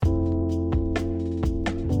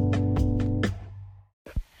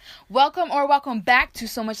Welcome back to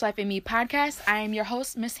So Much Life in Me podcast. I am your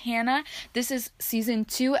host, Miss Hannah. This is season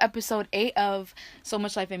 2, episode 8 of So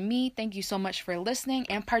Much Life in Me. Thank you so much for listening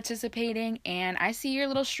and participating. And I see your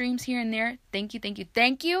little streams here and there. Thank you.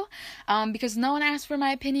 Because no one asked for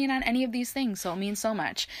my opinion on any of these things, so it means so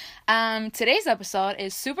much. Today's episode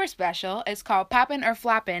is super special. It's called Poppin' or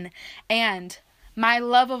Floppin'. And my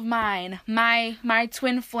love of mine, my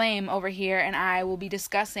twin flame over here, and I will be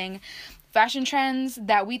discussing fashion trends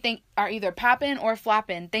that we think are either poppin' or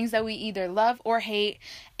floppin', things that we either love or hate,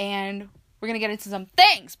 and we're going to get into some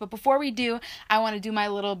things. But before we do, I want to do my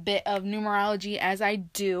little bit of numerology as I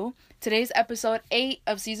do. Today's episode 8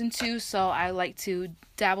 of season 2, so I like to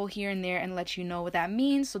dabble here and there and let you know what that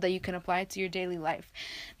means so that you can apply it to your daily life.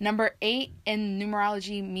 Number 8 in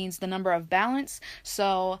numerology means the number of balance,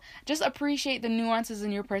 so just appreciate the nuances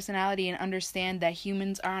in your personality and understand that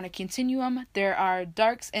humans are on a continuum. There are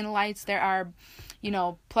darks and lights, there are,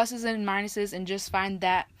 pluses and minuses, and just find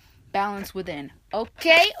that balance within.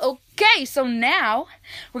 Okay, so now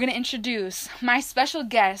we're going to introduce my special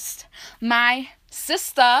guest, my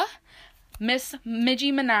sister, Miss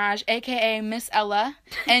Midgie Minaj, aka Miss Ella,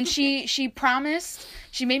 and she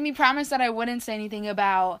made me promise that I wouldn't say anything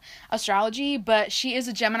about astrology, but she is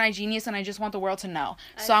a Gemini genius, and I just want the world to know.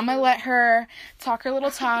 So I'm gonna let her talk her little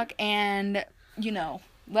talk, and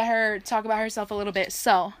let her talk about herself a little bit.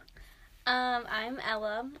 So, I'm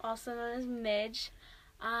Ella, also known as Midge.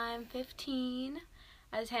 I'm 15,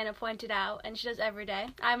 as Hannah pointed out, and she does every day.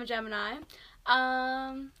 I'm a Gemini,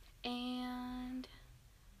 and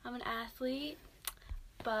I'm an athlete,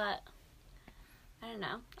 but I don't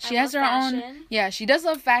know. She has her own. Yeah, she does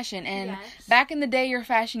love fashion, and back in the day, your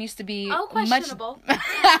fashion used to be questionable.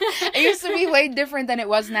 It used to be way different than it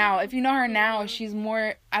was now. If you know her now, she's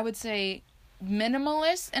more, I would say,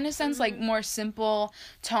 minimalist in a sense, like more simple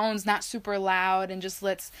tones, not super loud, and just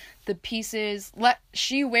lets the pieces.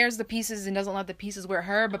 She wears the pieces and doesn't let the pieces wear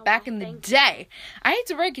her. But back in the day, I hate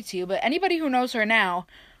to break it to you, but anybody who knows her now.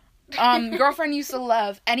 Girlfriend used to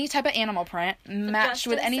love any type of animal print matched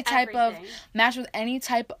with any type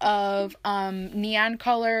of neon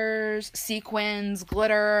colors, sequins,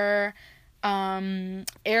 glitter,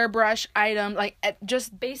 airbrush item, like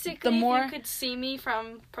just basically the more if you could see me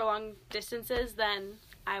from prolonged distances, then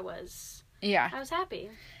I was happy.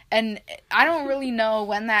 And I don't really know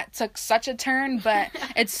when that took such a turn, but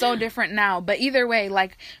it's so different now. But either way,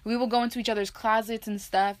 like, we will go into each other's closets and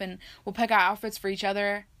stuff, and we'll pick out outfits for each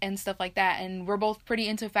other and stuff like that. And we're both pretty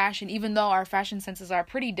into fashion, even though our fashion senses are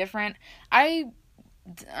pretty different. I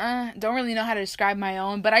don't really know how to describe my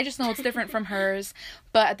own, but I just know it's different from hers.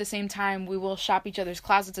 But at the same time, we will shop each other's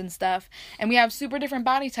closets and stuff. And we have super different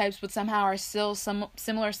body types, but somehow are still some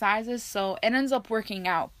similar sizes. So it ends up working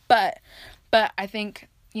out. But I think,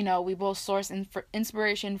 we both source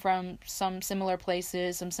inspiration from some similar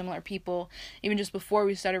places, some similar people. Even just before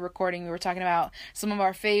we started recording, we were talking about some of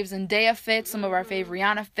our faves Zendaya fits, some of our fave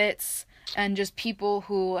Rihanna fits, and just people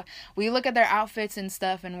who we look at their outfits and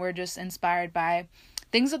stuff, and we're just inspired by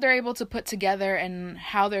things that they're able to put together and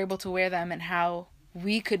how they're able to wear them and how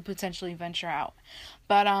we could potentially venture out.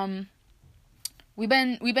 But We've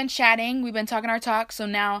been chatting, we've been talking our talk, so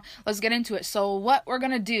now let's get into it. So what we're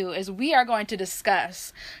going to do is we are going to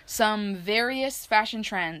discuss some various fashion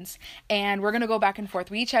trends, and we're going to go back and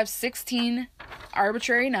forth. We each have 16,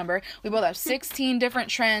 arbitrary number. We both have 16 different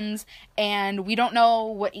trends, and we don't know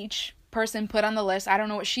what each person put on the list. I don't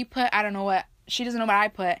know what she put. She doesn't know what I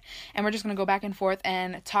put, and we're just going to go back and forth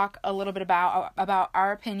and talk a little bit about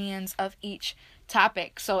our opinions of each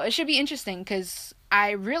topic. So it should be interesting, because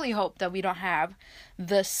I really hope that we don't have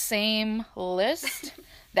the same list.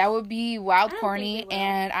 That would be wild corny,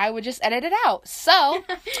 and I would just edit it out. So,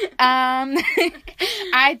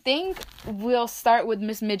 I think we'll start with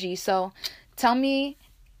Miss Midgie. So, tell me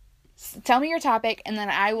your topic, and then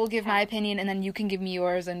I will give my opinion, and then you can give me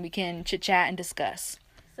yours, and we can chit-chat and discuss.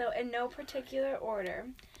 So, in no particular order,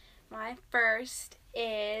 my first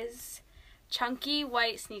is chunky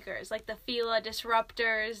white sneakers, like the Fila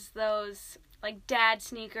Disruptors, those like dad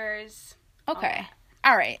sneakers. Okay.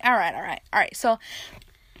 All right. So,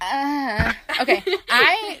 okay.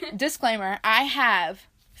 Disclaimer, I have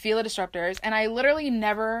Fila Disruptors, and I literally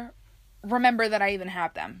never remember that I even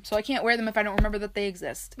have them. So I can't wear them if I don't remember that they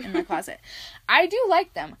exist in my closet. I do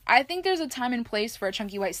like them. I think there's a time and place for a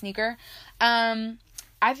chunky white sneaker.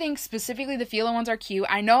 I think specifically the Fila ones are cute.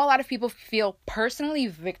 I know a lot of people feel personally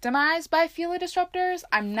victimized by Fila Disruptors.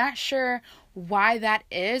 I'm not sure why that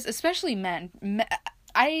is, especially men.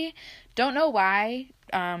 I don't know why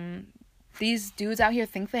these dudes out here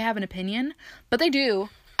think they have an opinion, but they do.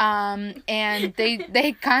 And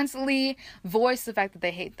they constantly voice the fact that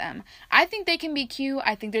they hate them. I think they can be cute.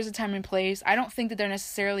 I think there's a time and place. I don't think that they're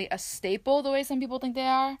necessarily a staple the way some people think they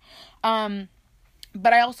are.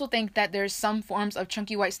 But I also think that there's some forms of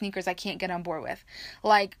chunky white sneakers I can't get on board with.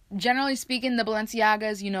 Like, generally speaking, the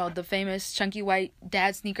Balenciagas, you know, the famous chunky white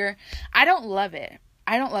dad sneaker, I don't love it.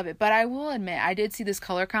 But I will admit, I did see this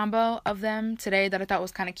color combo of them today that I thought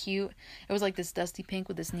was kind of cute. It was like this dusty pink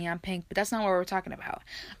with this neon pink, but that's not what we're talking about.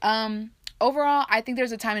 Overall, I think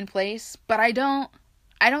there's a time and place, but I don't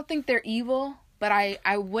think they're evil, but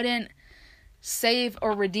I wouldn't save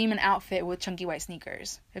or redeem an outfit with chunky white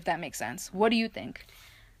sneakers, if that makes sense. What do you think?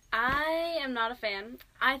 I am not a fan.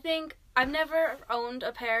 I think I've never owned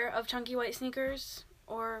a pair of chunky white sneakers,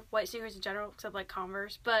 or white sneakers in general, except like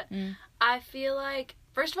Converse, but I feel like,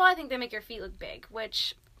 first of all, I think they make your feet look big,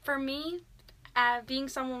 which for me, being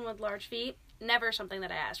someone with large feet, never something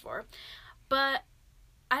that I asked for. But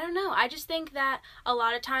I don't know, I just think that a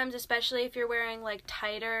lot of times, especially if you're wearing like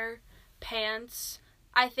tighter pants,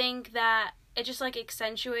 I think that it just like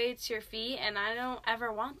accentuates your feet, and I don't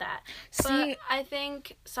ever want that. But I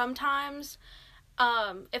think sometimes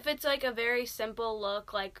if it's like a very simple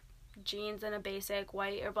look, like jeans and a basic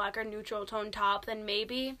white or black or neutral tone top, then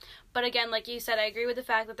maybe. But again, like you said, I agree with the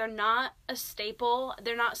fact that they're not a staple.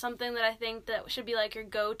 They're not something that I think that should be like your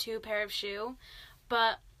go-to pair of shoe.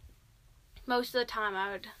 But most of the time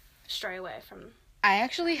I would stray away from. I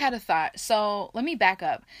actually had a thought. So let me back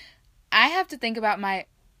up. I have to think about my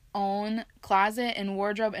own closet and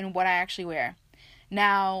wardrobe and what I actually wear.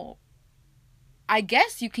 Now, I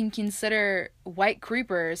guess you can consider white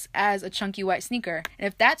creepers as a chunky white sneaker. And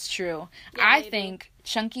if that's true, yeah, I think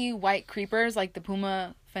chunky white creepers, like the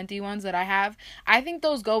Puma Fenty ones that I have, I think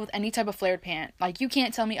those go with any type of flared pant. Like, you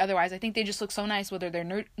can't tell me otherwise. I think they just look so nice, whether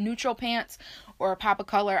they're neutral pants or a pop of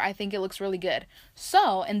color. I think it looks really good.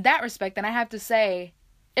 So, in that respect, then I have to say,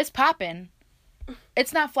 it's poppin'.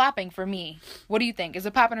 It's not flopping for me. What do you think? Is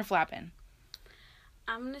it popping or flapping?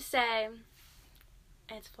 I'm going to say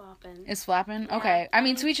it's flopping. It's flopping? Yeah. Okay. I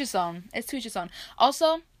mean, to each his own. It's to each his own.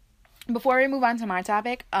 Also, before we move on to my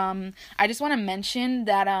topic, I just want to mention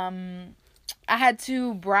that I had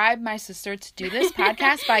to bribe my sister to do this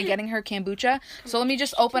podcast by getting her kombucha. So let me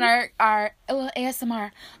just open our little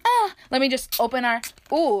ASMR. Let me just open our...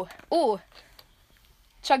 Ooh.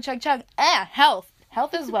 Chug, chug, chug. Health.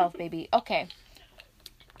 Health is wealth, baby. Okay.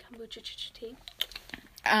 Kombucha tea.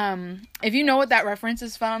 If you know what that reference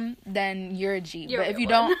is from, then you're a G. But if you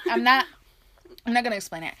don't, I'm not gonna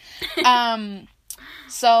explain it.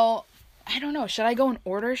 So I don't know. Should I go in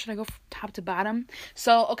order? Should I go from top to bottom?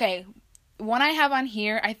 So, okay, one I have on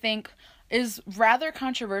here I think is rather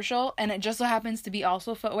controversial, and it just so happens to be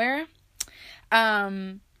also footwear.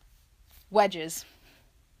 Wedges.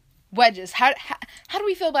 How do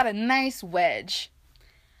we feel about a nice wedge?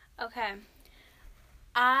 Okay.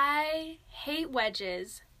 I hate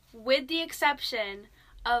wedges, with the exception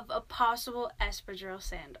of a possible espadrille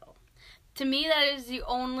sandal. To me, that is the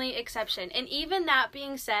only exception. And even that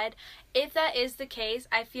being said, if that is the case,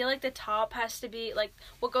 I feel like the top has to be, like,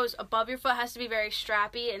 what goes above your foot has to be very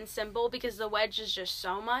strappy and simple, because the wedge is just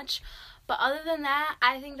so much. But other than that,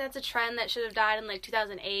 I think that's a trend that should have died in, like,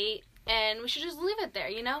 2008. And we should just leave it there,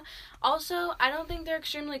 you know? Also, I don't think they're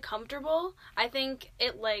extremely comfortable. I think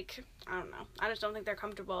it, like, I don't know. I just don't think they're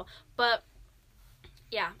comfortable. But,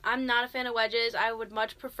 yeah, I'm not a fan of wedges. I would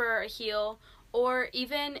much prefer a heel, or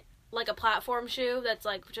even, like, a platform shoe that's,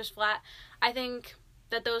 like, just flat. I think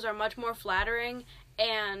that those are much more flattering.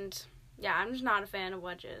 And, yeah, I'm just not a fan of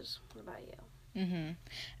wedges. What about you?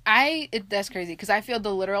 That's crazy, because I feel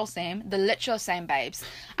the literal same, babes.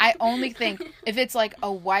 I only think if it's like a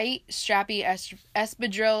white strappy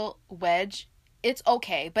espadrille wedge, it's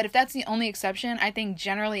okay. But if that's the only exception, I think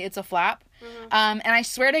generally it's a flap. And I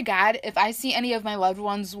swear to God, if I see any of my loved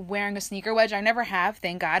ones wearing a sneaker wedge, I never have,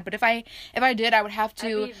 thank God. But if I did, I would have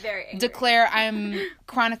to declare I'm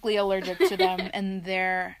chronically allergic to them and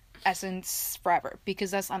their essence forever,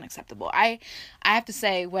 because that's unacceptable. I have to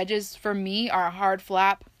say, wedges for me are a hard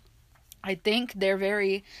flap. I think they're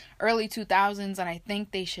very early 2000s, and I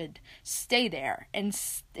think they should stay there and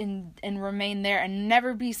remain there and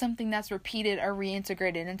never be something that's repeated or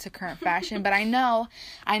reintegrated into current fashion. But I know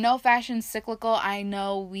fashion's cyclical. I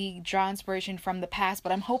know we draw inspiration from the past,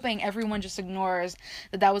 but I'm hoping everyone just ignores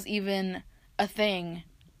that was even a thing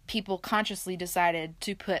people consciously decided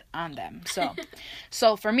to put on them.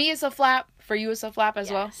 So for me it's a flap. For you it's a flap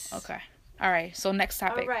as well? Okay. All right. So next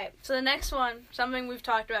topic. All right. So the next one, something we've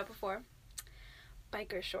talked about before.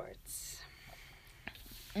 Biker shorts.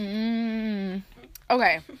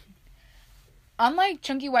 Okay. Unlike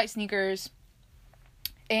chunky white sneakers,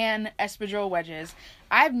 and espadrille wedges.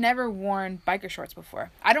 I've never worn biker shorts before.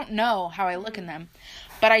 I don't know how I look in them,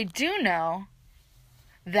 but I do know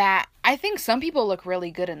that I think some people look really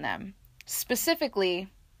good in them. Specifically,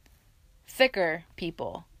 thicker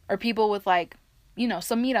people, or people with, like, you know,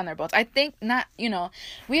 some meat on their bones. I think not, you know,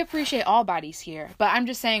 we appreciate all bodies here, but I'm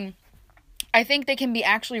just saying, I think they can be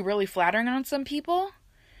actually really flattering on some people,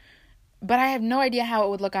 but I have no idea how it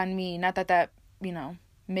would look on me. Not that, you know,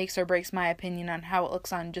 makes or breaks my opinion on how it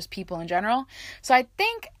looks on just people in general. So I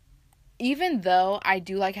think, even though I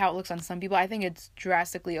do like how it looks on some people, I think it's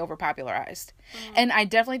drastically overpopularized. And I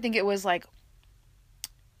definitely think it was, like,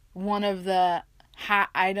 one of the hot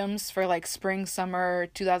items for, like, spring, summer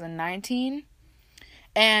 2019.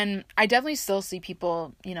 And I definitely still see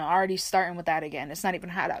people, you know, already starting with that again. It's not even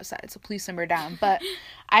hot outside, so please simmer down. But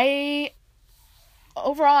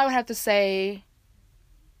overall, I would have to say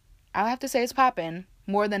it's poppin'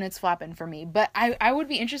 more than it's flopping for me. But I would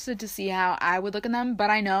be interested to see how I would look in them. But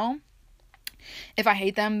I know if I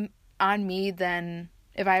hate them on me, then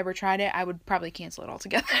if I ever tried it, I would probably cancel it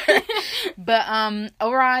altogether. But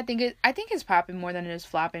overall, I think it's popping more than it is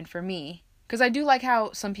flopping for me. Because I do like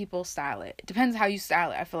how some people style it. It depends how you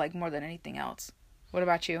style it, I feel like, more than anything else. What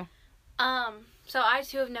about you? So I,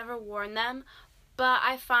 too, have never worn them. But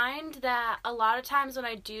I find that a lot of times when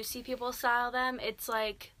I do see people style them, it's,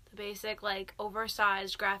 like, the basic, like,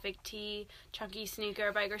 oversized graphic tee, chunky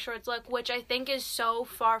sneaker, biker shorts look, which I think is so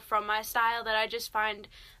far from my style that I just find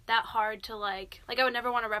that hard to, like, I would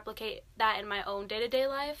never want to replicate that in my own day-to-day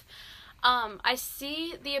life. I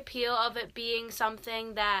see the appeal of it being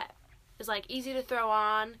something that is, like, easy to throw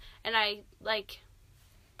on, and I, like,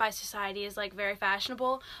 by society is, like, very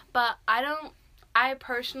fashionable, but I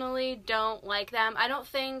personally don't like them. I don't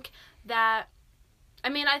think that, I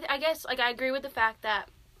mean, I guess, like, I agree with the fact that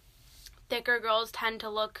thicker girls tend to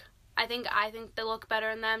look, I think they look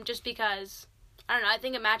better in them, just because, I don't know, I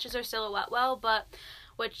think it matches their silhouette well, but,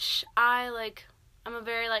 which I'm a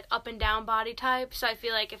very, like, up and down body type, so I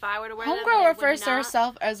feel like if I were to wear them, Homegirl refers to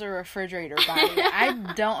herself as a refrigerator body.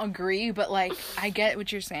 I don't agree, but, like, I get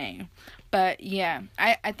what you're saying. But, yeah,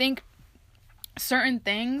 I think certain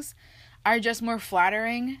things are just more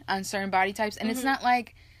flattering on certain body types, and it's not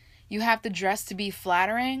like you have to dress to be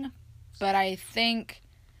flattering, but I think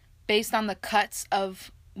based on the cuts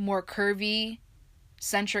of more curvy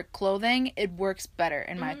centric clothing, it works better,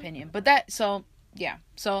 in my opinion. But yeah.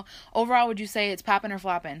 So, overall, would you say it's poppin' or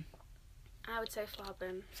floppin'? I would say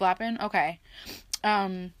floppin'. Floppin'? Okay.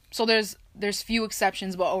 So there's few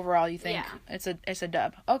exceptions, but overall you think it's a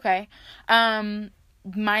dub. Okay.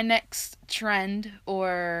 My next trend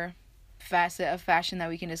or facet of fashion that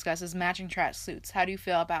we can discuss is matching tracksuits. How do you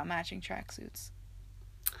feel about matching tracksuits?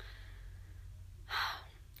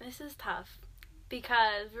 This is tough.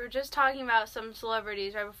 Because we were just talking about some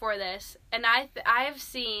celebrities right before this, and I have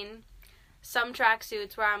seen some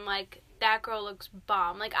tracksuits where I'm like, that girl looks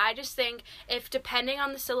bomb. Like, I just think if, depending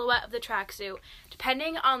on the silhouette of the tracksuit,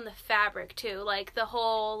 depending on the fabric too, like the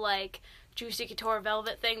whole, like, Juicy Couture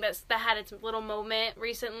velvet thing that had its little moment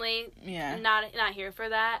recently. Yeah. Not here for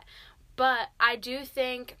that. But I do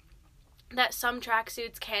think that some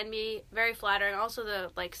tracksuits can be very flattering. Also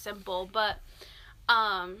the, like, simple. But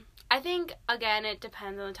I think, again, it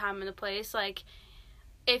depends on the time and the place. Like,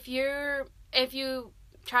 if you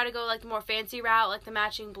try to go, like, the more fancy route, like the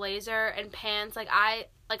matching blazer and pants, like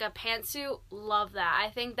a pantsuit, love that. I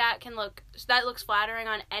think that looks flattering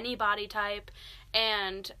on any body type,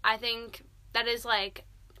 and I think that is, like,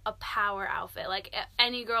 a power outfit. Like,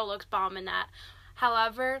 any girl looks bomb in that.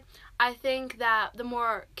 However, I think that the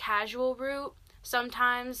more casual route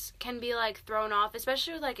sometimes can be, like, thrown off,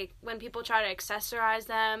 especially, like, when people try to accessorize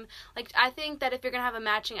them. Like, I think that if you're gonna have a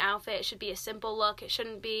matching outfit, it should be a simple look. It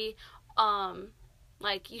shouldn't be,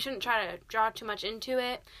 like, you shouldn't try to draw too much into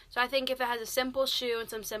it. So I think if it has a simple shoe and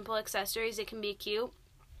some simple accessories, it can be cute.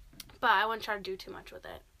 But I wouldn't try to do too much with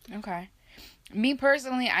it. Okay. Me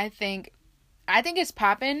personally, I think it's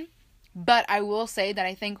poppin', but I will say that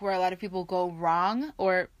I think where a lot of people go wrong,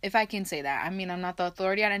 or if I can say that, I mean, I'm not the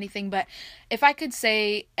authority on anything, but if I could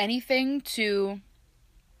say anything to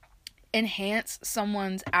enhance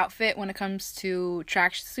someone's outfit when it comes to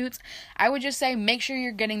tracksuits, I would just say make sure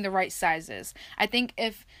you're getting the right sizes. I think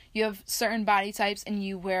if you have certain body types and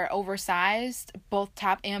you wear oversized, both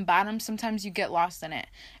top and bottom, sometimes you get lost in it.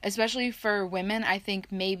 Especially for women, I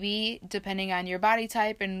think maybe, depending on your body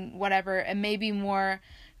type and whatever, it may be more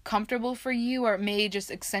comfortable for you, or it may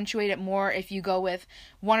just accentuate it more if you go with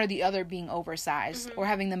one or the other being oversized or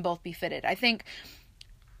having them both be fitted. I think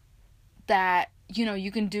that you know,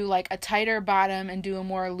 you can do like a tighter bottom and do a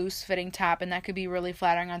more loose fitting top, and that could be really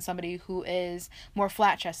flattering on somebody who is more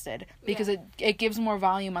flat chested, because it gives more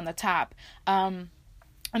volume on the top.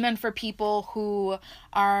 And then for people who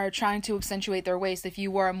are trying to accentuate their waist, if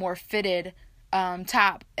you wear a more fitted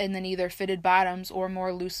top and then either fitted bottoms or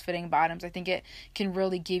more loose fitting bottoms, I think it can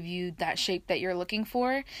really give you that shape that you're looking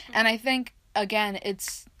for. And I think, again,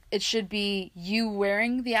 it should be you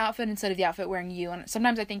wearing the outfit instead of the outfit wearing you. And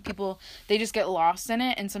sometimes I think people, they just get lost in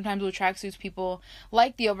it. And sometimes with tracksuits, people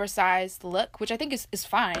like the oversized look, which I think is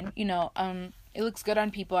fine. You know, it looks good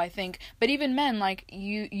on people, I think. But even men, like,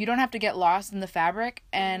 you don't have to get lost in the fabric,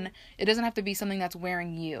 and it doesn't have to be something that's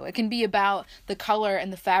wearing you. It can be about the color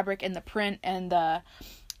and the fabric and the print and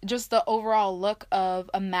just the overall look of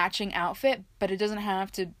a matching outfit, but it doesn't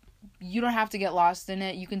have to. You don't have to get lost in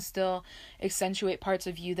it. You can still accentuate parts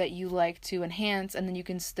of you that you like to enhance, and then you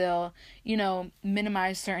can still, you know,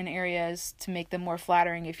 minimize certain areas to make them more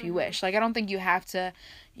flattering if you wish. Like, I don't think you have to,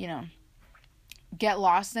 you know, get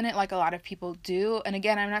lost in it like a lot of people do. And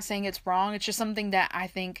again, I'm not saying it's wrong. It's just something that I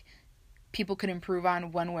think people could improve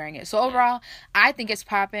on when wearing it. So overall, I think it's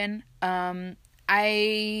poppin'.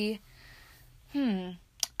 I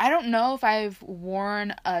don't know if I've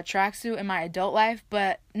worn a tracksuit in my adult life,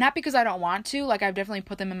 but not because I don't want to. Like, I've definitely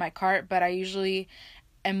put them in my cart, but I usually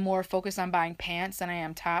am more focused on buying pants than I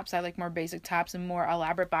am tops. I like more basic tops and more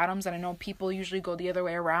elaborate bottoms, and I know people usually go the other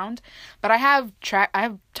way around. But I have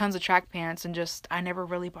tons of track pants, and just I never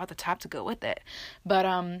really bought the top to go with it. But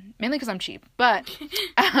mainly because I'm cheap. But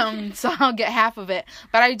so I'll get half of it.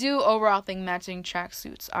 But I do overall think matching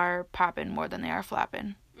tracksuits are poppin' more than they are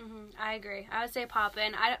flappin'. I agree. I would say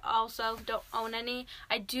poppin'. I also don't own any.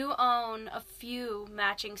 I do own a few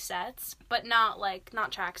matching sets, but not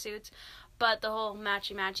tracksuits. But the whole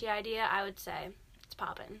matchy idea, I would say it's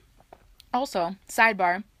poppin'. Also,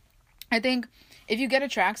 sidebar, I think if you get a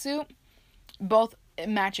tracksuit, both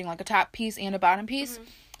matching, like a top piece and a bottom piece,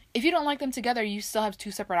 if you don't like them together, you still have two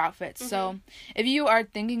separate outfits. So if you are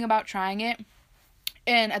thinking about trying it,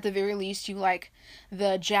 and at the very least you like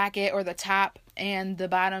the jacket or the top and the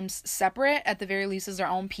bottoms separate, at the very least as their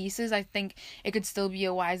own pieces, I think it could still be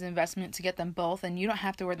a wise investment to get them both, and you don't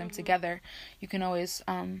have to wear them together. You can always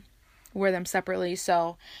wear them separately.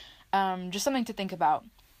 So just something to think about.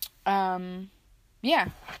 Yeah,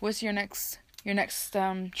 what's your next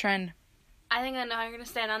trend? I think I know how you're gonna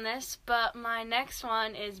stand on this, but my next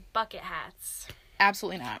one is bucket hats.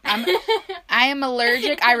 Absolutely not. I am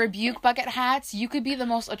allergic. I rebuke bucket hats. You could be the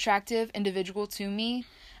most attractive individual to me,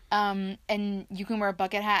 and you can wear a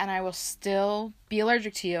bucket hat and I will still be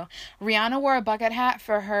allergic to you. Rihanna wore a bucket hat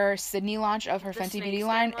for her Sydney launch of her Fenty Beauty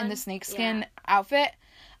line in the snakeskin outfit.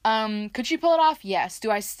 Could she pull it off? Yes.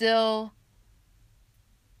 Am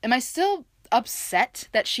I still upset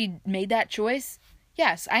that she made that choice?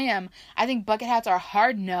 Yes, I am. I think bucket hats are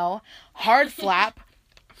hard no, hard flap.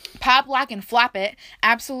 Pop, lock, and flap it.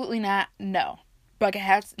 Absolutely not. No. Bucket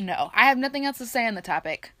hats, no. I have nothing else to say on the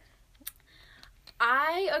topic.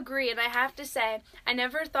 I agree, and I have to say, I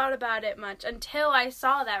never thought about it much until I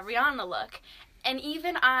saw that Rihanna look. And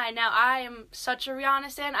even I am such a Rihanna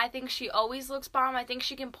stan. I think she always looks bomb. I think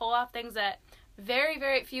she can pull off things that very,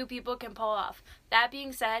 very few people can pull off. That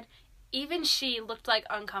being said, even she looked like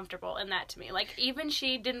uncomfortable in that to me. Like, even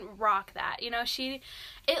she didn't rock that. You know,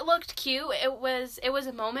 it looked cute. It was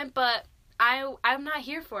a moment, but I'm not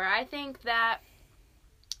here for it. I think that,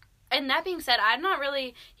 and that being said, I'm not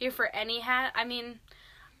really here for any hat. I mean,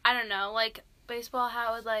 I don't know, like, baseball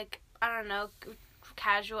hat with, like, I don't know,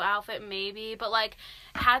 casual outfit maybe, but like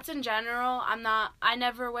hats in general, I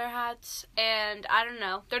never wear hats, and I don't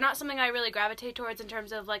know, they're not something I really gravitate towards in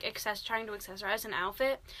terms of like trying to accessorize an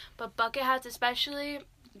outfit. But bucket hats especially,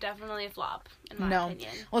 definitely a flop in my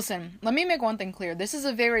opinion. Listen, let me make one thing clear. This is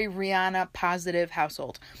a very Rihanna positive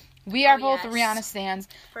household. We are both Rihanna stans.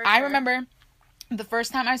 I remember the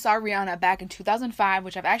first time I saw Rihanna back in 2005,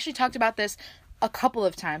 which I've actually talked about this a couple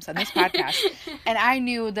of times on this podcast, and I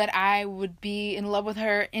knew that I would be in love with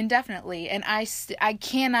her indefinitely, and I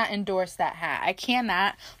cannot endorse that hat. I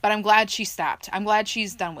cannot, but I'm glad she stopped. I'm glad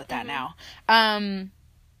she's done with that now.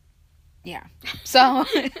 Yeah. So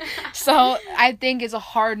I think it's a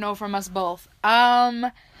hard no from us both.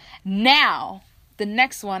 Now, the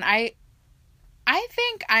next one, I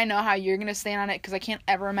think I know how you're gonna stand on it, because I can't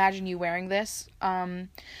ever imagine you wearing this.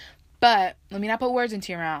 But let me not put words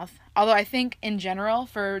into your mouth. Although I think in general,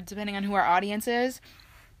 depending on who our audience is,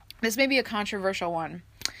 this may be a controversial one.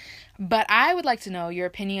 But I would like to know your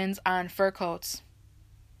opinions on fur coats.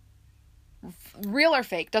 Real or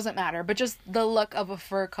fake, doesn't matter. But just the look of a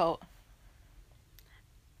fur coat.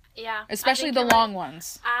 Yeah. Especially the long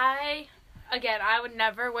ones. I again, I would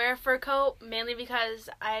never wear a fur coat, mainly because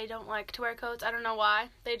I don't like to wear coats. I don't know why.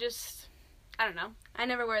 I don't know. I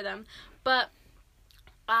never wear them. But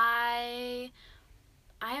I'm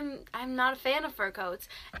not a fan of fur coats.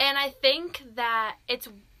 And I think that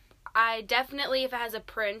I definitely, if it has a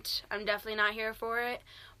print, I'm definitely not here for it.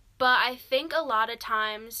 But I think a lot of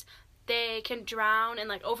times they can drown and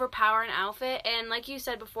like overpower an outfit. And like you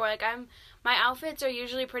said before, like my outfits are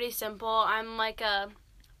usually pretty simple. I'm like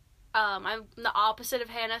I'm the opposite of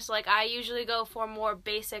Hannah, so like I usually go for more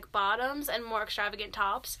basic bottoms and more extravagant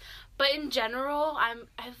tops. But in general, I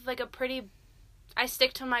have like I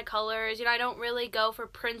stick to my colors. You know, I don't really go for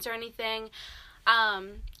prints or anything.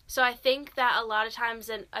 So I think that a lot of times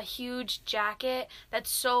a huge jacket that's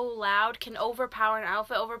so loud can overpower an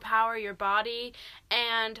outfit, overpower your body.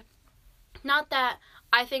 And not that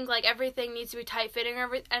I think like everything needs to be tight fitting or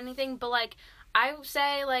anything, but like I would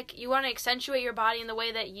say like you want to accentuate your body in the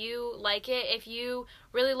way that you like it. If you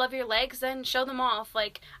really love your legs, then show them off.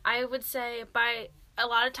 Like I would say a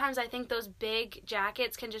lot of times I think those big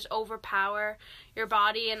jackets can just overpower your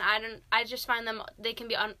body, and I just find they can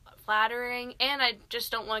be unflattering, and I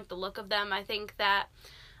just don't like the look of them. I think that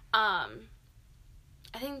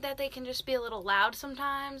they can just be a little loud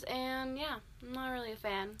sometimes, and yeah, I'm not really a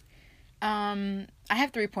fan. I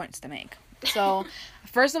have 3 points to make. So,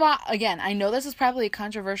 first of all, again, I know this is probably a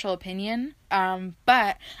controversial opinion,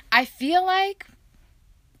 but I feel like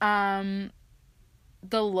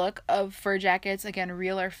the look of fur jackets, again,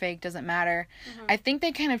 real or fake, doesn't matter. Mm-hmm. I think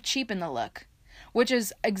they kind of cheapen the look, which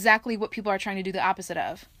is exactly what people are trying to do the opposite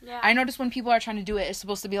of. Yeah. I notice when people are trying to do it, it's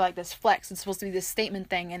supposed to be like this flex. It's supposed to be this statement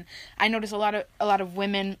thing. And I notice a lot of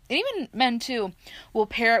women, and even men too, will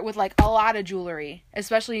pair it with like a lot of jewelry,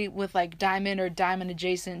 especially with like diamond or diamond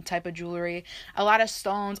adjacent type of jewelry, a lot of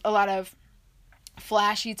stones, a lot of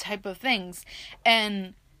flashy type of things.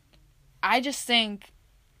 And I just think,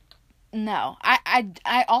 no.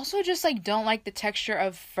 I also just like don't like the texture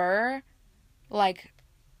of fur, like,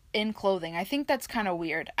 in clothing. I think that's kind of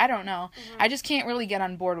weird. I don't know. Mm-hmm. I just can't really get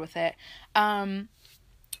on board with it.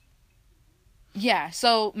 Yeah,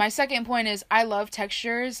 so my second point is I love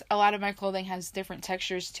textures. A lot of my clothing has different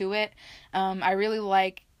textures to it. I really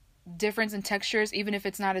like difference in textures, even if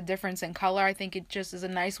it's not a difference in color. I think it just is a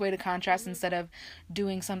nice way to contrast. Mm-hmm. Instead of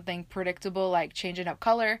doing something predictable like changing up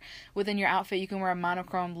color within your outfit. You can wear a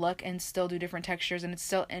monochrome look and still do different textures, and it's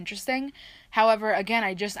still interesting. However, again,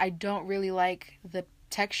 I don't really like the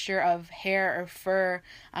texture of hair or fur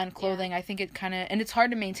on clothing. Yeah. I think it kind of, and it's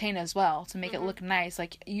hard to maintain as well to make mm-hmm. it look nice.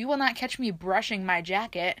 Like, you will not catch me brushing my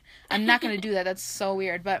jacket. I'm not going to do that. That's so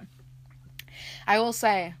weird. But I will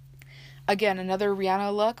say, again, another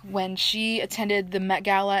Rihanna look, when she attended the Met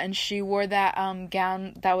Gala and she wore that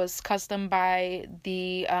gown that was custom by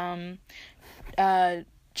the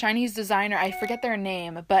Chinese designer. I forget their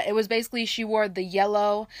name, but it was basically, she wore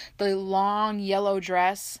the long yellow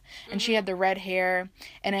dress, and mm-hmm. she had the red hair,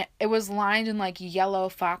 and it was lined in like yellow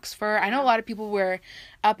fox fur. I know a lot of people were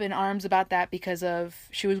up in arms about that because of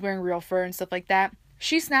she was wearing real fur and stuff like that.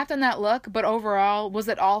 She snapped on that look, but overall, was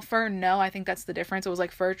it all fur? No, I think that's the difference. It was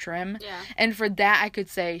like fur trim. Yeah. And for that, I could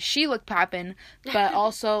say she looked poppin', but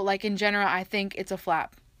also, like, in general, I think it's a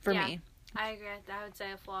flop for me. I agree. I would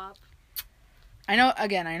say a flop. I know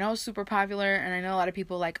it's super popular, and I know a lot of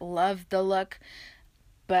people, like, love the look,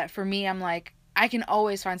 but for me, I'm like, I can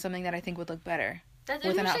always find something that I think would look better with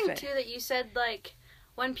an outfit. That's interesting, too, that you said, like,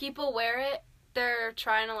 when people wear it, they're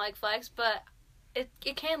trying to, like, flex, but it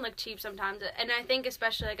can look cheap sometimes. And I think,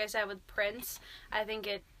 especially, like I said, with prints, I think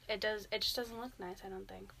it just doesn't look nice, I don't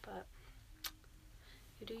think, but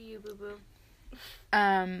you do you, boo-boo.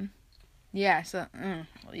 Yeah, so, well,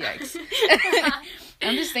 yikes.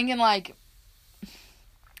 I'm just thinking, like,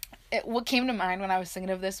 what came to mind when I was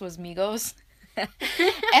thinking of this was Migos.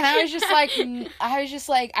 And I was just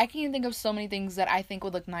like, I can't think of so many things that I think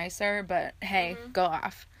would look nicer, but hey, mm-hmm. Go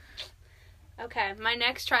off. Okay, my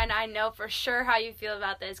next trend, I know for sure how you feel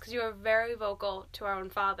about this, because you are very vocal to our own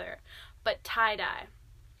father, but tie-dye.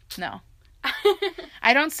 No.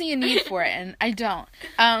 I don't see a need for it, and I don't.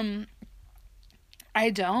 I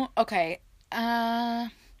don't? Okay.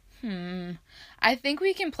 I think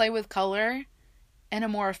we can play with color in a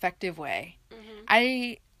more effective way.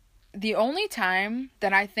 Mm-hmm. The only time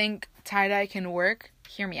that I think tie-dye can work,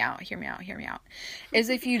 hear me out, is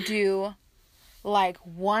if you do, like,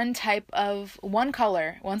 one single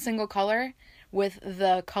color with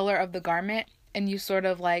the color of the garment, and you sort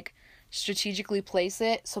of, like, strategically place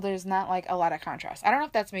it so there's not, like, a lot of contrast. I don't know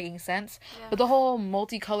if that's making sense, but the whole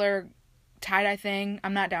multicolor tie-dye thing,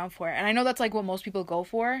 I'm not down for it. And I know that's like what most people go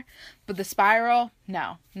for, but the spiral,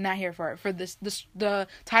 no, I'm not here for it. For the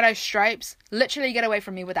tie-dye stripes, literally get away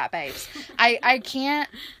from me with that, babes. I can't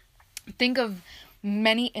think of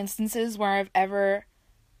many instances where I've ever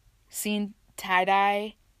seen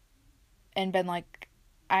tie-dye and been like,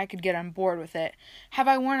 I could get on board with it. Have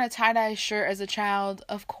I worn a tie-dye shirt as a child?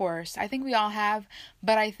 Of course. I think we all have,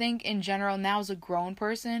 but I think in general, now as a grown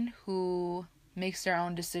person who makes their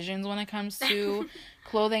own decisions when it comes to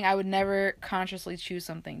clothing, I would never consciously choose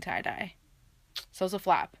something tie-dye. So it's a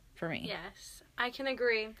flop for me. Yes, I can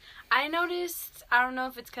agree. I noticed, I don't know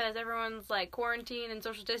if it's because everyone's like quarantined and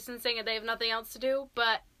social distancing and they have nothing else to do,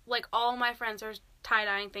 but like all my friends are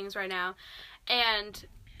tie-dyeing things right now, and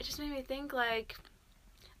it just made me think like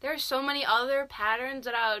there are so many other patterns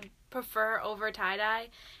that I would prefer over tie-dye,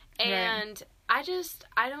 and right.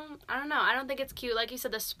 I don't know. I don't think it's cute. Like you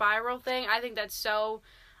said, the spiral thing, I think that's so,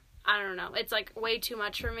 I don't know. It's like way too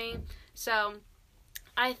much for me. So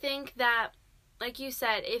I think that, like you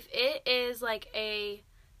said, if it is like a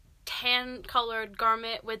tan colored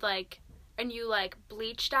garment with like, and you like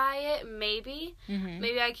bleach dye it, maybe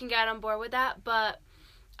I can get on board with that. But,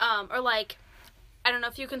 or like, I don't know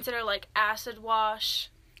if you consider like acid wash.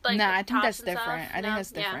 Like, no, I think that's different. I think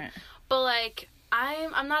that's different. Yeah. But like,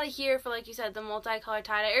 I'm not here for, like you said, the multicolored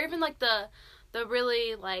tie-dye, or even like the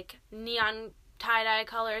really like neon tie-dye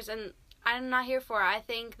colors, and I'm not here for it. I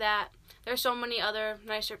think that there's so many other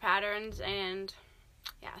nicer patterns, and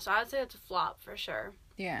yeah, so I would say it's a flop for sure.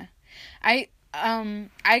 Yeah. I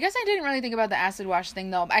guess I didn't really think about the acid wash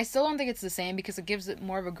thing though. I still don't think it's the same because it gives it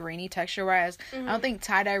more of a grainy texture, whereas I don't think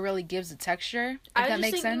tie-dye really gives a texture, if that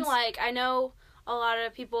makes sense. Like, I know a lot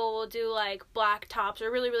of people will do like black tops or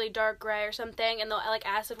really, really dark gray or something, and they'll like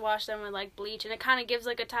acid wash them with like bleach, and it kind of gives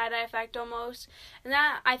like a tie-dye effect almost, and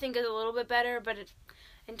that I think is a little bit better. But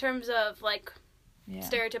in terms of like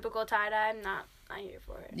stereotypical tie-dye, I'm not here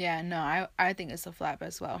for it. Yeah, no, I think it's a flop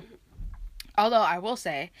as well. Although I will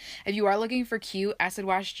say, if you are looking for cute acid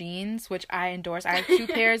wash jeans, which I endorse, I have 2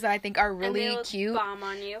 pairs that I think are really and they look cute. Bomb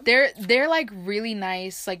on you. They're like really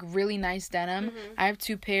nice denim. I have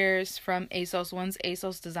 2 pairs from ASOS. One's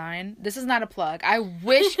ASOS Design. This is not a plug. I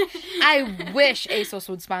wish ASOS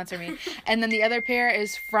would sponsor me. And then the other pair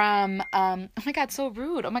is from oh my god, so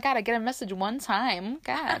rude. Oh my god, I get a message one time.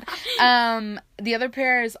 God. The other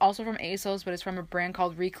pair is also from ASOS, but it's from a brand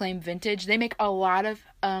called Reclaim Vintage. They make a lot of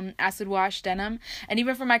acid wash denim, and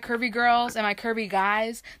even for my curvy girls and my curvy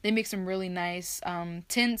guys, they make some really nice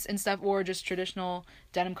tints and stuff, or just traditional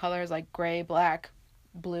denim colors like gray, black,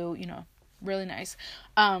 blue, you know, really nice.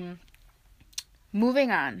 Moving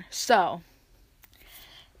on. So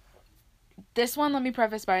this one, let me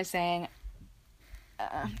preface by saying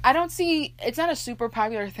I don't see, it's not a super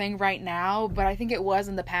popular thing right now, but I think it was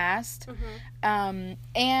in the past.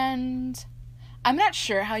 And I'm not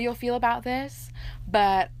sure how you'll feel about this,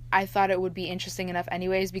 but I thought it would be interesting enough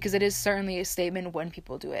anyways, because it is certainly a statement when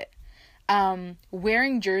people do it.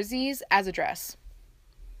 Wearing jerseys as a dress.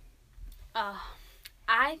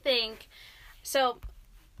 I think, so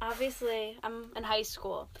obviously I'm in high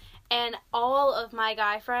school, and all of my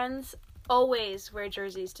guy friends always wear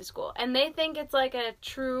jerseys to school, and they think it's like a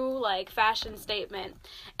true like fashion statement,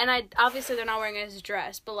 and obviously they're not wearing it as a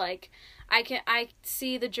dress, but like I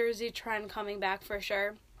see the jersey trend coming back for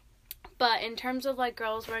sure. But in terms of like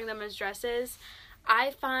girls wearing them as dresses,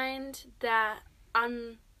 I find that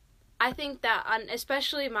I think that on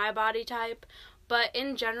especially my body type, but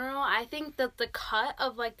in general, I think that the cut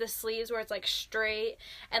of like the sleeves where it's like straight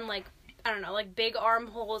and like, I don't know, like big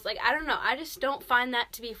armholes, like I don't know, I just don't find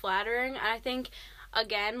that to be flattering. I think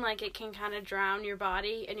again, like it can kind of drown your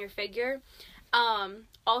body and your figure.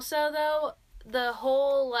 Also though, the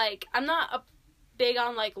whole like, I'm not big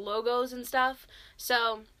on like logos and stuff,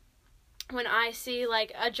 so when I see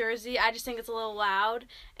like a jersey, I just think it's a little loud,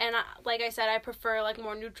 and like I said, I prefer like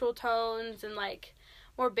more neutral tones and like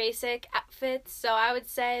more basic outfits. So I would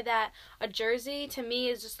say that a jersey to me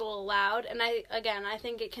is just a little loud, and I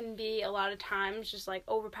think it can be a lot of times just like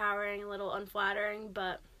overpowering, a little unflattering.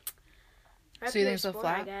 But so you think it's a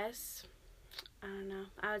flop? I guess I don't know.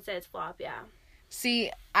 I would say it's flop. Yeah.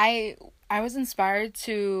 See, I was inspired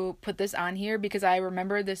to put this on here because I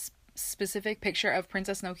remember this specific picture of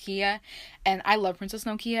Princess Nokia, and I love Princess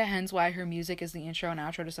Nokia, hence why her music is the intro and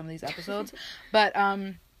outro to some of these episodes. But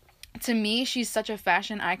to me, she's such a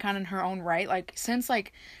fashion icon in her own right. Like, since,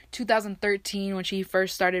 like, 2013, when she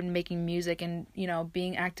first started making music and, you know,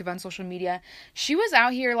 being active on social media, she was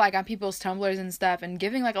out here, like, on people's Tumblrs and stuff and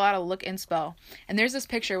giving, like, a lot of look inspo. And there's this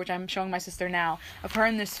picture, which I'm showing my sister now, of her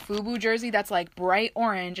in this FUBU jersey that's, like, bright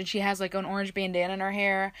orange, and she has, like, an orange bandana in her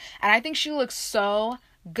hair. And I think she looks so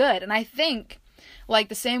good. And I think, like,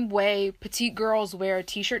 the same way petite girls wear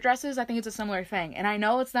t-shirt dresses, I think it's a similar thing. And I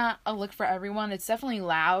know it's not a look for everyone. It's definitely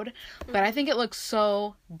loud, but I think it looks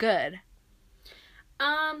so good.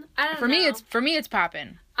 I don't know. For me it's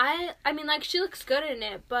poppin'. I mean, like, she looks good in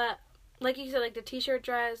it, but like you said, like the t-shirt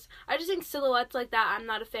dress, I just think silhouettes like that I'm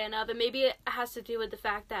not a fan of, and maybe it has to do with the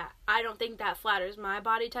fact that I don't think that flatters my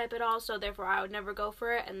body type at all, so therefore I would never go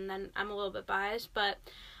for it, and then I'm a little bit biased. But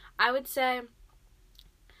I would say,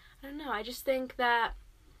 I don't know, I just think that,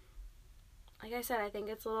 like I said, I think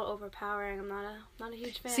it's a little overpowering. I'm not a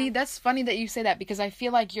huge fan. See, that's funny that you say that, because I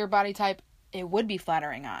feel like your body type, it would be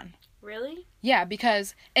flattering on. Really? Yeah,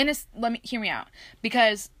 because, hear me out.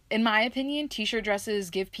 Because, in my opinion, t-shirt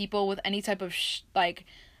dresses give people with any type of, like,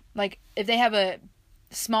 if they have a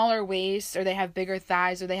smaller waist, or they have bigger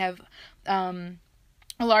thighs, or they have, a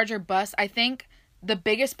larger bust, I think the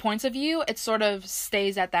biggest points of you, it sort of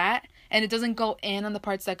stays at that, and it doesn't go in on the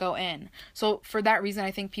parts that go in. So for that reason,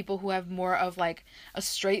 I think people who have more of, like, a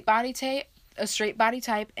straight body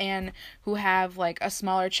type and who have, like, a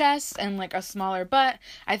smaller chest and, like, a smaller butt,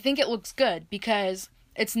 I think it looks good because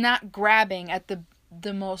it's not grabbing at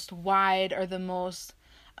the most wide or the most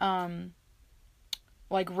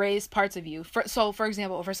like, raised parts of you. So for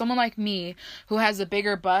example, for someone like me who has a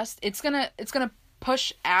bigger bust, it's gonna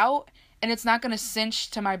push out, and it's not going to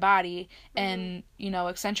cinch to my body and, you know,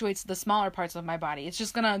 accentuates the smaller parts of my body. It's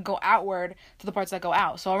just going to go outward to the parts that go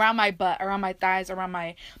out. So around my butt, around my thighs, around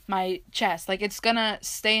my chest. Like, it's going to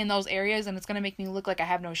stay in those areas, and it's going to make me look like I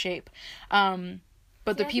have no shape. But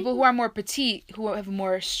the people who are more petite, who have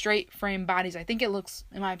more straight frame bodies, I think it looks,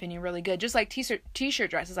 in my opinion, really good. Just like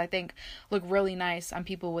t-shirt dresses, I think, look really nice on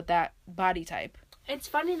people with that body type. It's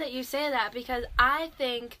funny that you say that, because I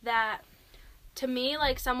think that, to me,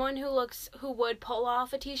 like, someone who would pull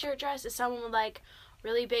off a t-shirt dress is someone with, like,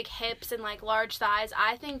 really big hips and, like, large thighs.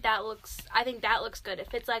 I think that looks good.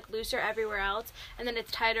 If it's, like, looser everywhere else, and then it's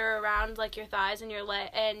tighter around, like, your thighs and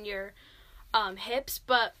your hips.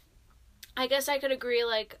 But I guess I could agree,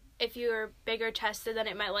 like, if you're bigger chested, then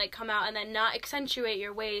it might, like, come out and then not accentuate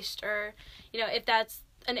your waist, or, you know, if that's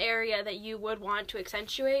an area that you would want to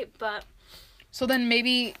accentuate. But so then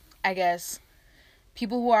maybe, I guess,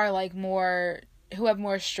 people who are, like, who have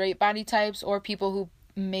more straight body types, or people who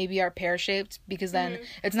maybe are pear-shaped, because then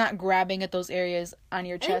it's not grabbing at those areas on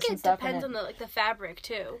your chest and stuff. I think it depends on the fabric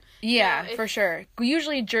too. Yeah, for sure.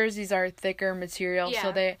 Usually jerseys are thicker material,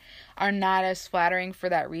 so they are not as flattering for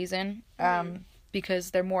that reason,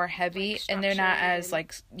 because they're more heavy, like, and they're not as,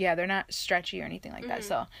 like, they're not stretchy or anything like that.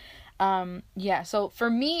 So, so for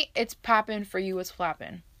me, it's poppin'. For you, it's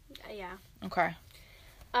floppin'. Yeah. Okay.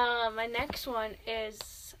 My next one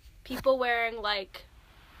is people wearing, like,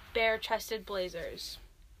 bare-chested blazers.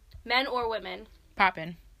 Men or women.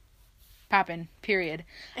 Poppin', period.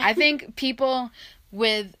 I think people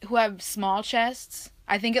who have small chests,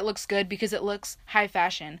 I think it looks good because it looks high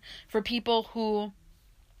fashion. For people who,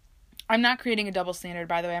 I'm not creating a double standard,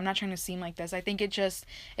 by the way. I'm not trying to seem like this. I think it gives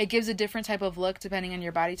a different type of look depending on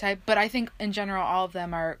your body type. But I think, in general, all of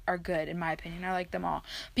them are good, in my opinion. I like them all.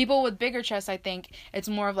 People with bigger chests, I think it's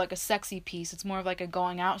more of, like, a sexy piece. It's more of, like, a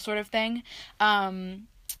going out sort of thing. And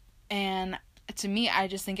to me, I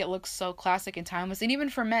just think it looks so classic and timeless. And even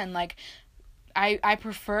for men, like, I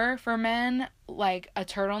prefer, for men, like, a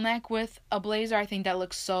turtleneck with a blazer. I think that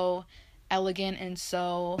looks so elegant and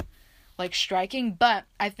so, like, striking. But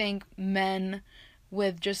I think men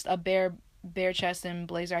with just a bare chest and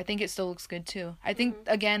blazer, I think it still looks good too. I think,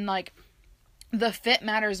 again, like, the fit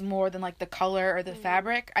matters more than, like, the color or the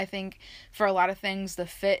fabric. I think for a lot of things, the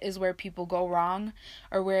fit is where people go wrong,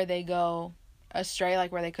 or where they go astray,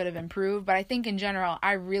 like, where they could have improved. But I think in general,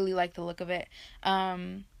 I really like the look of it.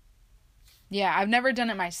 I've never done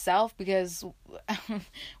it myself, because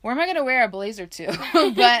where am I gonna wear a blazer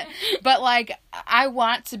to? but like, I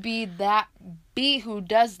want to be who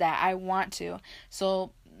does that. I want to.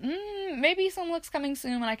 So maybe some looks coming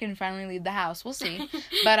soon when I can finally leave the house. We'll see.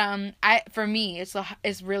 But for me,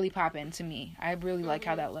 it's really poppin' to me. I really like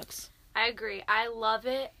how that looks. I agree. I love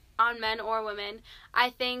it on men or women.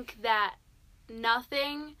 I think that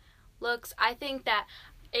I think that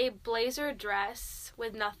a blazer dress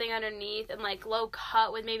with nothing underneath and, like, low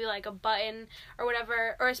cut with maybe, like, a button or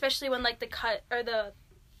whatever, or especially when, like, the cut or the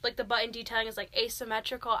like the button detailing is like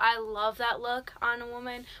asymmetrical. I love that look on a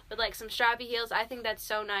woman with like some strappy heels. I think that's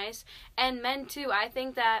so nice. And men too. I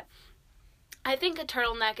think a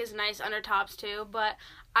turtleneck is nice under tops too, but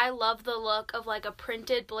I love the look of like a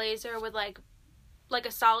printed blazer with like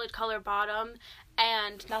a solid color bottom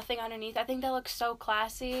and nothing underneath. I think that looks so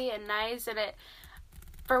classy and nice, and it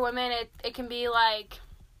for women it can be like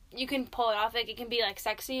you can pull it off. Like it can be like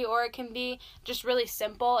sexy, or it can be just really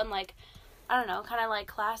simple and like, I don't know, kind of like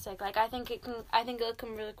classic. Like I think it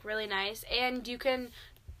can look really nice, and you can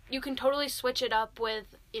totally switch it up with,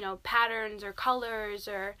 you know, patterns or colors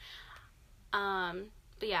or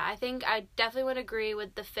but yeah, I think I definitely would agree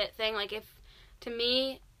with the fit thing. Like if to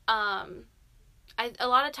me a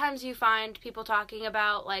lot of times you find people talking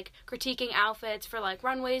about like critiquing outfits for like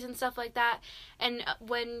runways and stuff like that, and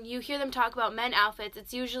when you hear them talk about men outfits,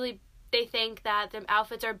 it's usually they think that the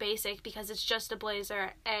outfits are basic because it's just a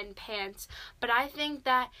blazer and pants. But I think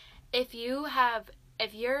that if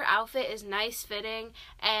your outfit is nice fitting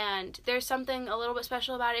and there's something a little bit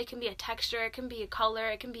special about it, it can be a texture, it can be a color,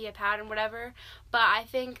 it can be a pattern, whatever. But I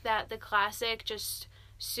think that the classic just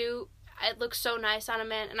suit, it looks so nice on a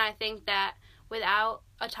man, and I think that without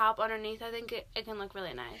a top underneath, I think it can look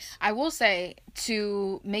really nice. I will say,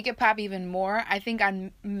 to make it pop even more, I think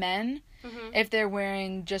on men, if they're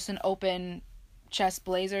wearing just an open chest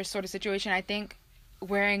blazer sort of situation, I think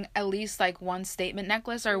wearing at least like one statement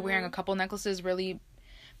necklace or wearing a couple necklaces really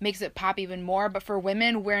makes it pop even more. But for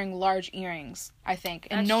women, wearing large earrings, I think,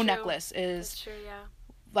 and no necklace is, that's true, yeah.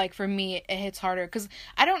 Like for me, it hits harder. Because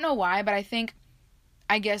I don't know why, but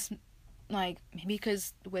I guess like maybe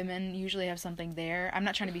because women usually have something there. I'm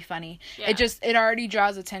not trying to be funny. Yeah. It already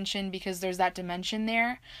draws attention because there's that dimension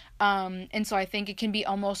there. And so I think it can be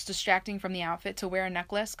almost distracting from the outfit to wear a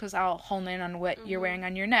necklace, because I'll hone in on what you're wearing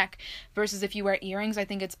on your neck, versus if you wear earrings, I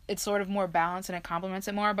think it's sort of more balanced and it complements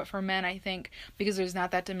it more. But for men, I think because there's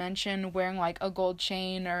not that dimension, wearing like a gold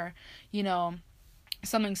chain or, you know,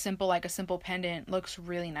 something simple like a simple pendant looks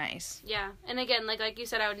really nice. Yeah, and again, like you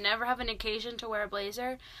said, I would never have an occasion to wear a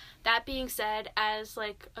blazer. That being said, as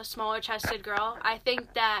like a smaller chested girl, I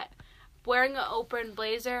think that wearing an open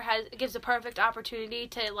blazer gives a perfect opportunity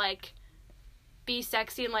to like be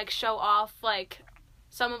sexy and like show off like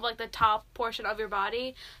some of like the top portion of your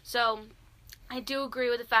body. So I do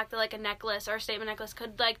agree with the fact that like a necklace or a statement necklace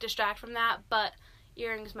could like distract from that, but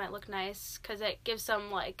earrings might look nice because it gives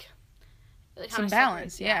some like some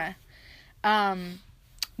balance. Yeah.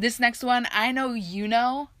 This next one, I know you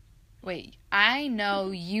know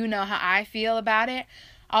how I feel about it.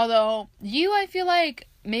 Although I feel like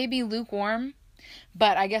maybe lukewarm,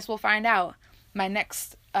 but I guess we'll find out. My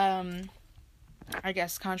next, I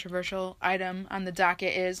guess, controversial item on the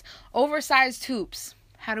docket is oversized hoops.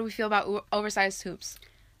 How do we feel about oversized hoops?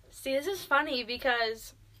 See, this is funny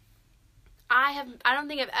because I don't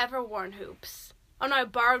think I've ever worn hoops. Oh no, I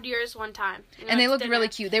borrowed yours one time. And they looked really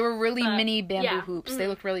cute. They were really mini bamboo hoops. They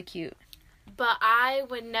looked really cute. But I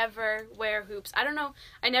would never wear hoops. I don't know.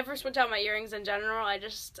 I never switch out my earrings in general. I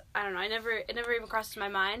don't know. It never even crosses my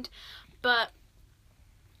mind. But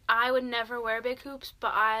I would never wear big hoops,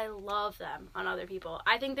 but I love them on other people.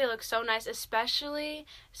 I think they look so nice, especially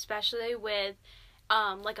with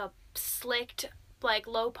like a slicked like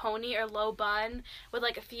low pony or low bun with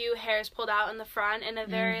like a few hairs pulled out in the front and a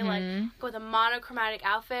very like with a monochromatic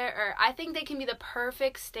outfit. Or I think they can be the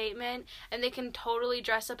perfect statement and they can totally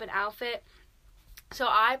dress up an outfit. So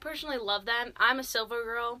I personally love them. I'm a silver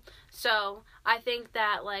girl, so I think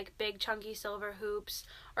that like big chunky silver hoops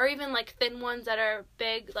or even like thin ones that are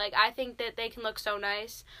big, like I think that they can look so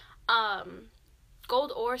nice.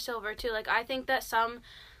 Gold or silver too. Like I think that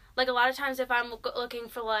like a lot of times if I'm looking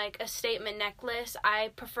for like a statement necklace,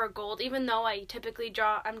 I prefer gold, even though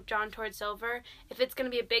I'm drawn towards silver. If it's going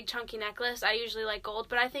to be a big chunky necklace, I usually like gold,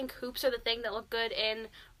 but I think hoops are the thing that look good in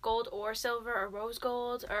gold or silver or rose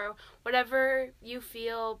gold or whatever you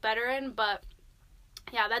feel better in. But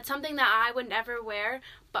yeah, that's something that I would never wear,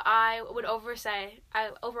 but I would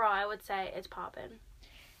overall I would say it's poppin'.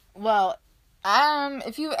 Well,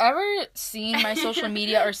 if you've ever seen my social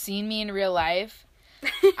media or seen me in real life,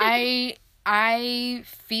 I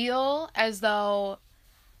feel as though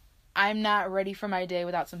I'm not ready for my day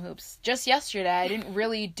without some hoops. Just yesterday, I didn't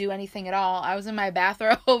really do anything at all. I was in my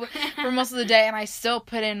bathrobe for most of the day, and I still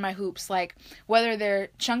put in my hoops. Like, whether they're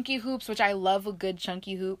chunky hoops, which I love a good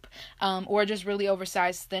chunky hoop, or just really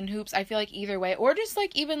oversized thin hoops. I feel like either way. Or just,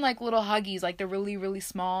 like, even, like, little huggies, like the really, really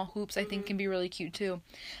small hoops, I think can be really cute, too.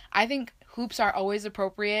 I think hoops are always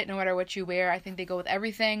appropriate no matter what you wear. I think they go with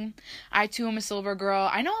everything. I, too, am a silver girl.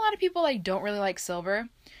 I know a lot of people, like, don't really like silver.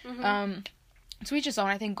 to each his own.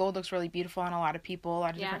 I think gold looks really beautiful on a lot of people, a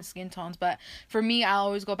lot of Yeah. different skin tones. But for me, I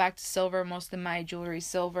always go back to silver. Most of my jewelry is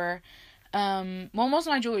silver. Well, most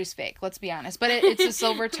of my jewelry is fake, let's be honest. But it's a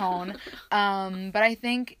silver tone. But I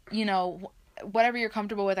think, you know, whatever you're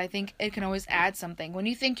comfortable with, I think it can always add something. When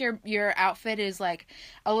you think your outfit is like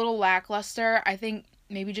a little lackluster, I think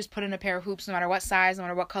maybe just put in a pair of hoops, no matter what size, no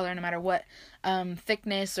matter what color, no matter what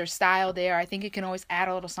thickness or style they are. I think it can always add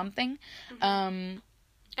a little something. And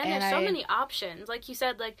there's so many options. Like you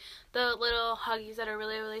said, like the little Huggies that are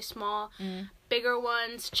really, really small, bigger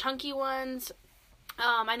ones, chunky ones.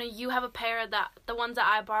 I know you have a pair that the ones that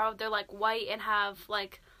I borrowed, they're like white and have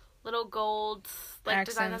like little gold like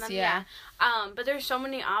design on them. Yeah. But there's so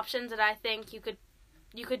many options that I think you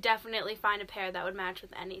could definitely find a pair that would match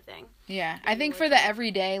with anything. Yeah. I think for the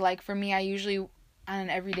everyday, like for me, I usually on an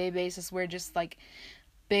everyday basis wear just like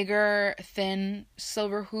bigger, thin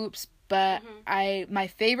silver hoops. But my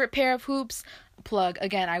favorite pair of hoops, plug,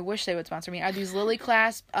 again, I wish they would sponsor me, are these Lily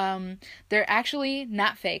Clasp. They're actually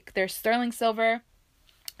not fake. They're sterling silver,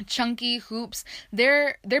 chunky hoops.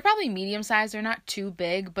 They're probably medium size. They're not too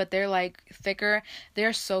big, but they're like thicker.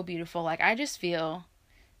 They're so beautiful. Like I feel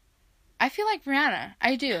like Rihanna.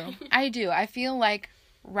 I do. I feel like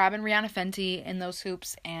Robin Rihanna Fenty in those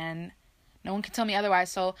hoops, and no one can tell me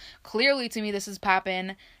otherwise. So clearly to me this is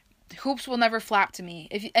poppin'. Hoops will never flop to me.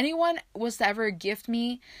 If anyone was to ever gift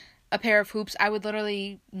me a pair of hoops, I would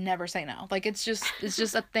literally never say no. Like it's just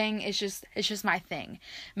a thing. It's just my thing.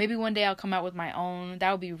 Maybe one day I'll come out with my own. That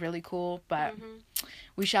would be really cool, but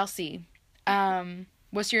we shall see.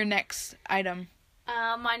 What's your next item?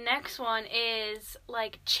 My next one is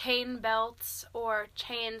like chain belts or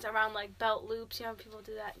chains around like belt loops. You know, people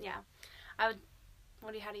do that. Yeah. How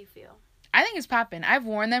do you feel? I think it's poppin'. I've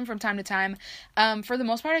worn them from time to time. For the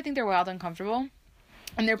most part, I think they're wild uncomfortable.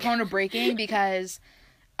 And they're prone to breaking because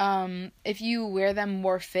if you wear them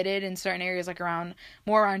more fitted in certain areas, like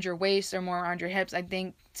more around your waist or more around your hips, I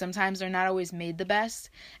think sometimes they're not always made the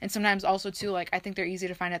best. And sometimes also, too, like, I think they're easy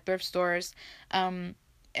to find at thrift stores. And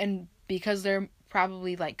because they're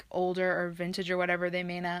probably like older or vintage or whatever, they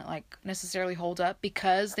may not like necessarily hold up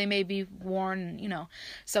because they may be worn, you know,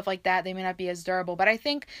 stuff like that. They may not be as durable, but I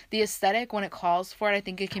think the aesthetic, when it calls for it, I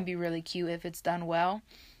think it can be really cute if it's done well.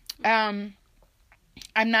 I'm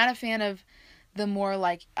not a fan of the more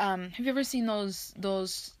like have you ever seen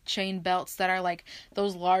those chain belts that are like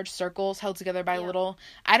those large circles held together by little?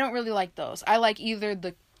 I don't really like those. I like either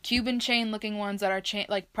the Cuban chain looking ones that are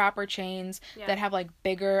like proper chains that have like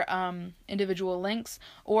bigger individual links,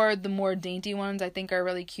 or the more dainty ones I think are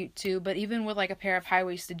really cute too. But even with like a pair of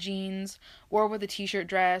high-waisted jeans or with a t-shirt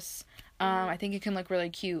dress, I think it can look really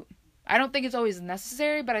cute. I don't think it's always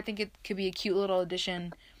necessary, but I think it could be a cute little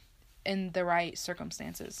addition in the right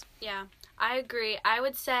circumstances. Yeah, I agree. I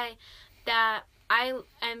would say that I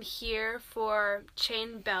am here for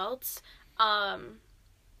chain belts,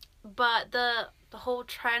 but the whole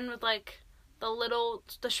trend with like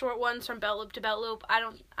the short ones from belt loop to belt loop, I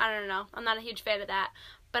don't know. I'm not a huge fan of that.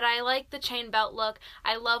 But I like the chain belt look.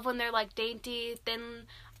 I love when they're like dainty, thin,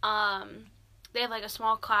 they have like a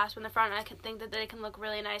small clasp in the front. I can think that they can look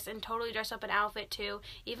really nice and totally dress up an outfit too.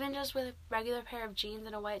 Even just with a regular pair of jeans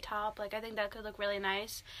and a white top, like I think that could look really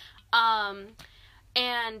nice.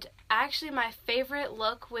 And actually my favorite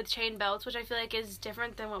look with chain belts, which I feel like is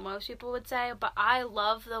different than what most people would say, but I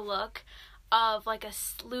love the look of like a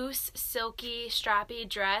loose, silky, strappy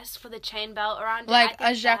dress with a chain belt around it. Like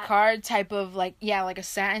a jacquard type of like a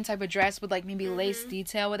satin type of dress with like maybe lace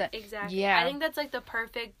detail with it. Exactly. Yeah. I think that's like the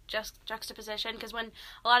perfect juxtaposition, because when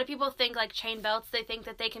a lot of people think like chain belts, they think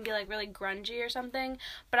that they can be like really grungy or something.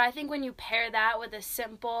 But I think when you pair that with a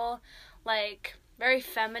simple, like very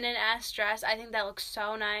feminine-ass dress, I think that looks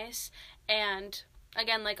so nice. And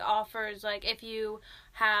again, like offers, like if you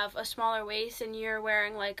have a smaller waist and you're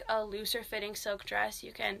wearing like a looser fitting silk dress,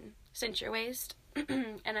 you can cinch your waist.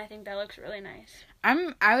 And I think that looks really nice.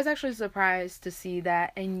 I was actually surprised to see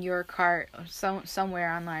that in your cart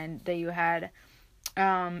somewhere online that you had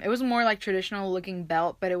it was more like traditional looking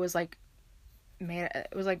belt, but it was like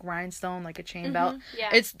rhinestone, like a chain belt. Yeah.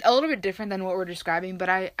 It's a little bit different than what we're describing, but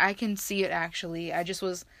I can see it actually. It's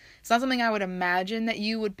not something I would imagine that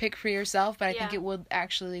you would pick for yourself, but I think it would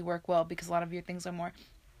actually work well because a lot of your things are more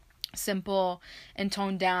simple and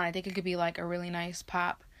toned down. I think it could be like a really nice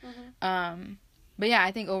pop. But yeah,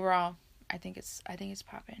 I think overall, I think it's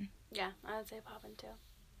poppin'. Yeah, I would say poppin' too.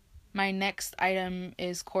 My next item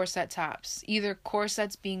is corset tops. Either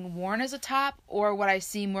corsets being worn as a top, or what I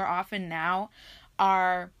see more often now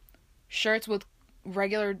are shirts with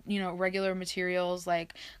regular materials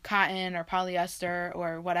like cotton or polyester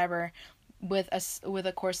or whatever, with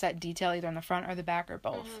a corset detail either on the front or the back or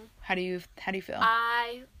both. Mm-hmm. How do you feel?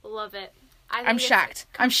 I love it. I'm shocked.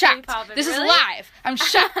 This is live. I'm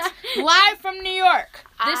shocked. Live from New York.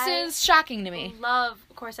 This is shocking to me. Love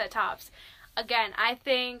corset tops. Again, I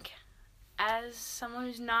think as someone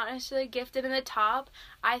who's not necessarily gifted in the top,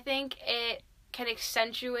 I think it can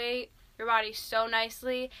accentuate your body so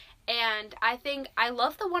nicely. And I think I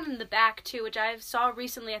love the one in the back too, which I saw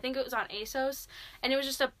recently. I think it was on ASOS, and it was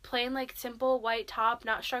just a plain, like, simple white top,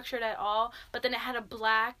 not structured at all, but then it had a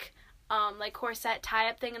black like corset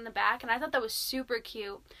tie-up thing in the back, and I thought that was super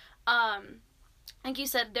cute. Like you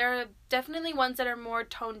said, there are definitely ones that are more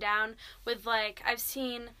toned down with, like, I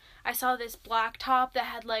saw this black top that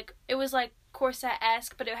had, like, it was like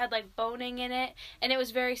corset-esque, but it had, like, boning in it, and it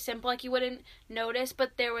was very simple, like, you wouldn't notice,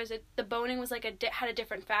 but the boning was like had a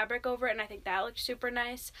different fabric over it, and I think that looked super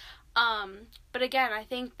nice. But again, I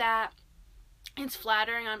think that it's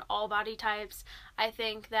flattering on all body types. I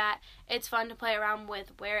think that it's fun to play around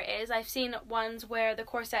with where it is. I've seen ones where the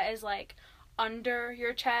corset is, like, under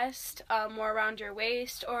your chest, more around your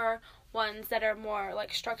waist, or ones that are more,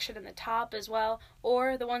 like, structured in the top as well,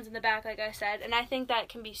 or the ones in the back, like I said, and I think that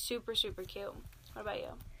can be super, super cute. What about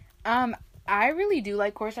you? I really do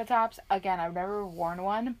like corset tops. Again, I've never worn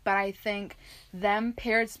one, but I think them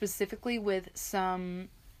paired specifically with some,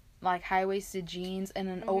 like, high-waisted jeans and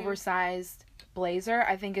an oversized blazer,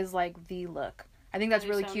 I think is, like, the look. I think that's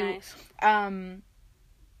really so cute. Nice.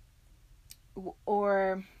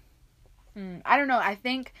 I don't know, I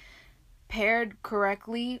think paired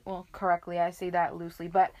correctly, I say that loosely,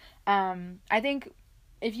 but I think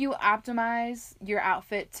if you optimize your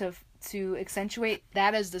outfit to accentuate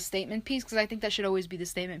that as the statement piece, because I think that should always be the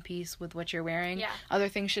statement piece with what you're wearing. Yeah. Other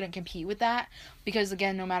things shouldn't compete with that, because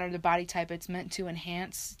again, no matter the body type, it's meant to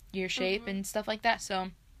enhance your shape and stuff like that. So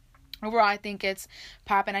overall, I think it's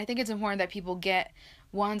poppin'. I think it's important that people get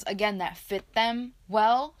ones, again, that fit them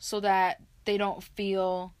well, so that they don't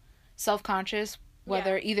feel self-conscious,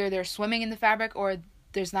 whether either they're swimming in the fabric or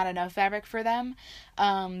there's not enough fabric for them.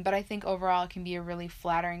 But I think overall it can be a really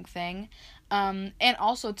flattering thing. And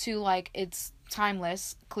also, too, like, it's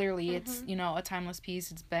timeless. Clearly, it's, you know, a timeless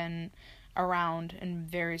piece. It's been around in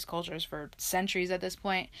various cultures for centuries at this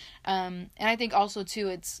point. And I think also, too,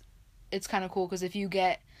 it's kind of cool, because if you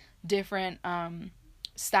get different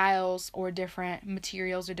styles or different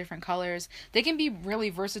materials or different colors, they can be really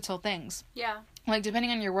versatile things. Yeah. Like,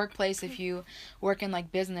 depending on your workplace, if you work in,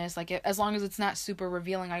 like, business, like, as long as it's not super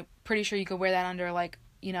revealing, I'm pretty sure you could wear that under, like,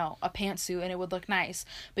 you know, a pantsuit and it would look nice.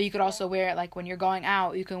 But you could also wear it, like, when you're going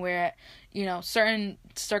out, you can wear it, you know, certain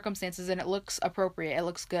circumstances, and it looks appropriate, it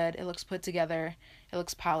looks good, it looks put together, it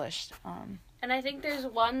looks polished. And I think there's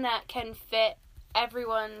one that can fit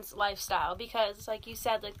everyone's lifestyle, because, like you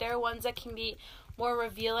said, like, there are ones that can be more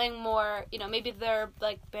revealing, more, you know, maybe they're,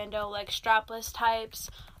 like, bandeau, like, strapless types.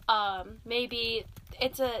 Maybe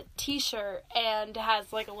it's a t-shirt and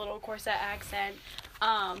has, like, a little corset accent.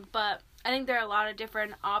 But I think there are a lot of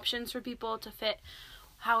different options for people to fit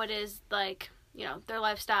how it is, like, you know, their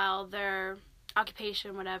lifestyle, their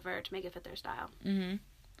occupation, whatever, to make it fit their style.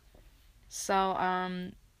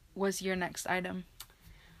 So, what's your next item?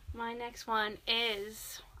 My next one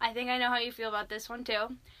is, I think I know how you feel about this one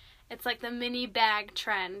too. It's like the mini bag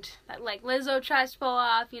trend that, like, Lizzo tries to pull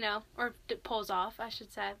off, you know, or pulls off, I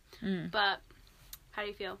should say. But how do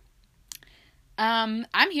you feel? I'm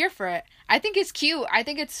here for it. I think it's cute. I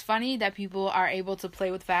think it's funny that people are able to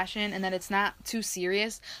play with fashion and that it's not too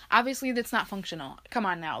serious. Obviously, that's not functional. Come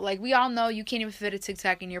on now. Like, we all know you can't even fit a Tic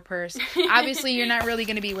Tac in your purse. Obviously, you're not really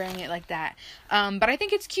going to be wearing it like that. But I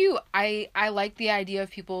think it's cute. I like the idea of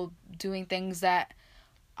people doing things that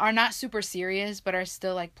are not super serious, but are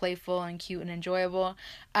still, like, playful and cute and enjoyable.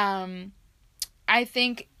 I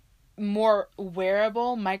think more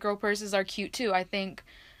wearable micro purses are cute too. I think,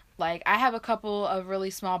 like, I have a couple of really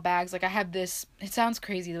small bags. Like, I have this, it sounds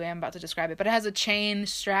crazy the way I'm about to describe it, but it has a chain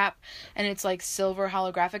strap and it's, like, silver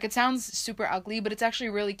holographic. It sounds super ugly, but it's actually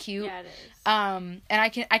really cute. Yeah, it is. And I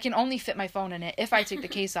can only fit my phone in it if I take the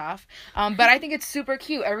case off. But I think it's super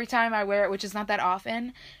cute every time I wear it, which is not that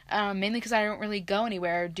often, mainly because I don't really go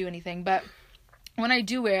anywhere or do anything. But when I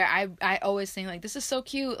do wear it, I always think, like, this is so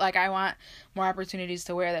cute. Like, I want more opportunities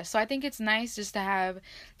to wear this. So I think it's nice just to have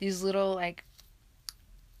these little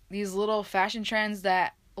fashion trends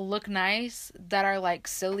that look nice, that are, like,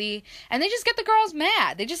 silly, and they just get the girls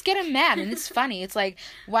mad. They just get them mad, and it's funny. It's like,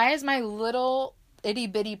 why is my little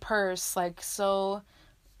itty-bitty purse, like, so...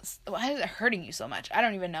 why is it hurting you so much? I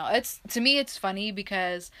don't even know. To me, it's funny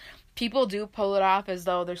because people do pull it off as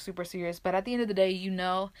though they're super serious, but at the end of the day, you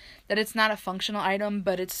know that it's not a functional item,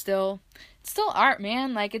 but it's still art,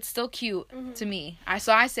 man. Like, it's still cute to me. I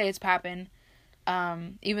say it's poppin',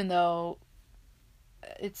 even though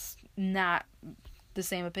it's not the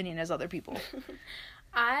same opinion as other people.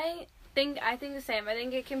 I think the same. I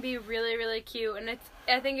think it can be really, really cute, and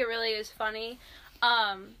I think it really is funny.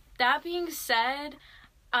 That being said,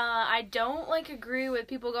 I don't, like, agree with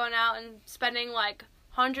people going out and spending, like,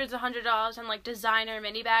 hundreds of $100s on, like, designer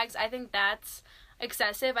mini bags. I think that's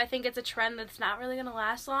excessive. I think it's a trend that's not really going to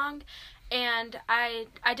last long, and I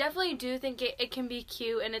definitely do think it can be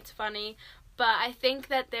cute and it's funny, but I think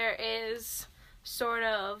that there is sort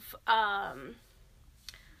of,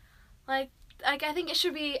 like I think it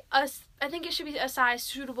should be a size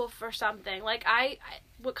suitable for something. Like, I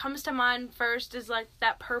what comes to mind first is, like,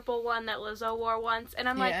 that purple one that Lizzo wore once, and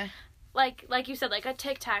I'm like you said, like, a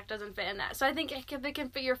Tic Tac doesn't fit in that. So I think if it can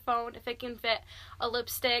fit your phone, if it can fit a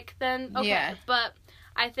lipstick, then okay. Yeah. But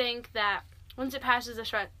I think that once it passes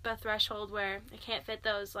the threshold where it can't fit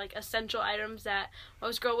those, like, essential items that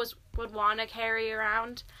most girls would want to carry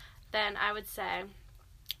around, then I would say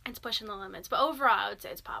it's pushing the limits. But overall, I would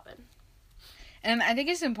say it's poppin'. And I think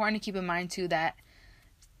it's important to keep in mind, too, that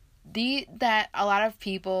a lot of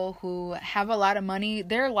people who have a lot of money,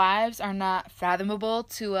 their lives are not fathomable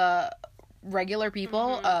to regular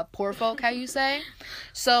people, poor folk, how you say.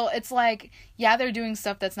 So it's like, yeah, they're doing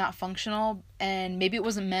stuff that's not functional, and maybe it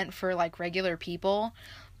wasn't meant for, like, regular people.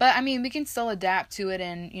 But, I mean, we can still adapt to it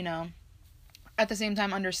and, you know, at the same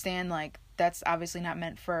time understand, like, that's obviously not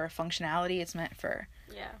meant for functionality. It's meant for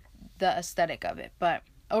the aesthetic of it. But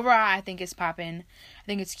overall, I think it's poppin'. I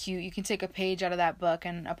think it's cute. You can take a page out of that book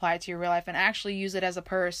and apply it to your real life and actually use it as a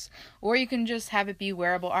purse. Or you can just have it be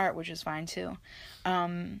wearable art, which is fine too.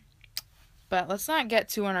 But let's not get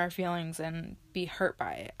too in our feelings and be hurt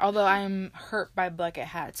by it. Although I'm hurt by bucket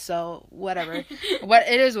hats, so whatever.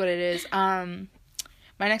 It is what it is. My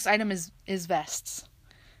next item is vests.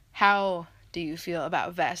 How do you feel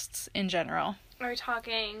about vests in general? Are we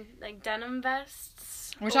talking, like, denim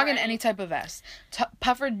vests? We're talking any type of vest.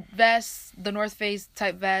 Puffer vests, the North Face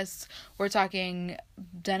type vests. We're talking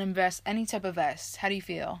denim vests, any type of vest. How do you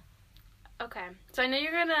feel? Okay. So I know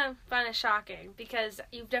you're going to find it shocking because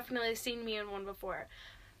you've definitely seen me in one before.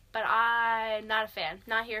 But I'm not a fan.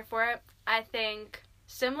 Not here for it. I think,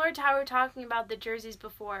 similar to how we were talking about the jerseys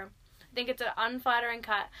before, I think it's an unflattering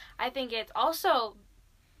cut. I think it's also,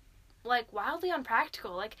 like, wildly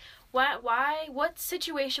unpractical. Like, what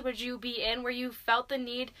situation would you be in where you felt the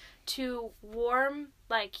need to warm,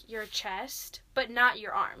 like, your chest, but not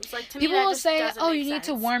your arms? Like, to me, that just doesn't make sense. People will say, you need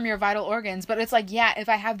to warm your vital organs, but it's like, yeah, if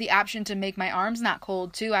I have the option to make my arms not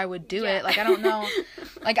cold, too, I would do it. Like, I don't know.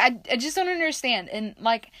 Like, I just don't understand. And,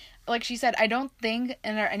 like she said, I don't think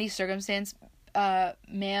under any circumstance,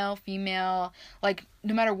 male, female, like,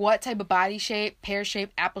 no matter what type of body shape, pear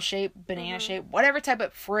shape, apple shape, banana shape, whatever type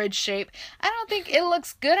of fridge shape, I don't think it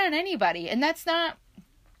looks good on anybody. And that's not,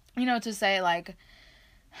 you know, to say, like,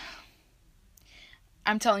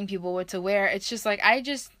 I'm telling people what to wear. It's just, like, I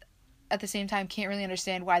just, at the same time, can't really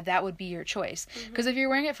understand why that would be your choice. Because if you're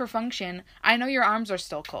wearing it for function, I know your arms are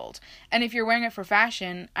still cold. And if you're wearing it for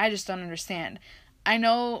fashion, I just don't understand. I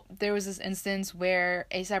know there was this instance where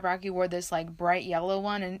A$AP Rocky wore this, like, bright yellow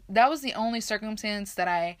one, and that was the only circumstance that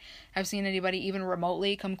I have seen anybody even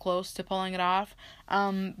remotely come close to pulling it off.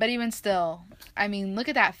 But even still, I mean, look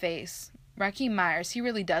at that face. Raheem Myers, he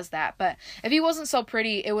really does that. But if he wasn't so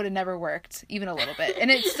pretty, it would have never worked, even a little bit.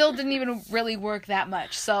 And it still didn't even really work that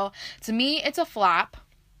much. So, to me, it's a flop.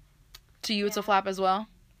 To you, it's a flop as well?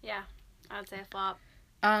 Yeah, I would say a flop.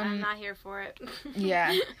 I'm not here for it.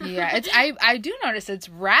 yeah. It's I do notice it's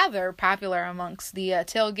rather popular amongst the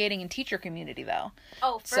tailgating and teacher community, though.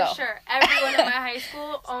 Oh, for sure. Everyone in my high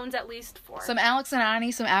school owns at least 4. Some Alex and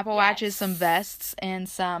Ani, some Apple Watches, some vests, and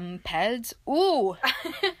some Peds. Ooh.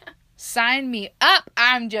 Sign me up.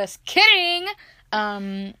 I'm just kidding.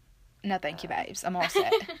 No, thank you, babes. I'm all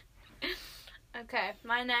set. Okay,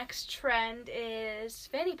 my next trend is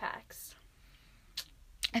fanny packs.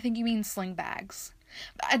 I think you mean sling bags.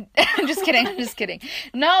 I'm just kidding.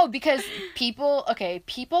 No, because people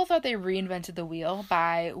thought they reinvented the wheel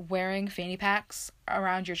by wearing fanny packs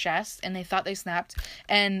around your chest, and they thought they snapped.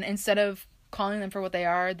 And instead of calling them for what they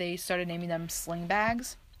are, they started naming them sling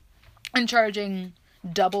bags and charging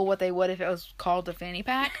double what they would if it was called a fanny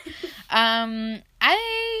pack.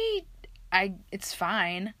 It's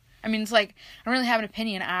fine. I mean, it's like, I don't really have an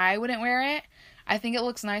opinion. I wouldn't wear it. I think it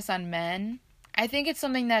looks nice on men. I think it's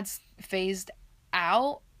something that's phased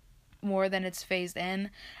out more than it's phased in.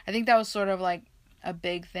 I think that was sort of like a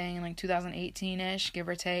big thing in like 2018-ish, give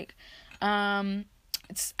or take. I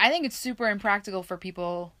think it's super impractical for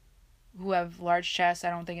people who have large chests. I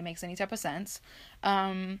don't think it makes any type of sense.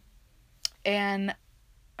 And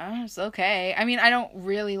it's okay. I mean, I don't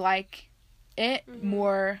really like it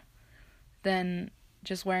more than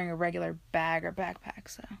just wearing a regular bag or backpack,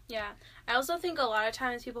 so. Yeah. I also think a lot of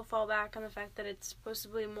times people fall back on the fact that it's supposed to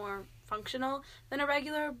be more functional than a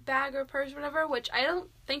regular bag or purse or whatever, which I don't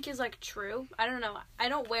think is, like, true. I don't know. I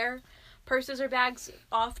don't wear purses or bags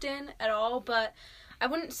often at all, but I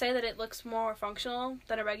wouldn't say that it looks more functional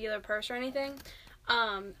than a regular purse or anything.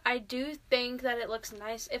 I do think that it looks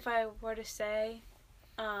nice, if I were to say.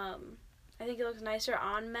 I think it looks nicer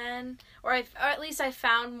on men, or at least I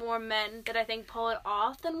found more men that I think pull it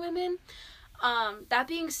off than women. That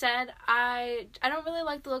being said, I don't really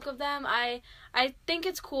like the look of them. I think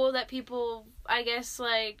it's cool that people, I guess,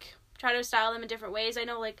 like, try to style them in different ways. I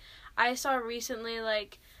know, like, I saw recently,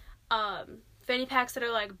 like, fanny packs that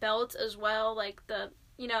are, like, belts as well, like,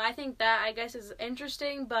 I think that, I guess, is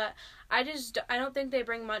interesting, but I don't think they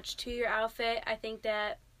bring much to your outfit. I think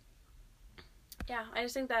that, I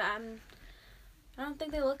just think that I don't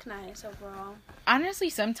think they look nice overall. Honestly,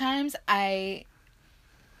 sometimes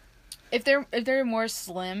if they're more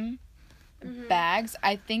slim bags,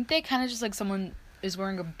 I think they kind of just like someone is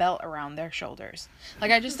wearing a belt around their shoulders.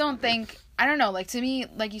 Like, I just don't think, I don't know, like, to me,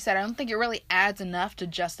 like you said, I don't think it really adds enough to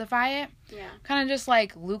justify it. Yeah. Kind of just,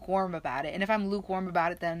 like, lukewarm about it. And if I'm lukewarm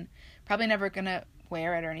about it, then probably never gonna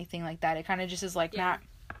wear it or anything like that. It kind of just is, like, not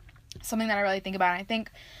something that I really think about. And I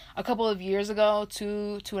think a couple of years ago,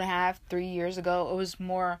 2.5, 3 years ago, it was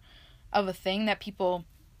more of a thing that people,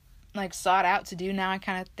 like, sought out to do. Now I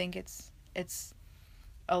kind of think it's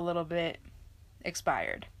a little bit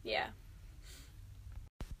expired. Yeah.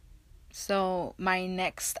 So my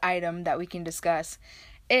next item that we can discuss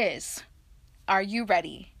is, are you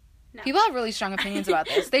ready? No. People have really strong opinions about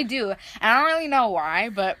this. They do. And I don't really know why,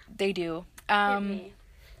 but they do.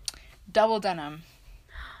 Double denim.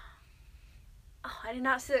 Oh, I did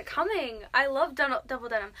not see that coming. I love double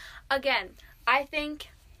denim. Again, I think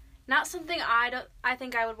not something I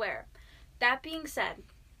think I would wear. That being said,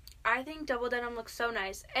 I think double denim looks so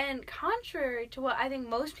nice. And contrary to what I think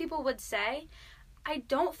most people would say, I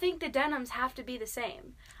don't think the denims have to be the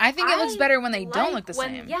same. I think it looks better when they don't look the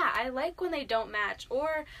same. Yeah, I like when they don't match.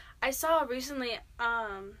 Or I saw recently,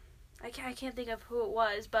 I can't think of who it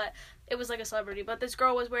was, but it was like a celebrity. But this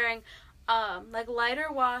girl was wearing like lighter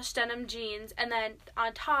wash denim jeans, and then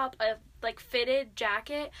on top a like fitted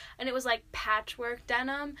jacket, and it was like patchwork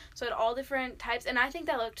denim, so it had all different types, and I think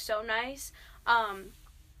that looked so nice.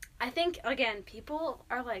 I think, again, people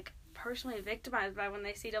are like personally victimized by when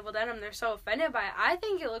they see double denim. They're so offended by it. I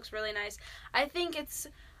think it looks really nice. I think it's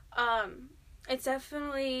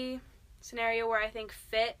definitely a scenario where I think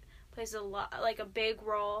fit plays a big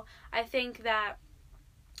role. I think that,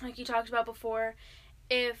 like you talked about before,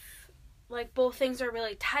 if like both things are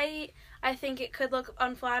really tight, I think it could look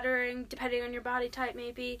unflattering depending on your body type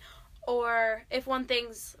maybe, or if one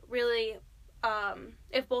thing's really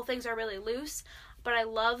if both things are really loose. But I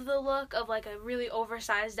love the look of like a really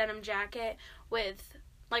oversized denim jacket with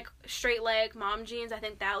like straight leg mom jeans. I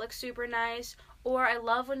think that looks super nice. Or I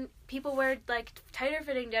love when people wear like tighter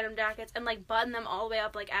fitting denim jackets and like button them all the way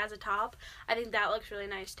up like as a top. I think that looks really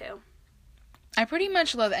nice too. I pretty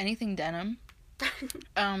much love anything denim.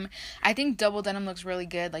 I think double denim looks really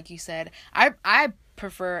good, like you said. I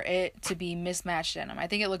prefer it to be mismatched denim. I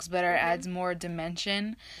think it looks better, adds more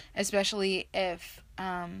dimension, especially if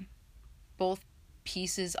both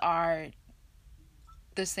pieces are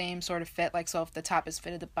the same sort of fit. Like, so if the top is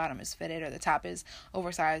fitted, the bottom is fitted, or the top is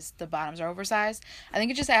oversized, the bottoms are oversized. I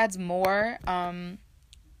think it just adds more,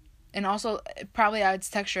 and also it probably adds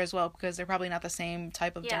texture as well, because they're probably not the same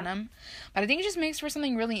type of denim. But I think it just makes for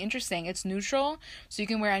something really interesting. It's neutral, so you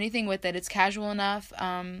can wear anything with it. It's casual enough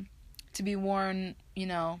to be worn,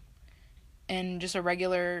 in just a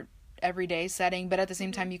regular everyday setting, but at the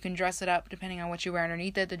same time you can dress it up depending on what you wear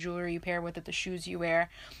underneath it, the jewelry you pair with it, the shoes you wear.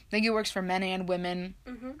 I think it works for men and women.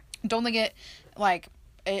 Don't think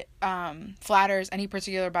it flatters any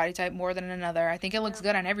particular body type more than another. I think it looks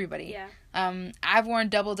good on everybody. I've worn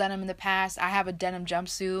double denim in the past. I have a denim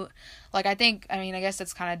jumpsuit. Like, I guess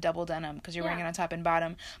that's kind of double denim because you're wearing it on top and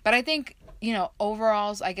bottom. But I think,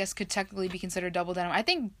 overalls, I guess, could technically be considered double denim. I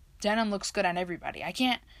think denim looks good on everybody. I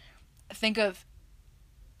can't think of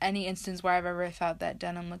any instance where I've ever thought that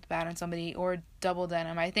denim looked bad on somebody, or double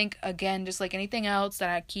denim. I think, again, just like anything else that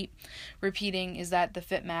I keep repeating, is that the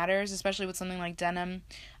fit matters, especially with something like denim,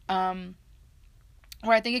 where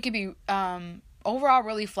I think it could be overall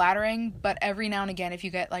really flattering, but every now and again, if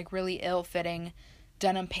you get like really ill-fitting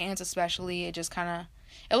denim pants especially, it just kind of,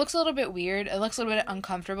 it looks a little bit weird. It looks a little bit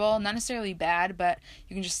uncomfortable. Not necessarily bad, but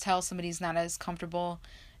you can just tell somebody's not as comfortable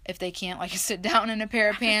if they can't like sit down in a pair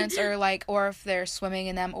of pants or if they're swimming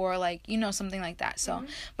in them or like, you know, something like that. So,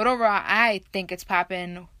 but overall, I think it's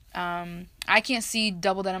poppin'. I can't see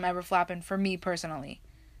double denim ever flopping for me personally.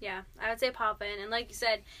 Yeah, I would say poppin'. And like you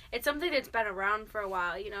said, it's something that's been around for a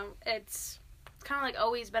while, you know. It's kind of like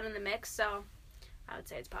always been in the mix, so I would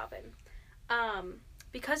say it's poppin'.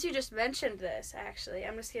 Because you just mentioned this, actually,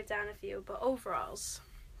 I'm going to skip down a few, but overalls.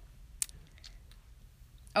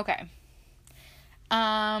 Okay.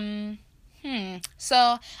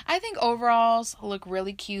 So I think overalls look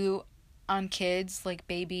really cute on kids, like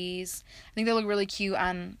babies. I think they look really cute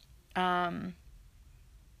on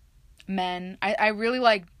men. I really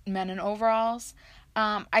like men in overalls.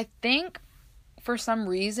 I think for some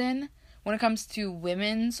reason when it comes to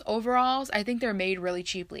women's overalls, I think they're made really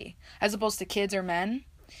cheaply as opposed to kids or men,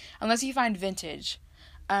 unless you find vintage.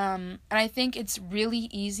 And I think it's really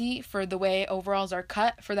easy for the way overalls are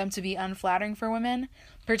cut for them to be unflattering for women,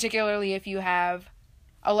 particularly if you have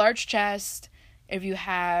a large chest, if you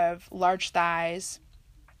have large thighs.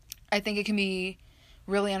 I think it can be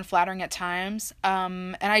really unflattering at times.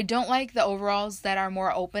 And I don't like the overalls that are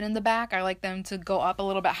more open in the back. I like them to go up a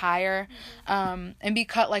little bit higher, and be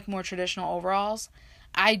cut like more traditional overalls.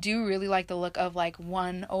 I do really like the look of like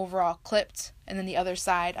one overall clipped and then the other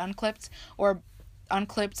side unclipped, or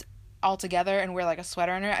unclipped altogether and wear like a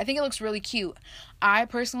sweater under it. I think it looks really cute. I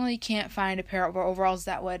personally can't find a pair of overalls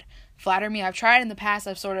that would flatter me. I've tried in the past.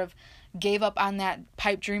 I've sort of gave up on that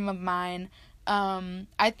pipe dream of mine.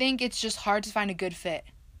 I think it's just hard to find a good fit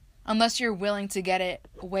unless you're willing to get it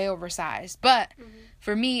way oversized. But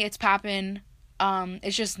for me, it's poppin'.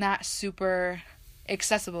 It's just not super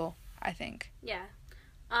accessible, I think. Yeah.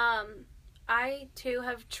 I, too,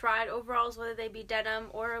 have tried overalls, whether they be denim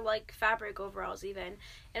or, like, fabric overalls even,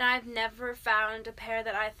 and I've never found a pair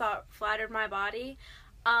that I thought flattered my body.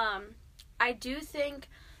 I do think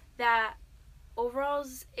that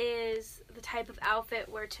overalls is the type of outfit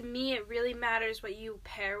where, to me, it really matters what you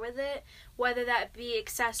pair with it, whether that be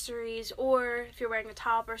accessories or if you're wearing a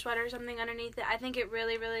top or sweater or something underneath it. I think it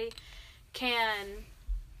really, really can,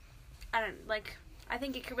 I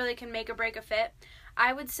think it really can make or break a fit.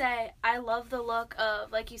 I would say I love the look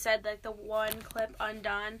of, like you said, like the one clip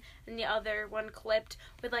undone and the other one clipped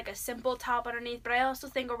with like a simple top underneath. But I also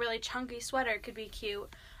think a really chunky sweater could be cute.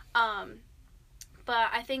 But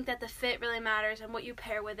I think that the fit really matters and what you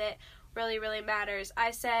pair with it really, really matters.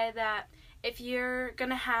 I say that if you're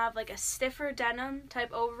going to have like a stiffer denim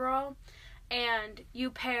type overall and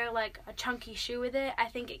you pair like a chunky shoe with it, I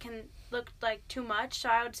think it can look like too much. So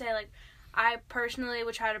I would say like I personally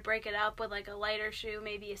would try to break it up with like a lighter shoe,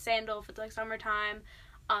 maybe a sandal if it's like summertime,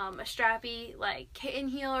 a strappy like kitten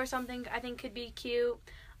heel or something I think could be cute.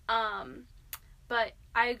 But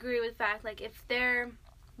I agree with the fact like if they're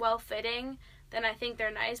well fitting, then I think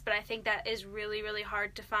they're nice, but I think that is really, really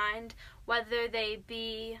hard to find, whether they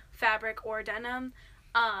be fabric or denim.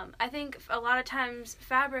 I think a lot of times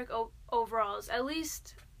fabric overalls, at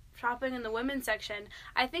least shopping in the women's section,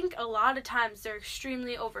 I think a lot of times they're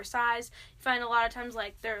extremely oversized. You find a lot of times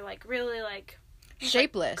like they're like really like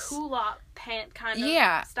shapeless, like culotte pant kind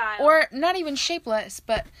of style, or not even shapeless,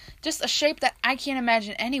 but just a shape that I can't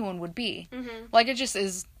imagine anyone would be. Like it just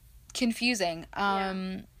is confusing.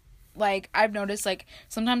 Like I've noticed like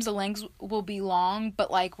sometimes the legs will be long, but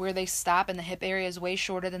like where they stop and the hip area is way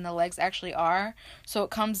shorter than the legs actually are, so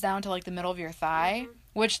it comes down to like the middle of your thigh,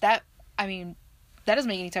 which that doesn't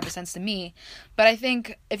make any type of sense to me. But I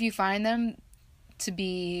think if you find them to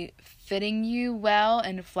be fitting you well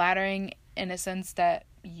and flattering in a sense that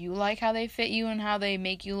you like how they fit you and how they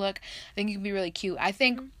make you look, I think it can be really cute. I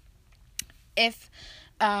think if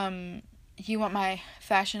you want my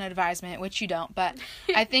fashion advisement, which you don't, but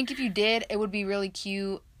I think if you did, it would be really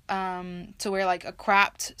cute to wear like a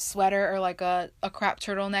cropped sweater or like a cropped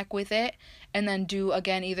turtleneck with it, and then do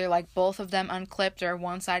again either like both of them unclipped or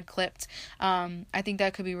one side clipped. I think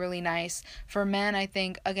that could be really nice. For men, I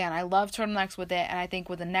think again I love turtlenecks with it, and I think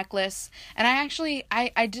with a necklace. And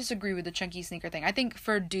I disagree with the chunky sneaker thing. I think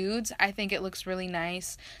for dudes, I think it looks really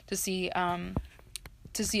nice to see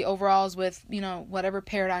overalls with, you know, whatever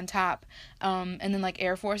paired on top. And then like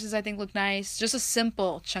Air Forces I think look nice. Just a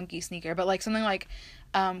simple chunky sneaker. But like something like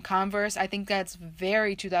Converse, I think that's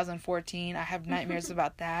very 2014. I have nightmares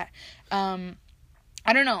about that. I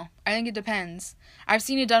don't know. I think it depends. I've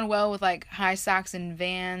seen it done well with like high socks and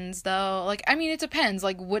Vans though. Like, I mean, it depends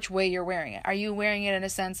like which way you're wearing it. Are you wearing it in a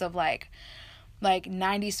sense of like like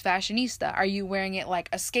 90s fashionista? Are you wearing it like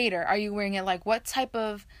a skater? Are you wearing it like, what type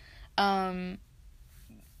of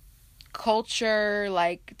culture,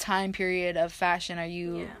 like time period of fashion are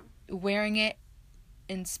you wearing it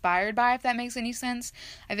inspired by, if that makes any sense?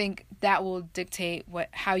 I think that will dictate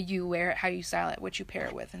how you wear it, how you style it, what you pair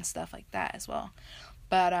it with, and stuff like that as well.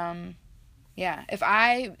 But yeah, if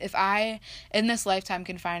I in this lifetime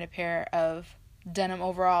can find a pair of denim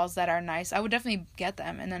overalls that are nice, I would definitely get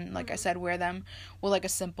them, and then like I said, wear them with like a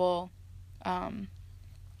simple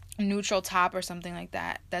neutral top or something like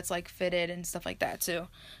that that's like fitted and stuff like that to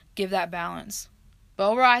give that balance.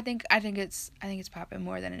 But overall, I think it's popping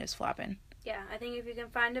more than it is flopping. Yeah, I think if you can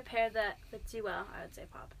find a pair that fits you well, I would say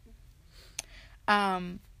popping.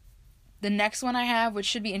 The next one I have, which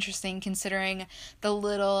should be interesting considering the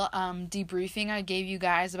little debriefing I gave you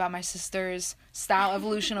guys about my sister's style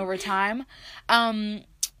evolution over time.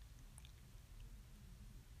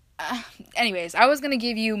 Anyways, I was going to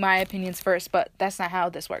give you my opinions first, but that's not how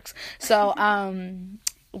this works. So,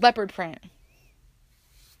 leopard print.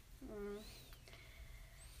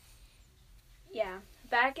 Yeah.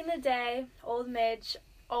 Back in the day, old Midge,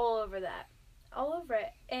 all over that. All over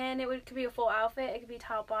it. And could be a full outfit. It could be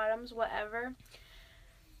top, bottoms, whatever.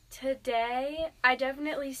 Today, I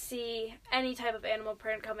definitely see any type of animal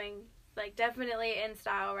print coming, like, definitely in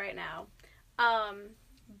style right now.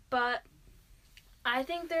 But I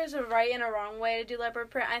think there's a right and a wrong way to do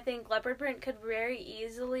leopard print. I think leopard print could very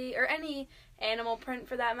easily, or any animal print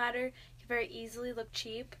for that matter, could very easily look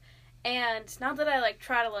cheap. And not that I, like,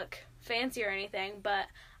 try to look fancy or anything, but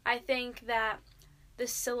I think that the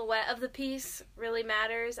silhouette of the piece really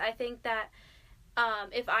matters. I think that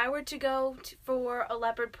if I were to go for a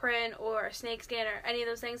leopard print or a snakeskin or any of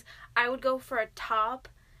those things, I would go for a top.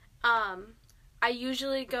 I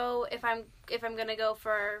usually go, if I'm gonna go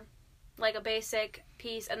for like a basic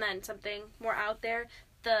piece and then something more out there,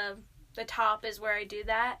 the top is where I do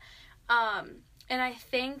that. And I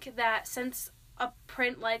think that since a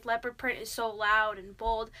print like leopard print is so loud and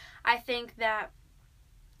bold, I think that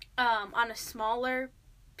on a smaller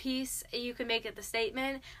piece you can make it the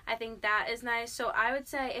statement. I think that is nice. So I would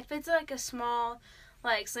say if it's like a small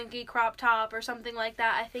like slinky crop top or something like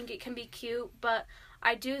that, I think it can be cute. But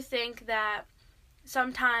I do think that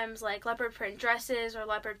sometimes like leopard print dresses or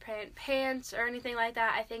leopard print pants or anything like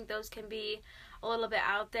that, I think those can be a little bit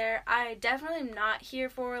out there. I definitely am not here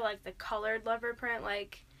for like the colored leopard print,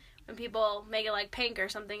 like when people make it like pink or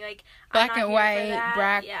something, like black and white,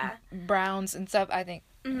 black, browns and stuff. I think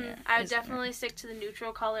I would definitely stick to the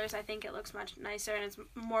neutral colors. I think it looks much nicer and it's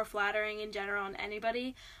more flattering in general on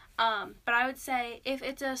anybody. But I would say if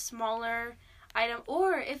it's a smaller item,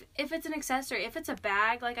 or if it's an accessory, if it's a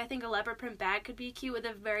bag, like I think a leopard print bag could be cute with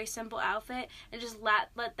a very simple outfit and just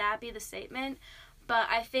let that be the statement. But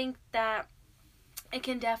I think that it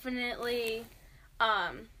can definitely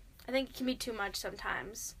I think it can be too much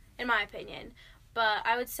sometimes, in my opinion. But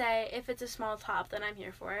I would say if it's a small top, then I'm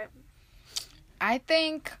here for it. I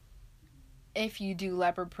think if you do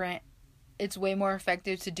leopard print, it's way more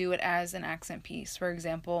effective to do it as an accent piece. For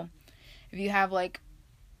example, if you have like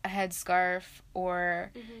a headscarf,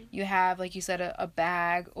 or you have, like you said, a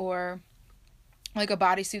bag, or like a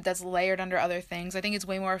bodysuit that's layered under other things, I think it's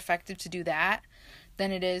way more effective to do that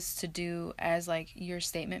than it is to do as like your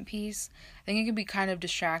statement piece. I think it can be kind of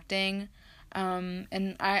distracting.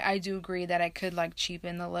 And I do agree that I could like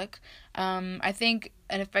cheapen the look. I think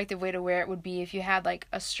an effective way to wear it would be if you had like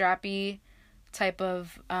a strappy type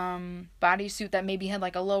of bodysuit that maybe had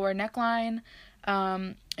like a lower neckline,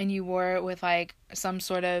 and you wore it with like some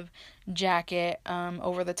sort of jacket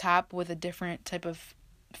over the top with a different type of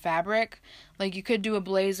fabric. Like you could do a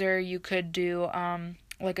blazer, you could do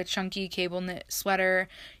like a chunky cable knit sweater,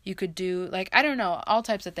 you could do like, I don't know, all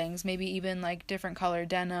types of things, maybe even like different color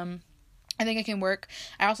denim. I think it can work.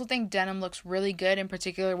 I also think denim looks really good, in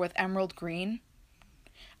particular with emerald green.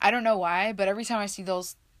 I don't know why, but every time I see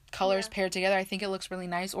those colors paired together, I think it looks really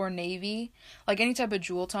nice. Or navy, like any type of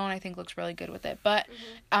jewel tone, I think looks really good with it. But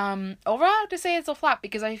overall, I have to say it's a flop,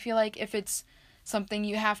 because I feel like if it's something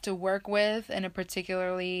you have to work with in a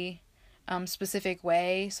particularly specific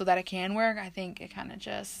way so that it can work, I think it kind of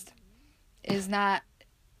just is not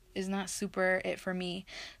super it for me.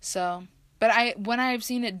 So, but when I've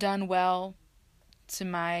seen it done well to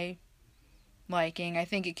my liking, I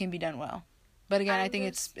think it can be done well. But again, I think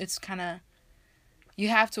it's kind of, you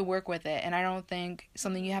have to work with it, and I don't think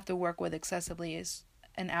something you have to work with excessively is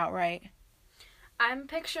an outright. I'm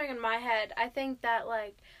picturing in my head, I think that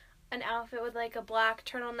like an outfit with like a black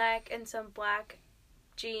turtleneck and some black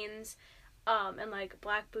jeans, and like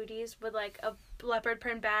black booties with like a leopard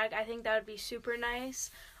print bag, I think that would be super nice.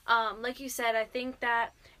 Like you said, I think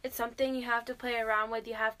that it's something you have to play around with.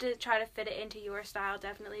 You have to try to fit it into your style,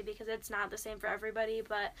 definitely, because it's not the same for everybody.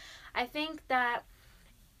 But I think that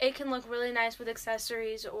it can look really nice with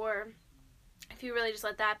accessories, or if you really just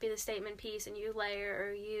let that be the statement piece and you layer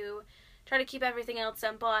or you try to keep everything else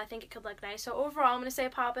simple, I think it could look nice. So overall, I'm going to say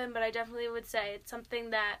poppin', but I definitely would say it's something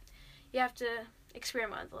that you have to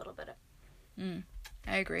experiment with a little bit.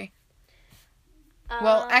 I agree.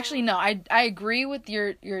 Well, actually, no. I agree with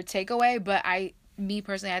your takeaway, but me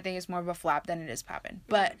personally, I think it's more of a flop than it is poppin'.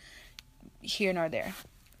 But here nor there.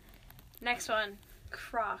 Next one,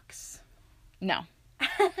 Crocs. No.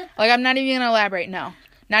 Like, I'm not even going to elaborate. No.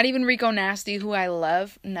 Not even Rico Nasty, who I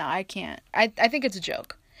love. No, I can't. I think it's a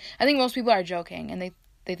joke. I think most people are joking, and they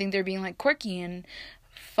think they're being, like, quirky and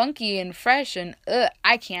funky and fresh, and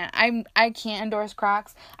I can't. I can't endorse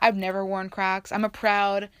Crocs. I've never worn Crocs. I'm a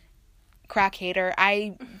proud Croc hater.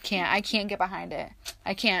 I can't get behind it.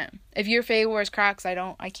 I can't. If your fave wears Crocs,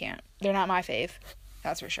 I can't. They're not my fave.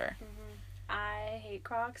 That's for sure. I hate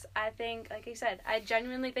Crocs. I think, like I said, I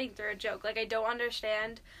genuinely think they're a joke. Like, I don't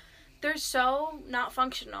understand. They're so not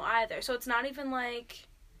functional either. So it's not even like,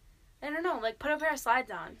 I don't know, like, put a pair of slides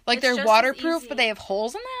on. Like, it's they're waterproof, but they have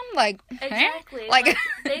holes in them? Like, exactly. Like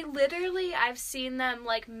they literally, I've seen them,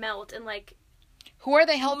 like, melt and, like, who are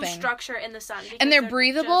they helping? lose structure in the sun. And they're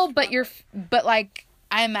breathable, but but like,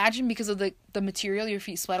 I imagine because of the material, your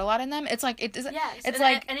feet sweat a lot in them. It's like, it isn't, yes, it's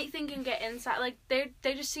like anything can get inside. Like, they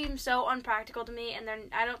just seem so unpractical to me, and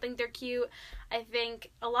I don't think they're cute. I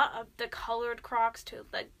think a lot of the colored Crocs too,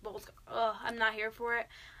 like, I'm not here for it.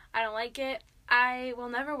 I don't like it. I will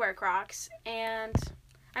never wear Crocs, and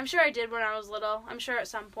I'm sure I did when I was little. I'm sure at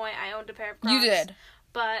some point I owned a pair of Crocs. You did.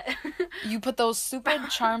 But you put those stupid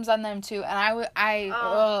charms on them too, and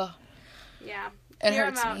yeah. It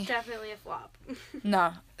hurts me. Definitely a flop.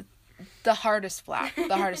 No, the hardest flop. I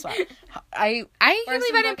can't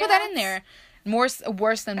believe I didn't put that in there.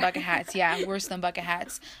 Worse than bucket hats. Yeah, worse than bucket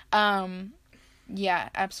hats. Yeah,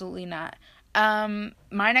 absolutely not.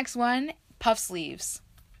 My next one, puff sleeves.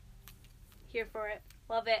 Here for it.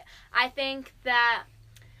 Love it. I think that,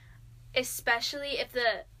 especially if the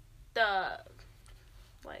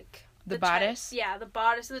bodice? Yeah, the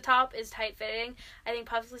bodice of the top is tight fitting. I think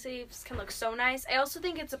puff sleeves can look so nice. I also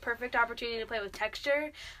think it's a perfect opportunity to play with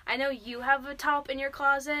texture. I know you have a top in your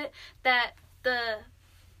closet that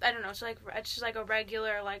I don't know, it's just like a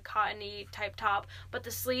regular, like, cottony type top, but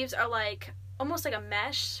the sleeves are like almost like a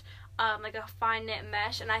mesh, like a fine knit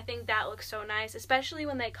mesh, and I think that looks so nice, especially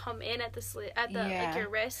when they come in at like your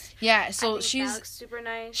wrist. Yeah, so that looks super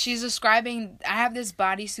nice. She's describing, I have this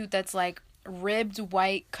bodysuit that's like ribbed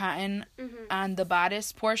white cotton on the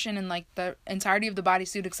bodice portion, and like the entirety of the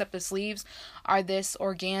bodysuit except the sleeves are this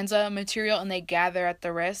organza material, and they gather at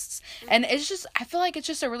the wrists. And it's just, I feel like it's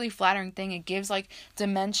just a really flattering thing. It gives like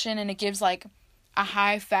dimension, and it gives like a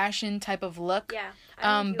high fashion type of look. Yeah.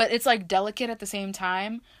 But it's like delicate at the same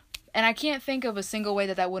time. And I can't think of a single way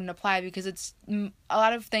that wouldn't apply, because it's a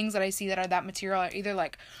lot of things that I see that are that material are either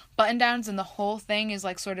like button downs and the whole thing is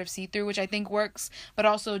like sort of see through, which I think works, but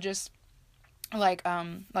also just like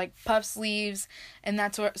puff sleeves and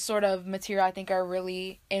that sort of material I think are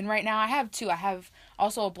really in right now. I have two. I have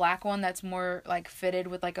also a black one that's more like fitted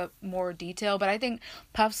with like a more detail, but I think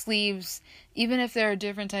puff sleeves, even if they're a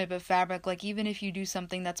different type of fabric, like even if you do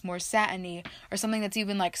something that's more satiny or something that's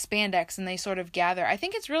even like spandex and they sort of gather, I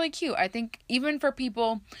think it's really cute. I think even for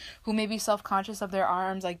people who may be self-conscious of their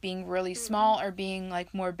arms like being really small or being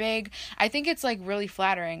like more big, I think it's like really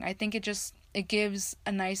flattering. I think it gives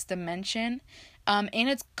a nice dimension, and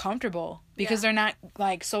it's comfortable because they're not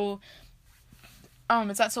like so,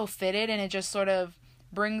 it's not so fitted, and it just sort of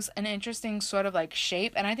brings an interesting sort of like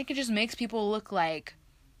shape, and I think it just makes people look like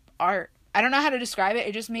art. I don't know how to describe it.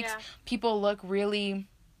 It just makes people look really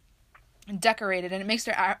decorated, and it makes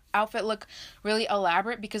their outfit look really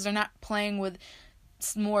elaborate because they're not playing with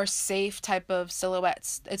more safe type of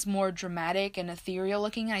silhouettes. It's more dramatic and ethereal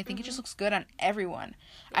looking, and I think it just looks good on everyone.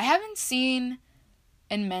 I haven't seen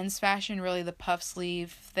in men's fashion really the puff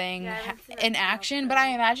sleeve thing in action, but I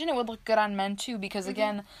imagine it would look good on men too, because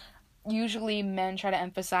again, usually men try to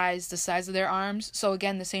emphasize the size of their arms. So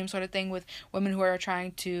again, the same sort of thing with women who are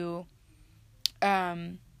trying to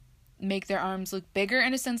make their arms look bigger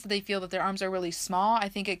in a sense that they feel that their arms are really small. I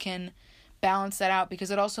think it can balance that out because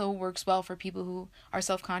it also works well for people who are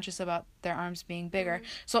self-conscious about their arms being bigger.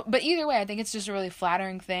 So, but either way, I think it's just a really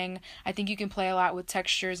flattering thing. I think you can play a lot with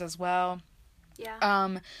textures as well.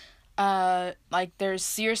 Yeah. Like there's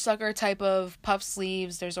seersucker type of puff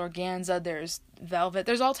sleeves, there's organza, there's velvet.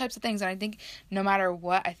 There's all types of things, and I think no matter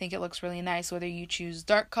what, I think it looks really nice, whether you choose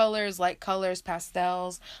dark colors, light colors,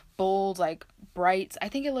 pastels, bold, like brights. I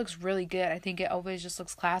think it looks really good. I think it always just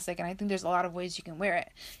looks classic, and I think there's a lot of ways you can wear it.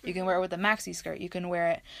 You can wear it with a maxi skirt. You can wear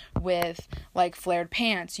it with like flared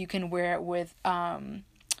pants. You can wear it with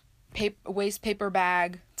waist paper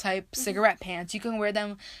bag type cigarette pants. You can wear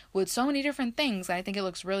them with so many different things, and I think it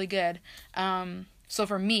looks really good. So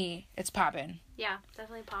for me, it's poppin'. Yeah,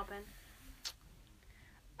 definitely poppin'.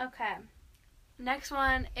 Okay. Next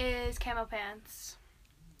one is camo pants.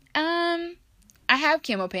 I have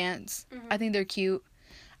camo pants. Mm-hmm. I think they're cute.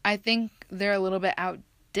 I think they're a little bit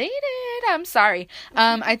outdated. I'm sorry.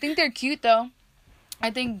 I think they're cute though. I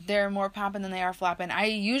think they're more poppin' than they are floppin'. I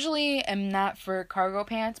usually am not for cargo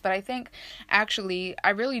pants, but I think actually I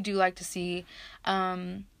really do like to see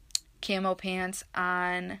camo pants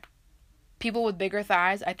on people with bigger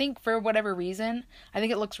thighs. I think for whatever reason, I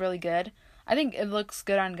think it looks really good. I think it looks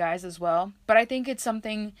good on guys as well, but I think it's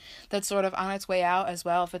something that's sort of on its way out as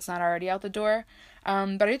well if it's not already out the door.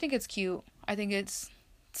 But I think it's cute. I think it's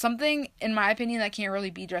something, in my opinion, that can't really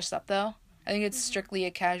be dressed up though. I think it's strictly a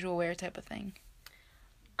casual wear type of thing.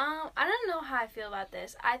 I don't know how I feel about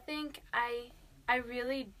this. I think I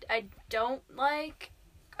don't like,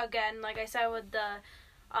 again, like I said with the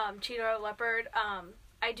cheetah or leopard,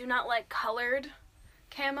 I do not like colored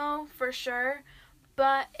camo for sure.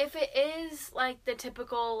 But if it is like the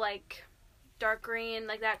typical like dark green,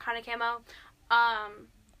 like that kind of camo,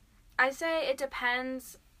 I say it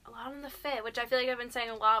depends a lot on the fit, which I feel like I've been saying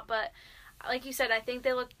a lot, but like you said, I think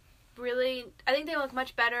they look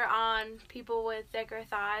much better on people with thicker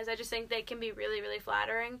thighs. I just think they can be really, really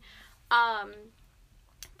flattering.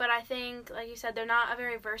 But I think, like you said, they're not a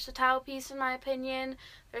very versatile piece in my opinion.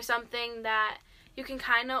 They're something that you can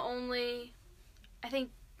kind of only, I think,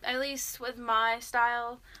 at least with my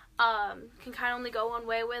style, can kind of only go one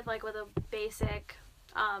way with, like with a basic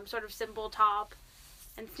sort of simple top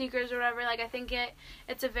and sneakers or whatever. Like I think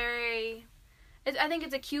it's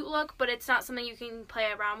a cute look, but it's not something you can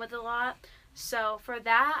play around with a lot. So for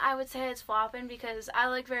that, I would say it's flopping because I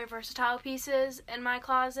like very versatile pieces in my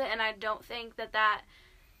closet, and I don't think I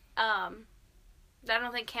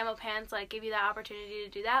don't think camo pants like give you that opportunity to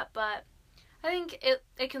do that, but I think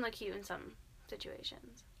it can look cute in some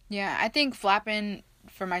situations. Yeah, I think flopping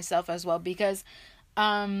for myself as well because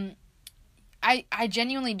I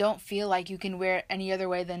genuinely don't feel like you can wear it any other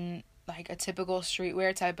way than like a typical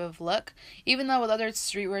streetwear type of look. Even though with other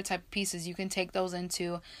streetwear type pieces, you can take those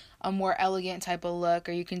into a more elegant type of look,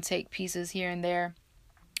 or you can take pieces here and there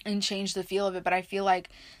and change the feel of it. But I feel like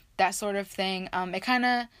that sort of thing, it kind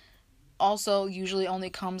of also usually only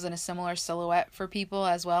comes in a similar silhouette for people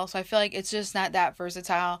as well. So I feel like it's just not that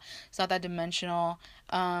versatile. It's not that dimensional.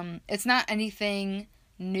 It's not anything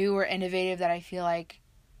new or innovative that I feel like,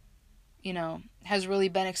 has really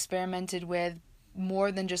been experimented with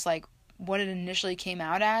more than just like what it initially came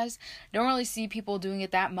out as. Don't really see people doing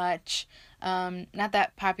it that much. Not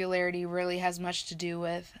that popularity really has much to do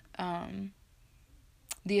with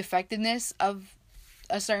the effectiveness of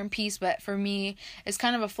a certain piece, but for me it's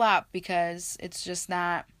kind of a flop because it's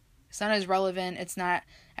not as relevant, it's not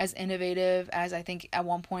as innovative as I think at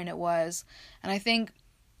one point it was. And I think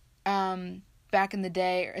back in the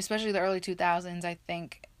day, especially the early 2000s, I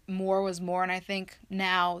think more was more, and I think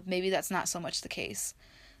now maybe that's not so much the case.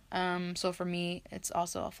 So for me it's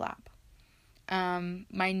also a flop.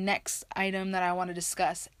 My next item that I want to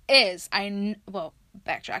discuss is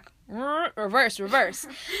backtrack. Reverse.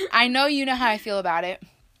 I know you know how I feel about it.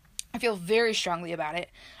 I feel very strongly about it.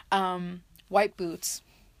 White boots.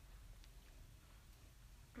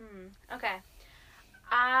 Okay.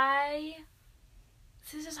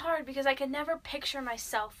 This is hard because I could never picture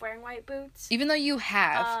myself wearing white boots. Even though you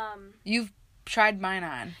have. You've tried mine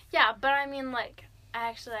on. Yeah, but I mean, like, I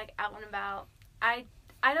actually like out and about. I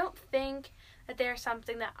don't think that they're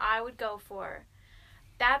something that I would go for.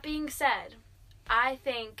 That being said, I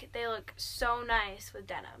think they look so nice with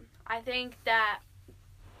denim. I think that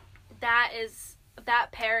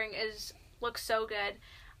pairing looks so good.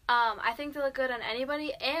 I think they look good on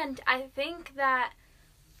anybody, and I think that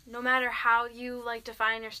no matter how you like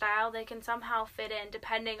define your style, they can somehow fit in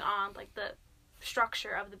depending on like the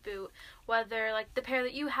structure of the boot. Whether like the pair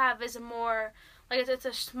that you have is more like it's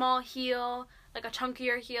a small heel, like a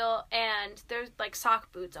chunkier heel, and they're like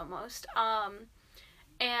sock boots almost.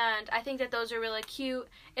 And I think that those are really cute.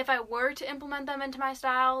 If I were to implement them into my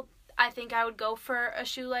style, I think I would go for a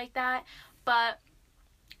shoe like that. But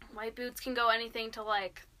white boots can go anything to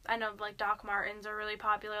like, I know like Doc Martens are really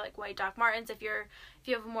popular, like white Doc Martens. If you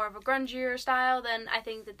have more of a grungier style, then I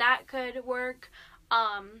think that could work.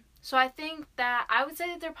 So I think that I would say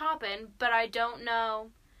that they're poppin', but I don't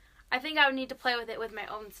know. I think I would need to play with it with my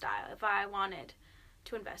own style if I wanted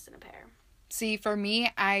to invest in a pair. See, for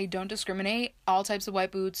me, I don't discriminate. All types of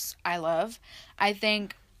white boots I love. I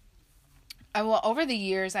think, over the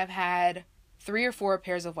years, I've had 3 or 4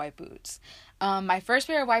 pairs of white boots. My first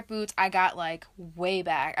pair of white boots I got, like, way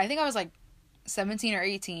back. I think I was, like, 17 or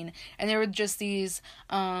 18, and they were just these,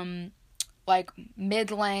 like,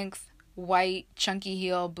 mid-length, white, chunky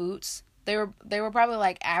heel boots. They were probably,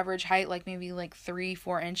 like, average height, like, maybe, like,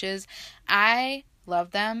 3-4 inches. I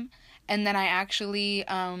loved them. And then I actually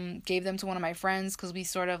gave them to one of my friends because we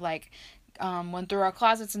sort of, like, went through our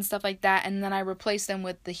closets and stuff like that. And then I replaced them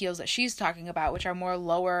with the heels that she's talking about, which are more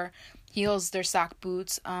lower heels. They're sock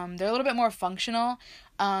boots. They're a little bit more functional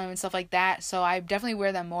and stuff like that. So I definitely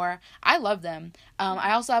wear them more. I love them.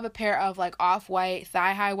 I also have a pair of, like, off-white,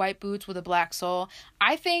 thigh-high white boots with a black sole.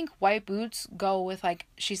 I think white boots go with, like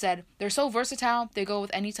she said, they're so versatile. They go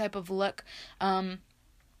with any type of look.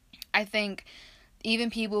 I think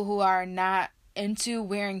even people who are not into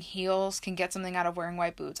wearing heels can get something out of wearing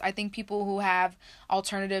white boots. I think people who have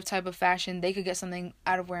alternative type of fashion, they could get something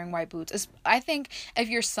out of wearing white boots. I think if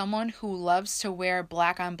you're someone who loves to wear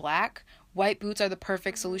black on black, white boots are the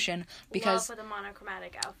perfect solution because love with a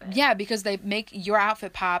monochromatic outfit. Yeah, because they make your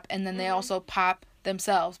outfit pop, and then they also pop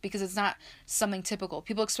themselves because it's not something typical.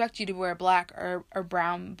 People expect you to wear black or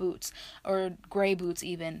brown boots or gray boots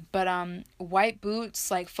even. But white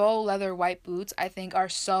boots, like faux leather white boots, I think are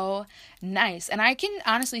so nice. And I can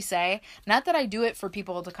honestly say, not that I do it for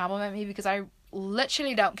people to compliment me because I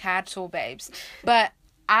literally don't catch soul babes, but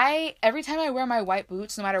every time I wear my white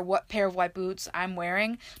boots, no matter what pair of white boots I'm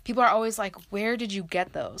wearing, people are always like, "Where did you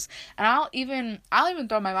get those?" And I'll even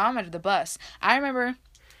throw my mom under the bus. I remember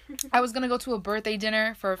I was going to go to a birthday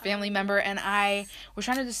dinner for a family member, and I was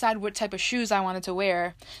trying to decide what type of shoes I wanted to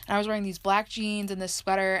wear. And I was wearing these black jeans and this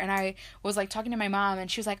sweater, and I was, like, talking to my mom,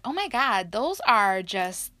 and she was like, "Oh my God, those are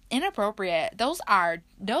just inappropriate. Those are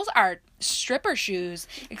stripper shoes.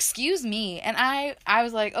 Excuse me." And I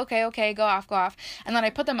was like, okay, go off. And then I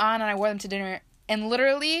put them on, and I wore them to dinner, and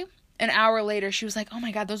literally an hour later, she was like, "Oh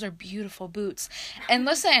my God, those are beautiful boots." And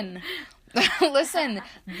listen,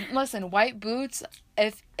 white boots,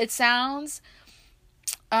 if it sounds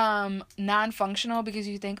non-functional because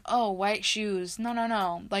you think, "Oh, white shoes."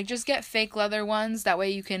 No. Like, just get fake leather ones. That way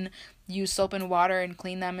you can use soap and water and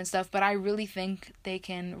clean them and stuff. But I really think they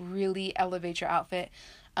can really elevate your outfit.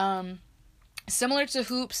 Similar to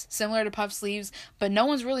hoops, similar to puff sleeves, but no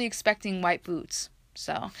one's really expecting white boots.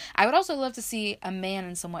 So I would also love to see a man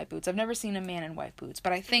in some white boots. I've never seen a man in white boots,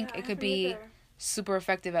 but I think it could be super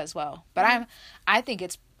effective as well. But I think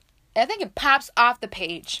it pops off the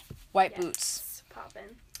page. White boots.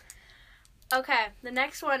 Poppin'. Okay, the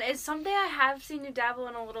next one is something I have seen you dabble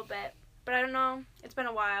in a little bit, but I don't know, it's been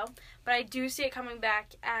a while. But I do see it coming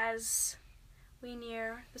back as we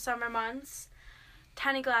near the summer months.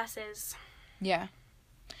 Tiny glasses. Yeah.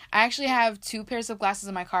 I actually have 2 pairs of glasses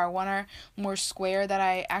in my car. One are more square that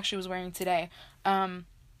I actually was wearing today.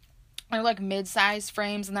 They're like mid-sized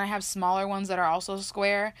frames, and then I have smaller ones that are also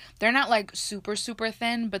square. They're not like super, super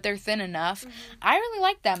thin, but they're thin enough. I really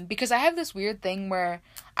like them because I have this weird thing where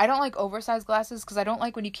I don't like oversized glasses because I don't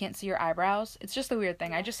like when you can't see your eyebrows. It's just a weird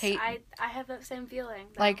thing. Yes, I just hate... I have that same feeling.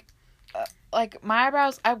 Though. Like my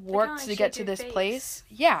eyebrows, I've worked to get to this place.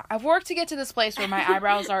 Yeah, I've worked to get to this place where my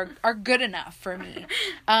eyebrows are good enough for me.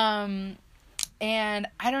 And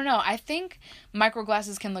I don't know. I think micro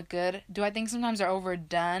glasses can look good. Do I think sometimes they're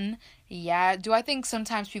overdone? Yeah. Do I think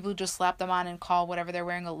sometimes people just slap them on and call whatever they're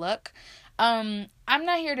wearing a look? I'm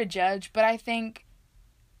not here to judge, but I think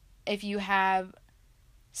if you have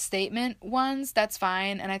statement ones, that's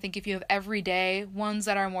fine. And I think if you have everyday ones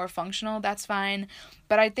that are more functional, that's fine.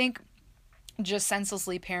 But I think just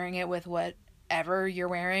senselessly pairing it with whatever you're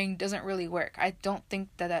wearing doesn't really work. I don't think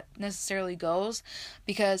that necessarily goes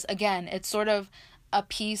because, again, it's sort of a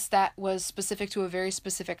piece that was specific to a very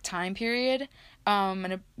specific time period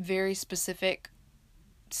and a very specific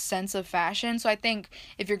sense of fashion. So I think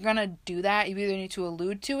if you're gonna do that, you either need to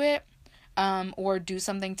allude to it or do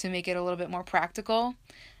something to make it a little bit more practical.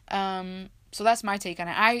 So that's my take on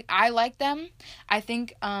it. I like them. I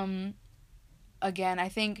think again, I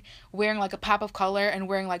think wearing like a pop of color and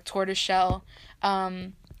wearing like tortoiseshell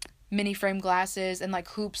mini frame glasses and like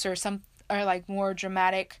hoops or like more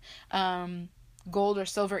dramatic gold or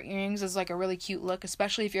silver earrings is like a really cute look,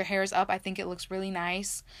 especially if your hair is up. I think it looks really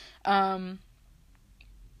nice. I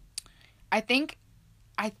think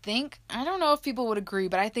I don't know if people would agree,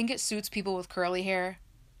 but I think it suits people with curly hair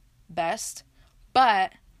best.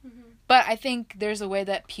 But But I think there's a way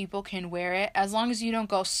that people can wear it as long as you don't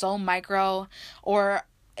go so micro or,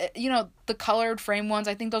 the colored frame ones.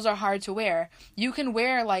 I think those are hard to wear. You can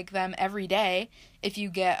wear like them every day if you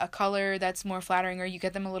get a color that's more flattering, or you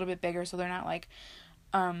get them a little bit bigger so they're not like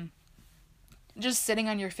just sitting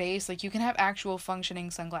on your face. Like, you can have actual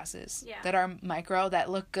functioning sunglasses that are micro that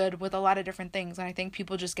look good with a lot of different things, and I think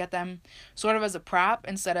people just get them sort of as a prop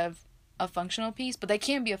instead of a functional piece, but they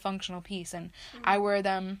can be a functional piece, and I wear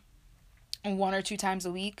them 1 or 2 times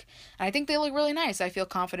a week, and I think they look really nice. I feel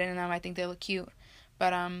confident in them. I think they look cute.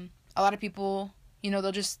 But a lot of people,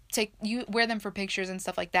 they'll just wear them for pictures and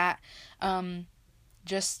stuff like that,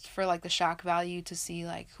 just for like the shock value to see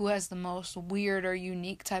like who has the most weird or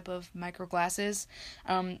unique type of micro glasses.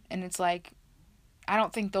 And it's like, I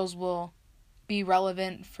don't think those will be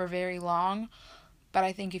relevant for very long, but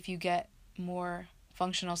I think if you get more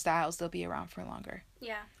functional styles, they'll be around for longer.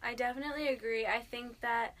 Yeah, I definitely agree. I think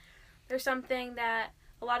that there's something that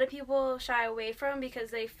a lot of people shy away from because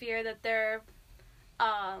they fear that they're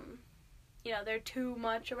they're too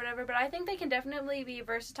much or whatever, but I think they can definitely be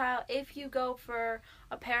versatile if you go for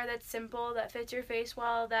a pair that's simple, that fits your face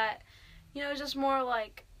well, that, is just more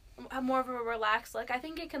like, more of a relaxed look. I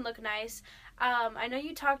think it can look nice. I know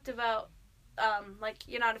you talked about, like,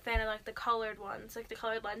 you're not a fan of, like, the colored ones, like the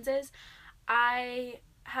colored lenses. I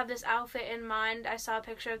have this outfit in mind. I saw a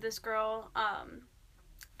picture of this girl.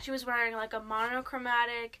 She was wearing, like, a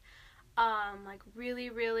monochromatic, like,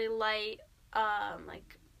 really, really light,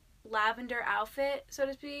 like, lavender outfit, so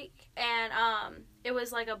to speak, and it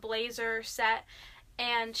was like a blazer set,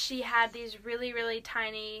 and she had these really, really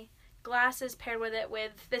tiny glasses paired with it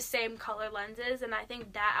with the same color lenses, and I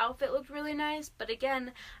think that outfit looked really nice. But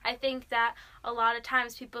again, I think that a lot of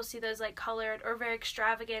times people see those like colored or very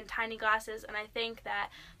extravagant tiny glasses, and I think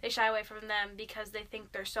that they shy away from them because they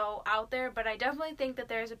think they're so out there. But I definitely think that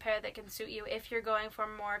there's a pair that can suit you if you're going for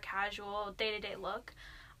a more casual day-to-day look.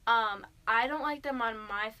 I don't like them on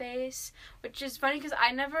my face, which is funny because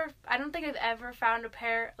I don't think I've ever found a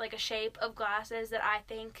pair, like a shape of glasses that I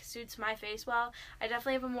think suits my face well. I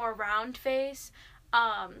definitely have a more round face,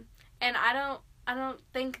 and I don't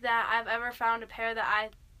think that I've ever found a pair that I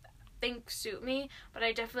think suit me, but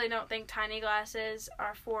I definitely don't think tiny glasses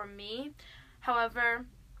are for me. However,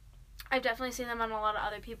 I've definitely seen them on a lot of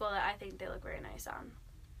other people that I think they look very nice on.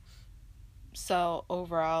 So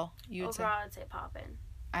overall, I'd say poppin'.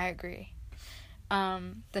 I agree.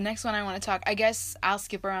 The next one I want to talk, I guess I'll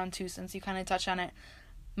skip around too since you kind of touched on it.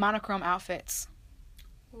 Monochrome outfits.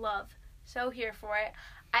 Love. So here for it.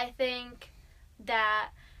 I think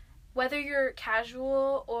that whether you're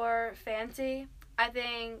casual or fancy, I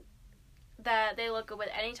think that they look good with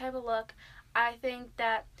any type of look. I think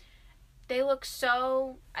that they look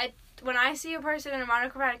so... when I see a person in a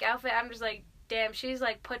monochromatic outfit, I'm just like, damn, she's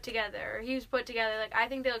like put together, or he's put together. Like, I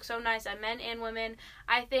think they look so nice on men and women.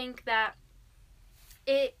 I think that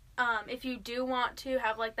it, if you do want to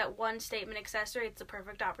have like that one statement accessory, it's the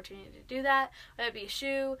perfect opportunity to do that, whether it be a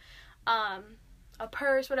shoe, a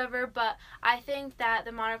purse, whatever. But I think that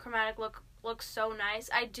the monochromatic look looks so nice.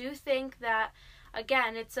 I do think that,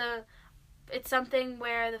 again, it's something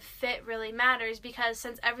where the fit really matters, because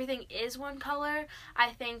since everything is one color,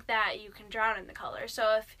 I think that you can drown in the color.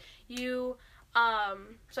 So if you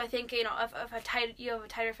so I think, if you have a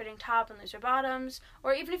tighter fitting top and looser bottoms,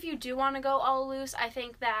 or even if you do want to go all loose, I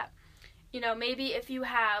think that, maybe if you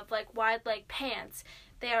have like wide leg pants,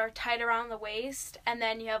 they are tight around the waist, and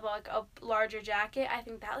then you have like a larger jacket, I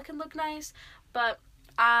think that can look nice. But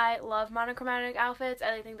I love monochromatic outfits.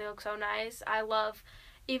 I think they look so nice. I love,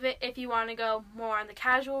 even if you want to go more on the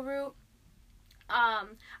casual route,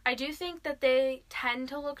 I do think that they tend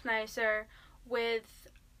to look nicer with,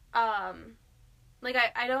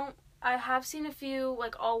 I have seen a few,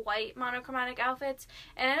 like, all-white monochromatic outfits,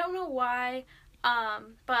 and I don't know why,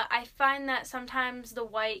 but I find that sometimes the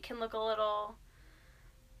white can look a little...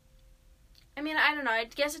 I don't know, I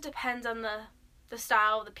guess it depends on the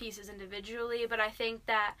style of the pieces individually, but I think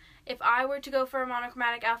that if I were to go for a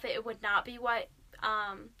monochromatic outfit, it would not be white.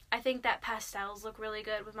 I think that pastels look really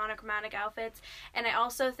good with monochromatic outfits, and I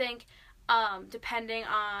also think... depending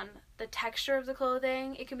on the texture of the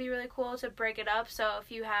clothing, it can be really cool to break it up. So if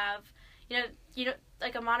you have,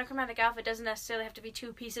 like a monochromatic outfit doesn't necessarily have to be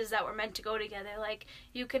two pieces that were meant to go together. Like,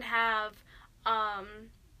 you can have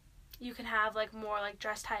like more like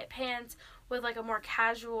dress type pants with like a more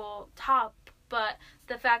casual top, but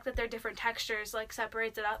the fact that they're different textures like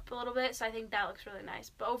separates it up a little bit. So I think that looks really nice.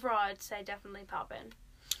 But overall, I'd say definitely poppin'.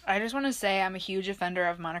 I just want to say I'm a huge offender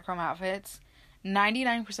of monochrome outfits.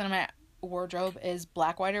 99% of my wardrobe is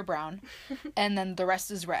black, white, or brown, and then the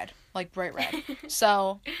rest is red, like bright red.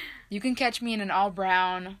 So you can catch me in an all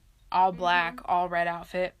brown, all black, all red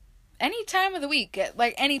outfit any time of the week, at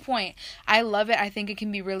like any point. I love it. I think it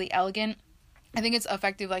can be really elegant. I think it's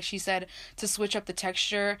effective, like she said, to switch up the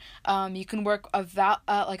texture. You can work a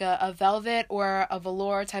velvet or a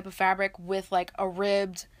velour type of fabric with like a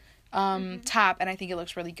ribbed top, and I think it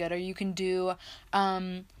looks really good. Or you can do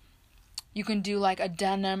like a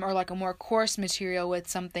denim or like a more coarse material with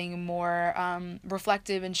something more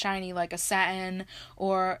reflective and shiny, like a satin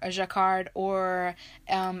or a jacquard or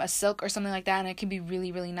a silk or something like that, and it can be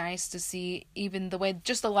really, really nice to see even the way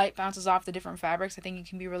just the light bounces off the different fabrics. I think it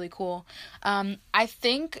can be really cool. I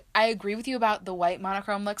think I agree with you about the white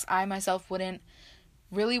monochrome looks. I myself wouldn't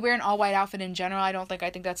really wear an all white outfit in general. I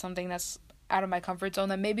think that's something that's out of my comfort zone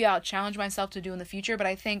that maybe I'll challenge myself to do in the future, but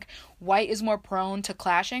I think white is more prone to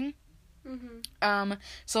clashing.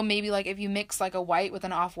 So maybe like if you mix like a white with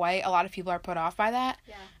an off-white, a lot of people are put off by that.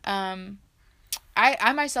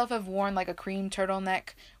 I myself have worn like a cream turtleneck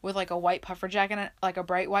with like a white puffer jacket, like a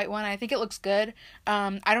bright white one. I think it looks good.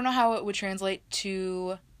 I don't know how it would translate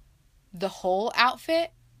to the whole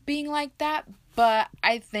outfit being like that, but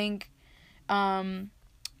I think other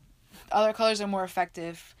colors are more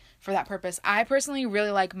effective for that purpose. I personally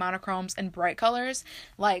really like monochromes and bright colors,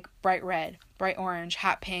 like bright red, bright orange,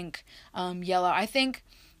 hot pink, yellow. I think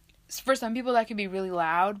for some people that can be really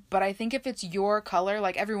loud, but I think if it's your color,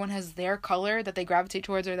 like everyone has their color that they gravitate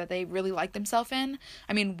towards or that they really like themselves in.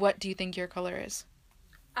 I mean, what do you think your color is?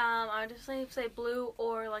 I would just say blue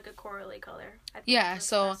or like a corally color. Yeah,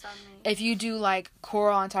 so if you do like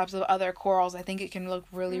coral on top of other corals, I think it can look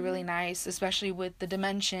really, really nice, especially with the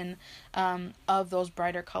dimension of those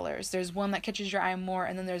brighter colors. There's one that catches your eye more,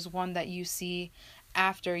 and then there's one that you see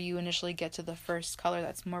after you initially get to the first color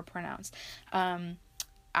that's more pronounced.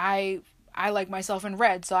 I like myself in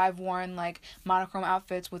red, so I've worn like monochrome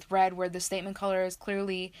outfits with red where the statement color is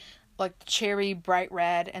clearly like cherry bright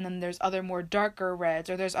red, and then there's other more darker reds,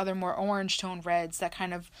 or there's other more orange tone reds that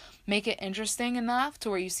kind of make it interesting enough to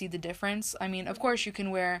where you see the difference. I mean, of course you can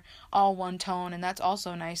wear all one tone, and that's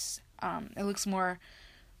also nice. It looks more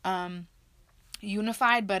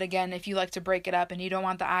unified, but again, if you like to break it up and you don't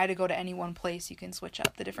want the eye to go to any one place, you can switch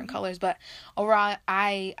up the different colors. But overall,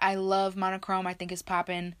 I love monochrome. I think it's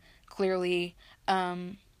poppin', clearly.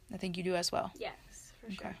 I think you do as well. Yes,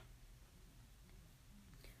 for sure.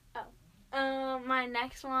 My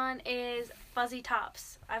next one is fuzzy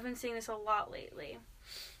tops. I've been seeing this a lot lately.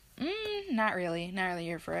 Not really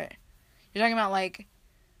here for it. You're talking about like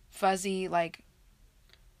fuzzy, like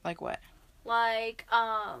what? Like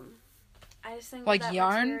I just think like that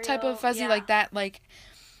yarn material, type of fuzzy, like that. Like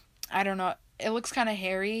I don't know. It looks kind of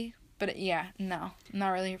hairy, but no, not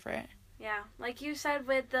really here for it. Yeah, like you said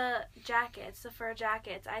with the jackets, the fur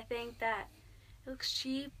jackets. I think that it looks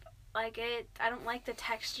cheap. Like I don't like the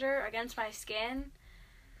texture against my skin.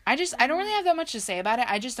 I don't really have that much to say about it.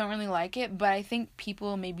 I just don't really like it, but I think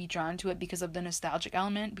people may be drawn to it because of the nostalgic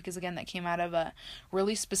element, because again, that came out of a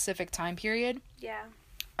really specific time period. Yeah.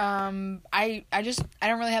 I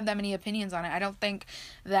don't really have that many opinions on it. I don't think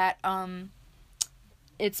that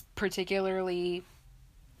it's particularly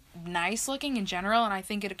nice looking in general, and I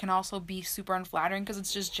think it can also be super unflattering because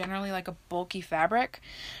it's just generally like a bulky fabric.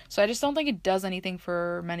 So I just don't think it does anything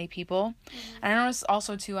for many people. And I noticed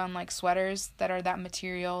also too on like sweaters that are that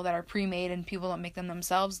material, that are pre-made and people don't make them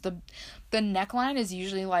themselves, the neckline is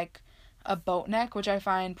usually like a boat neck, which I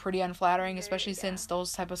find pretty unflattering, especially since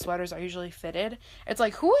those type of sweaters are usually fitted. It's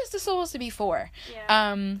like, who is this supposed to be for? Yeah.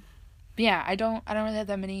 I don't really have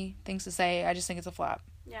that many things to say. I just think it's a flop.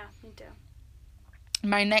 Yeah, me too.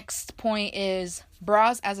 My next point is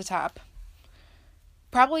bras as a top.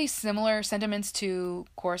 Probably similar sentiments to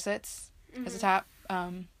corsets as a top.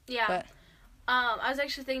 Yeah. But I was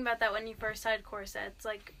actually thinking about that when you first said corsets.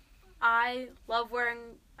 Like, I love wearing,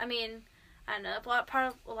 I mean, I don't know,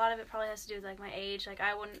 a lot of it probably has to do with, like, my age. Like,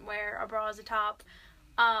 I wouldn't wear a bra as a top.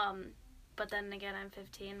 But then again, I'm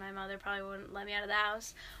 15. My mother probably wouldn't let me out of the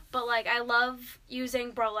house. But, like, I love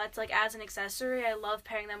using bralettes, like, as an accessory. I love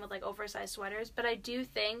pairing them with, like, oversized sweaters. But I do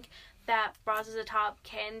think that bras as a top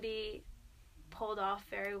can be pulled off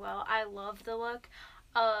very well. I love the look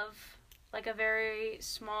of, like, a very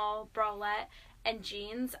small bralette and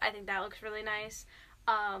jeans. I think that looks really nice.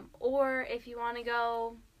 Or if you want to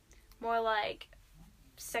go more, like,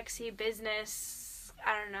 sexy business,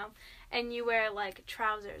 I don't know, and you wear, like,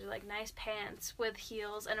 trousers or, like, nice pants with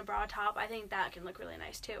heels and a bra top, I think that can look really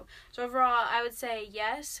nice, too. So, overall, I would say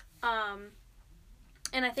yes. And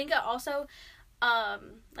I think also,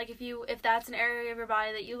 like, if that's an area of your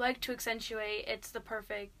body that you like to accentuate, it's the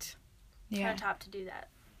perfect kind of top to do that.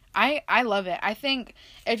 I love it. I think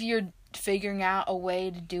if you're figuring out a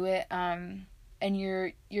way to do it, and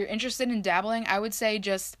you're interested in dabbling, I would say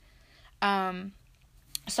just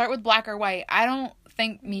start with black or white. I don't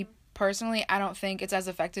think, me personally, I don't think it's as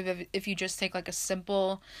effective if you just take like a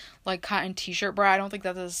simple like cotton t-shirt bra. I don't think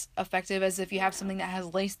that's as effective as if you have something that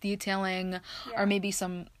has lace detailing, or maybe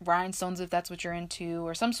some rhinestones if that's what you're into,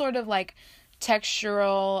 or some sort of like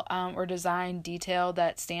textural or design detail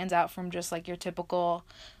that stands out from just like your typical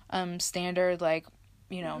standard, like,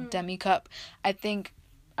 you know, demi cup. I think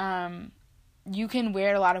you can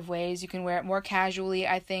wear it a lot of ways. You can wear it more casually.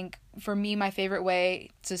 I think for me, my favorite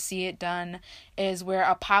way to see it done is wear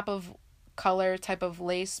a pop of color type of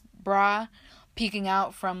lace bra peeking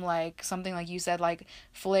out from like something like you said, like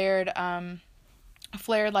flared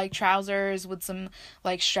like trousers with some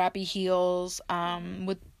like strappy heels,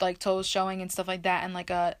 with like toes showing and stuff like that, and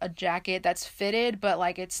like a jacket that's fitted but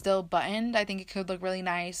like it's still buttoned. I think it could look really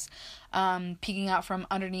nice, peeking out from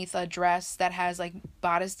underneath a dress that has like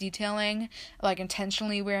bodice detailing, like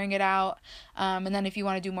intentionally wearing it out. And then if you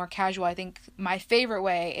want to do more casual, I think my favorite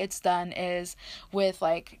way it's done is with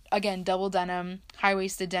like, again, double denim,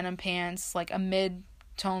 high-waisted denim pants, like a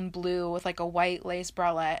mid-tone blue with like a white lace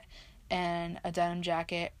bralette and a denim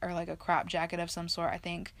jacket or like a crop jacket of some sort. I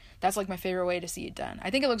think that's like my favorite way to see it done. I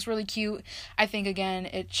think it looks really cute. I think, again,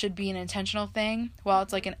 it should be an intentional thing while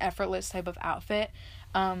it's like an effortless type of outfit.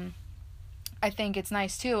 I think it's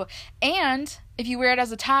nice too. And if you wear it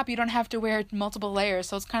as a top, you don't have to wear multiple layers.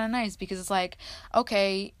 So it's kind of nice because it's like,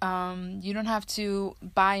 okay, you don't have to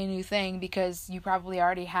buy a new thing because you probably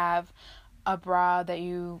already have a bra that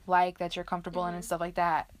you like, that you're comfortable in and stuff like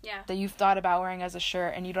that. Yeah. That you've thought about wearing as a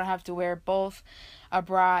shirt, and you don't have to wear both a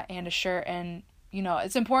bra and a shirt. And, you know,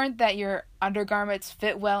 it's important that your undergarments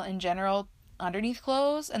fit well in general underneath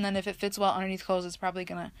clothes, and then if it fits well underneath clothes, it's probably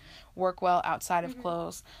gonna work well outside of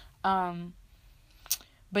clothes.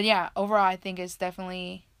 But yeah, overall I think it's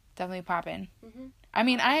definitely poppin'. I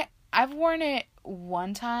mean, I've worn it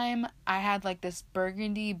one time. I had like this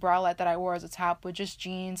burgundy bralette that I wore as a top with just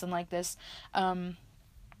jeans and like this like,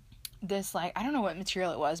 I don't know what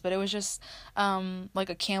material it was, but it was just like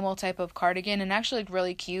a camel type of cardigan, and actually looked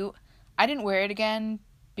really cute. I didn't wear it again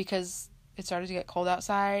because it started to get cold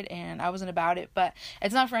outside and I wasn't about it, but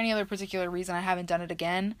it's not for any other particular reason. I haven't done it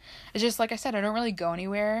again. It's just, like I said, I don't really go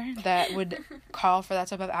anywhere that would call for that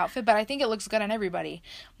type of outfit, but I think it looks good on everybody,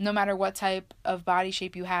 no matter what type of body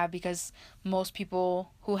shape you have, because most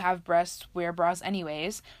people who have breasts wear bras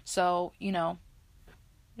anyways. So, you know,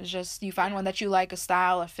 it's just, you find one that you like, a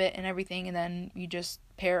style, a fit, and everything, and then you just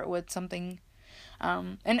pair it with something.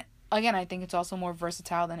 And again, I think it's also more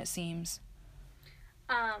versatile than it seems.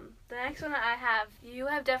 The next one that I have, you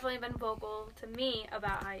have definitely been vocal to me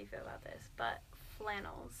about how you feel about this, but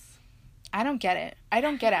flannels. I don't get it. I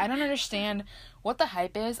don't understand what the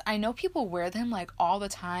hype is. I know people wear them like all the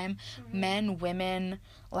time, men, women,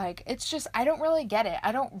 like, it's just, I don't really get it.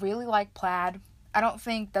 I don't really like plaid. I don't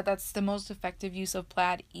think that that's the most effective use of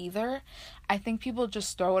plaid either. I think people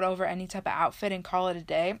just throw it over any type of outfit and call it a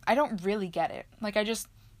day. I don't really get it. Like, I just,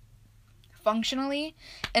 functionally,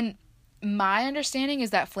 and my understanding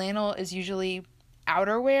is that flannel is usually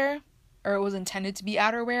outerwear, or it was intended to be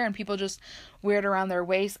outerwear, and people just wear it around their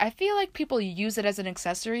waist. I feel like people use it as an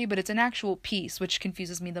accessory, but it's an actual piece, which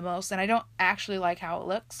confuses me the most, and I don't actually like how it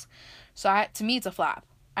looks. So to me, it's a flop.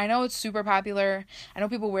 I know it's super popular. I know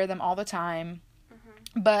people wear them all the time,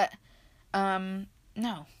 but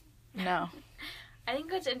no. I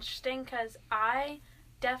think it's interesting because I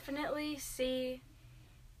definitely see,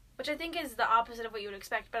 which I think is the opposite of what you would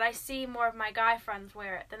expect, but I see more of my guy friends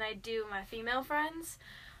wear it than I do my female friends.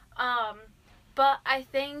 But I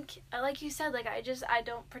think, like you said, like, I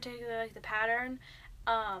don't particularly like the pattern.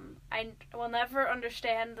 I will never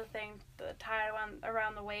understand the tie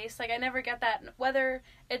around the waist. Like, I never get that, whether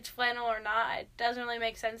it's flannel or not. It doesn't really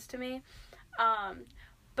make sense to me.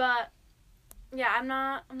 But yeah, I'm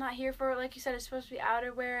not here for it. Like you said, it's supposed to be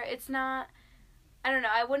outerwear. It's not, I don't know,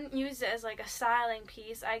 I wouldn't use it as like a styling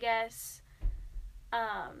piece, I guess.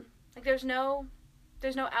 Like, there's no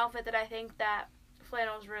outfit that I think that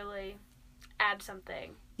flannels really add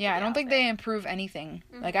something. Yeah, I don't think they improve anything.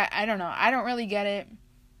 Like, I don't know. I don't really get it.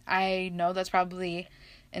 I know that's probably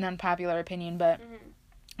an unpopular opinion, but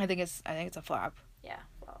I think it's a flop. Yeah,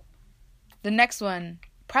 flop. The next one,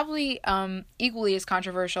 probably equally as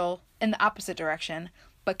controversial in the opposite direction,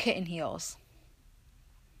 but kitten heels.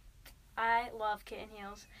 I love kitten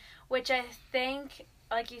heels, which I think,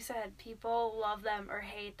 like you said, people love them or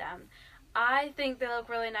hate them. I think they look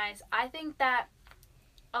really nice. I think that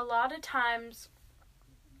a lot of times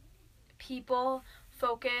people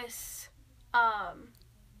focus I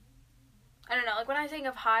don't know, like when I think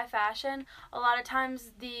of high fashion, a lot of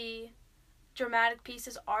times the dramatic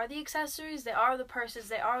pieces are the accessories, they are the purses,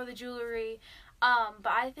 they are the jewelry.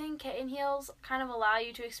 But I think kitten heels kind of allow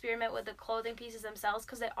you to experiment with the clothing pieces themselves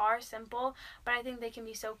because they are simple, but I think they can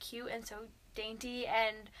be so cute and so dainty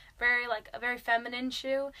and very, like, a very feminine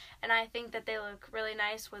shoe, and I think that they look really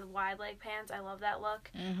nice with wide leg pants. I love that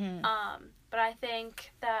look. Mm-hmm. But I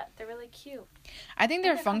think that they're really cute. I think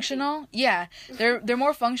they're functional. Comfy. Yeah, they're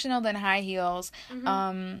more functional than high heels.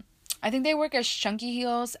 Mm-hmm. I think they work as chunky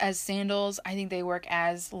heels, as sandals. I think they work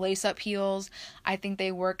as lace-up heels. I think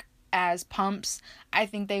they work as pumps. I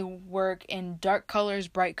think they work in dark colors,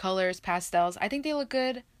 bright colors, pastels. I think they look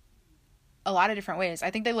good a lot of different ways. I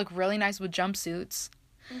think they look really nice with jumpsuits.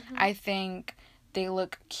 Mm-hmm. I think they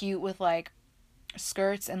look cute with, like,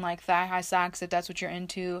 skirts and, like, thigh-high socks, if that's what you're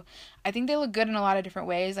into. I think they look good in a lot of different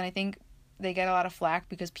ways, and I think they get a lot of flack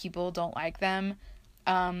because people don't like them.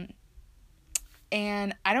 And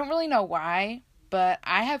I don't really know why, but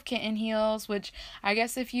I have kitten heels, which I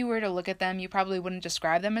guess if you were to look at them, you probably wouldn't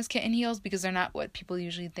describe them as kitten heels because they're not what people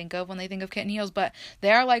usually think of when they think of kitten heels, but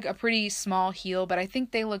they are like a pretty small heel, but I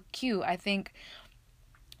think they look cute. I think,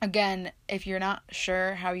 again, if you're not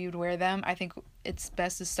sure how you'd wear them, I think it's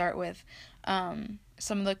best to start with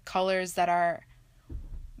some of the colors that are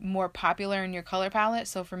more popular in your color palette.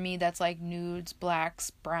 So for me, that's like nudes,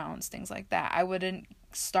 blacks, browns, things like that. I wouldn't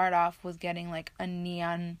start off with getting like a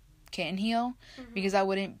neon kitten heel because that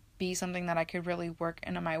wouldn't be something that I could really work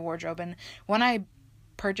into my wardrobe. And when I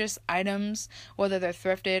purchase items, whether they're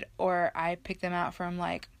thrifted or I pick them out from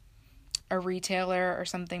like a retailer or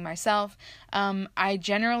something myself, I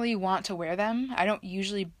generally want to wear them. I don't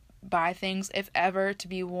usually buy things, if ever, to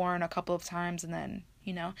be worn a couple of times and then,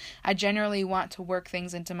 you know, I generally want to work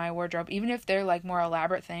things into my wardrobe, even if they're like more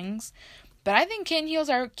elaborate things. But I think kitten heels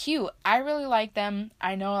are cute. I really like them.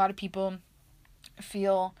 I know a lot of people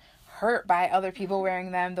feel hurt by other people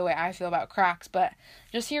wearing them the way I feel about Crocs, but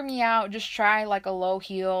just hear me out. Just try like a low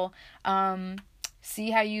heel. See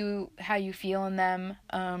how you feel in them.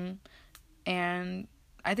 And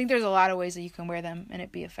I think there's a lot of ways that you can wear them and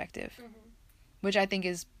it be effective, which I think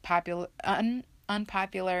is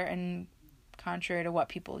unpopular and contrary to what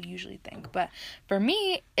people usually think. But for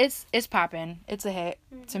me, it's poppin'. It's a hit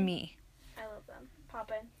to me. I love them.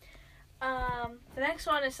 Poppin'. The next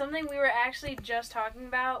one is something we were actually just talking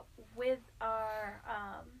about with our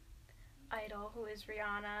idol, who is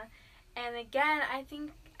Rihanna. And again, I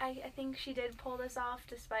think she did pull this off,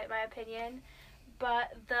 despite my opinion.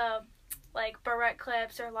 But the like barrette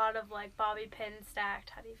clips or a lot of like bobby pins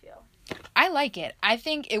stacked. How do you feel? I like it. I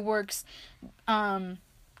think it works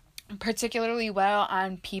particularly well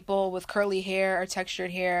on people with curly hair or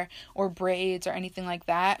textured hair or braids or anything like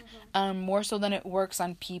that. More so than it works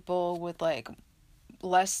on people with like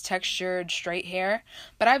less textured straight hair.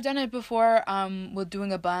 But I've done it before with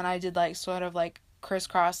doing a bun. I did like sort of like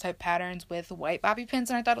crisscross type patterns with white bobby pins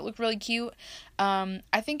and I thought it looked really cute.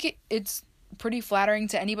 I think it's pretty flattering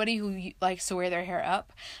to anybody who likes to wear their hair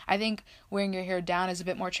up. I think wearing your hair down is a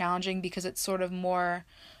bit more challenging because it's sort of more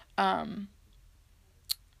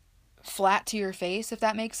flat to your face, if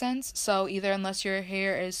that makes sense. So either unless your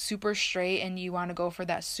hair is super straight and you want to go for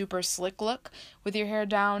that super slick look with your hair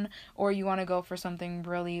down, or you want to go for something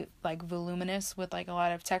really like voluminous with like a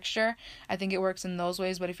lot of texture, I think it works in those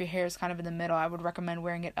ways. But if your hair is kind of in the middle, I would recommend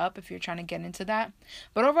wearing it up if you're trying to get into that.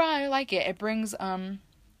 But overall, I like it. It brings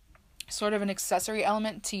sort of an accessory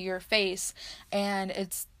element to your face, and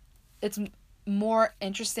it's more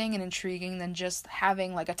interesting and intriguing than just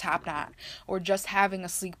having like a top knot or just having a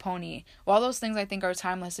sleek pony. While those things I think are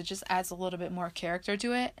timeless, it just adds a little bit more character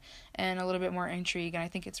to it and a little bit more intrigue, and I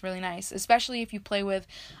think it's really nice, especially if you play with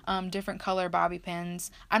different color bobby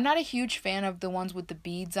pins. I'm not a huge fan of the ones with the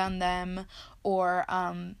beads on them or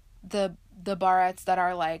the barrettes that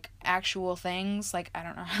are like actual things, like I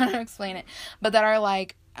don't know how to explain it, but that are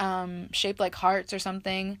like shaped like hearts or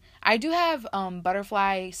something. I do have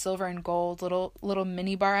butterfly silver and gold little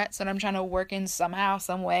mini barrettes that I'm trying to work in somehow,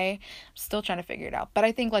 some way. I'm still trying to figure it out. But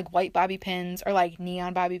I think like white bobby pins or like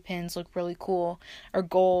neon bobby pins look really cool, or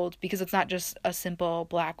gold, because it's not just a simple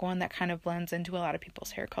black one that kind of blends into a lot of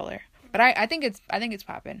people's hair color. But I think it's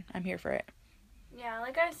poppin'. I'm here for it. Yeah,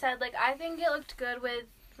 like I said, like I think it looked good with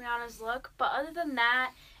Rihanna's look, but other than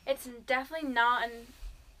that, it's definitely not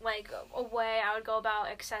like a way I would go about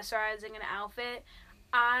accessorizing an outfit.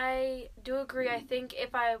 I do agree. I think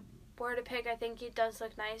if I were to pick, I think it does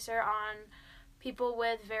look nicer on people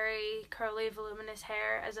with very curly, voluminous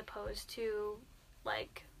hair as opposed to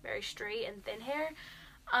like very straight and thin hair.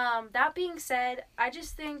 That being said, I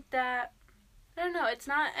just think that, I don't know, it's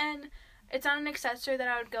not an it's not an accessory that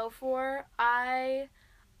I would go for. I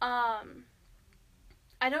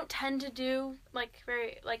don't tend to do,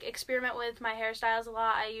 experiment with my hairstyles a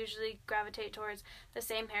lot. I usually gravitate towards the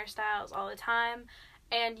same hairstyles all the time.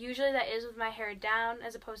 And usually that is with my hair down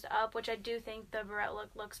as opposed to up, which I do think the barrette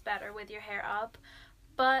look looks better with your hair up.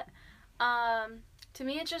 But, to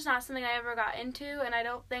me, it's just not something I ever got into, and I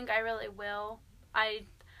don't think I really will. I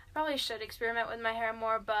probably should experiment with my hair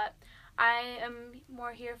more, but I am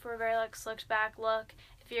more here for a very, slicked back look.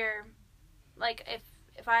 If you're,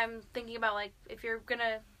 if I'm thinking about, if you're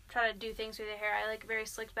gonna try to do things with your hair, I like a very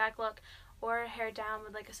slicked back look, or hair down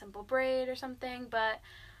with, a simple braid or something, but,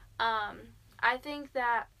 I think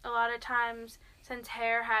that a lot of times, since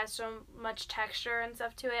hair has so much texture and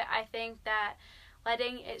stuff to it, I think that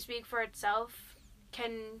letting it speak for itself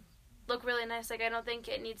can look really nice. I don't think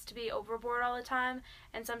it needs to be overboard all the time,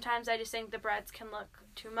 and sometimes I just think the barrettes can look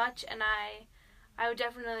too much, and I would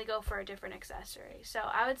definitely go for a different accessory. So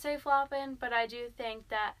I would say flopping, but I do think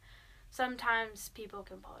that sometimes people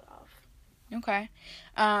can pull it off. Okay.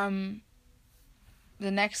 The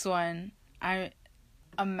next one, I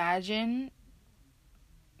imagine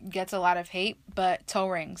gets a lot of hate, but toe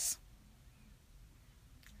rings.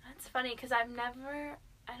 That's funny, because I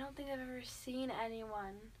don't think I've ever seen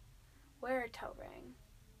anyone wear a toe ring.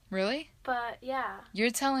 Really? But, yeah. You're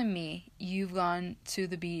telling me you've gone to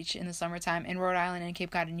the beach in the summertime in Rhode Island and Cape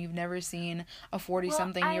Cod and you've never seen a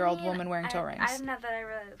 40-something-year-old woman wearing toe rings? I'm not that I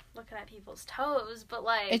really looking at people's toes, but,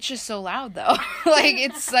 It's just so loud, though.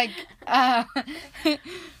 It's like... I never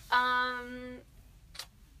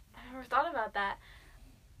thought about that.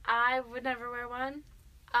 I would never wear one.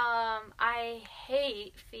 I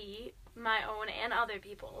hate feet, my own and other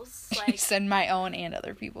people's. You said my own and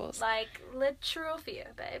other people's. Literal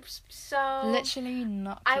fear, babes. So literally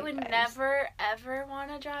not. I would never ever want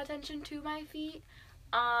to draw attention to my feet.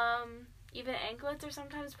 Even anklets are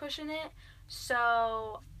sometimes pushing it.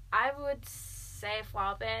 So I would say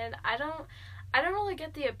flopping. I don't really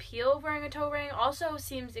get the appeal of wearing a toe ring. Also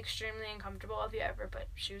seems extremely uncomfortable if you ever put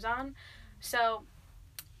shoes on. So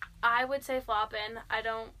I would say flopping. I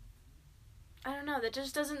don't know, that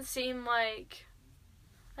just doesn't seem like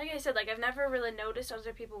I said, I've never really noticed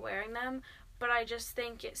other people wearing them, but I just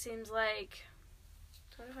think it seems like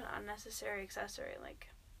sort of an unnecessary accessory, I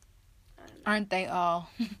don't know. Aren't they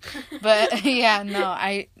all? But, yeah, no,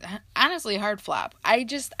 I honestly, hard flop. I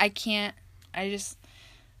don't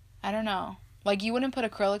know. You wouldn't put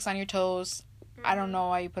acrylics on your toes. Mm-hmm. I don't know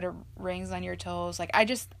why you put rings on your toes. I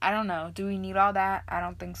don't know. Do we need all that? I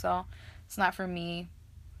don't think so. It's not for me.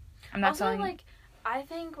 I'm not also, telling you. I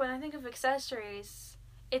think when I think of accessories,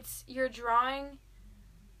 you're drawing,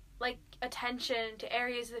 attention to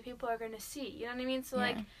areas that people are going to see. You know what I mean? So,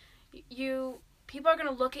 yeah. People are going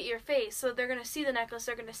to look at your face, so they're going to see the necklace,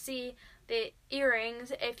 they're going to see the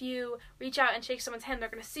earrings. If you reach out and shake someone's hand, they're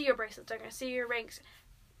going to see your bracelets, they're going to see your rings.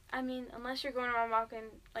 I mean, unless you're going around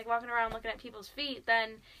walking around looking at people's feet, then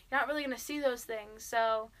you're not really going to see those things.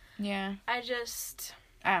 So, yeah. I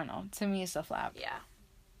don't know. To me, it's a flap. Yeah.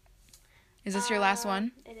 Is this your last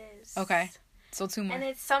one? It is. Okay. So 2 more. And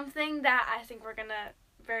it's something that I think we're going to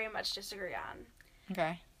very much disagree on.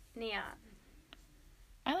 Okay. Neon.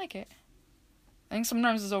 I like it. I think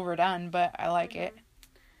sometimes it's overdone, but I like it.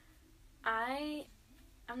 I'm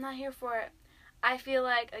not here for it. I feel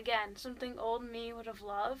like, again, something old me would have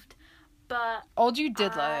loved, but old you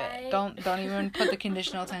did love it. Don't even put the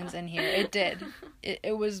conditional tense in here. It did.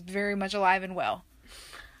 It was very much alive and well.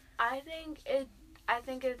 I think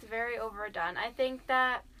it's very overdone. I think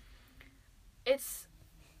that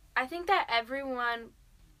everyone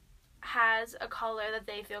has a color that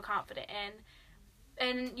they feel confident in.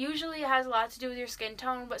 And usually it has a lot to do with your skin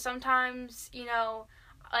tone, but sometimes,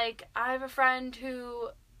 I have a friend who,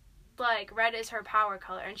 red is her power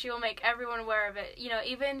color, and she will make everyone aware of it.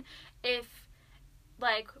 Even if,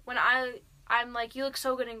 when I'm like, you look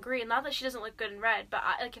so good in green. Not that she doesn't look good in red, but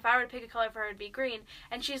if I were to pick a color for her, it'd be green.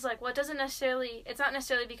 And she's like, well, it's not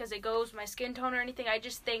necessarily because it goes with my skin tone or anything. I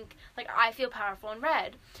just think, I feel powerful in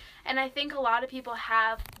red. And I think a lot of people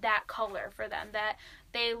have that color for them that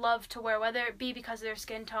they love to wear, whether it be because of their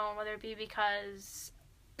skin tone, whether it be because,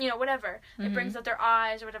 whatever. Mm-hmm. It brings out their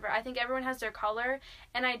eyes or whatever. I think everyone has their color,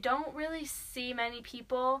 and I don't really see many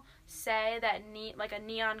people say that a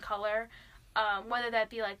neon color, whether that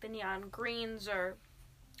be the neon greens or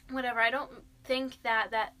whatever. I don't think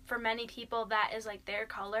that for many people that is their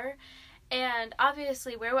color. And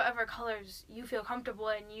obviously wear whatever colors you feel comfortable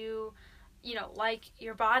in, you like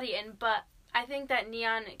your body in, but I think that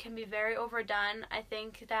neon can be very overdone. I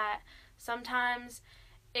think that sometimes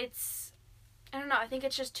it's I don't know, I think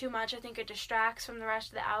it's just too much. I think it distracts from the rest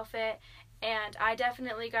of the outfit, and I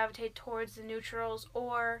definitely gravitate towards the neutrals,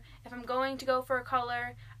 or if I'm going to go for a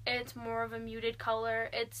color, it's more of a muted color.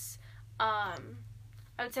 It's, I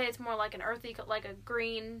would say it's more like an earthy, like a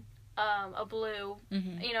green, a blue.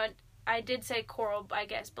 Mm-hmm. You know, I did say coral, I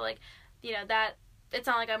guess, but, like, you know, that, it's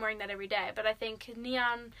not like I'm wearing that every day, but I think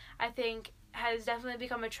neon, has definitely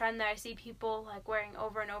become a trend that I see people, like, wearing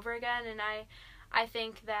over and over again, and I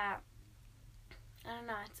think that, I don't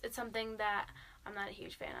know, it's something that I'm not a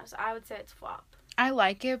huge fan of, so I would say it's flop. I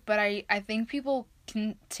like it, but I think people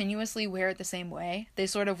continuously wear it the same way. They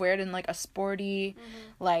sort of wear it in, like, a sporty,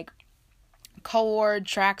 like, cord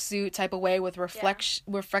tracksuit type of way with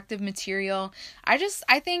reflective material.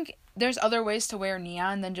 I think there's other ways to wear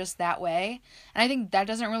neon than just that way, and I think that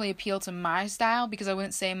doesn't really appeal to my style, because I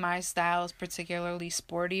wouldn't say my style is particularly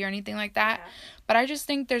sporty or anything like that. But I just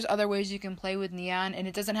think there's other ways you can play with neon, and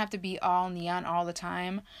it doesn't have to be all neon all the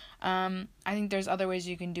time. I think there's other ways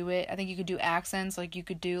you can do it. I think you could do accents, like you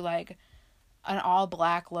could do like an all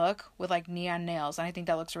black look with like neon nails, and I think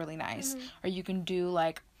that looks really nice. Or you can do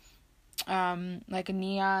like a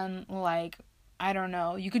neon, like, I don't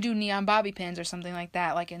know, you could do neon bobby pins or something like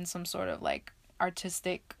that, like in some sort of like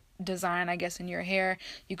artistic design, I guess, in your hair.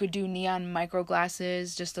 You could do neon micro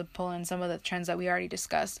glasses just to pull in some of the trends that we already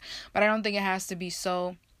discussed. But I don't think it has to be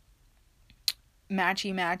so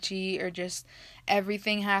matchy or just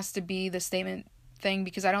everything has to be the statement thing,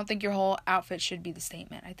 because I don't think your whole outfit should be the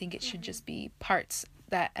statement. I think it should just be parts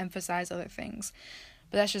that emphasize other things.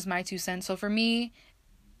 But that's just my 2 cents. So for me,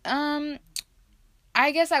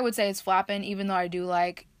 I guess I would say it's flopping, even though I do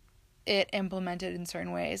like it implemented in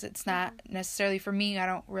certain ways. It's not necessarily for me. I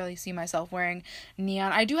don't really see myself wearing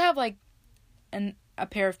neon. I do have like a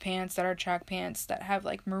pair of pants that are track pants that have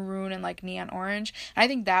like maroon and like neon orange. And I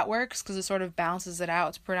think that works because it sort of balances it out.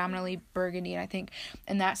 It's predominantly burgundy, and I think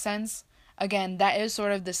in that sense, again, that is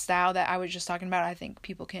sort of the style that I was just talking about. I think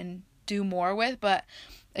people can do more with, but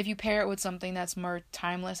if you pair it with something that's more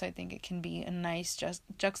timeless, I think it can be a nice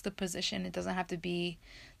juxtaposition. It doesn't have to be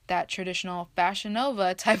that traditional Fashion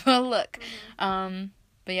Nova type of look. But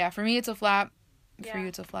yeah, for me it's a flop. For you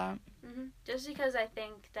it's a flop. Just because I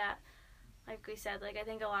think that, like we said, like I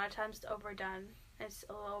think a lot of times it's overdone. It's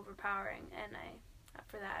a little overpowering, and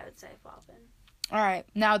for that I would say flopping. All right,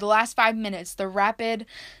 now the last 5 minutes, the rapid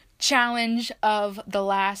challenge of the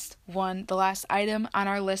last item on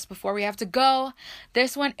our list before we have to go.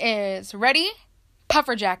 This one is, ready?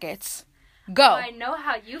 Puffer jackets. Go. Oh, I know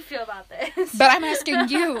how you feel about this. But I'm asking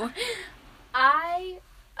you.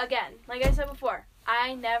 Again, like I said before,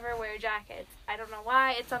 I never wear jackets. I don't know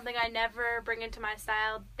why. It's something I never bring into my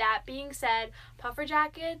style. That being said, puffer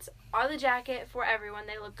jackets are the jacket for everyone.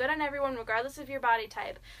 They look good on everyone, regardless of your body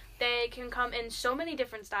type. They can come in so many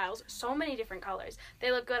different styles, so many different colors.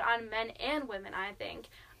 They look good on men and women, I think.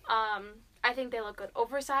 I think they look good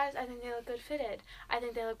oversized. I think they look good fitted. I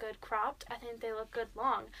think they look good cropped. I think they look good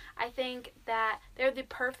long. I think that they're the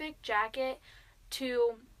perfect jacket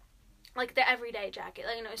to, like, the everyday jacket.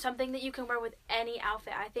 Like, you know, something that you can wear with any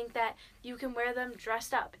outfit. I think that you can wear them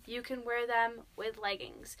dressed up. You can wear them with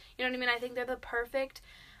leggings. You know what I mean? I think they're the perfect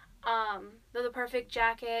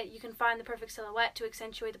jacket. You can find the perfect silhouette to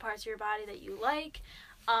accentuate the parts of your body that you like.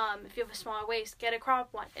 If you have a smaller waist, get a crop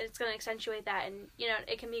one. It's going to accentuate that, and, you know,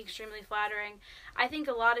 it can be extremely flattering. I think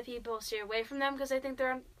a lot of people stay away from them because I think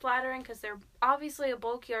they're unflattering, because they're obviously a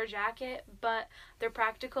bulkier jacket, but they're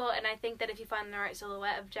practical, and I think that if you find the right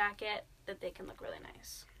silhouette of jacket, that they can look really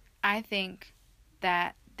nice. I think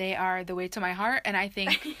that they are the way to my heart, and I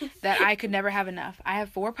think that I could never have enough. I have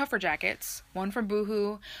 4 puffer jackets, 1 from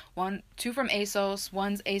Boohoo, 2 from ASOS,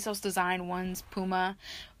 one's ASOS design, one's Puma,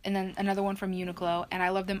 and then another one from Uniqlo, and I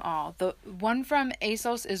love them all. The one from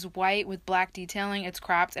ASOS is white with black detailing. It's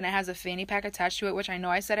cropped, and it has a fanny pack attached to it, which I know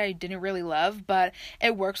I said I didn't really love, but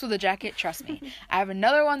it works with the jacket, trust me. I have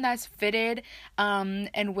another one that's fitted,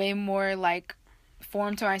 and way more, like,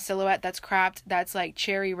 form to my silhouette, that's cropped, that's like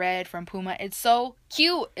cherry red from Puma. It's so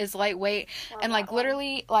cute. It's lightweight, and like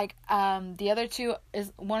literally, like, the other 2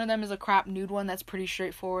 is, one of them is a cropped nude one that's pretty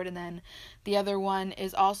straightforward, and then the other one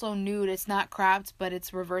is also nude. It's not cropped, but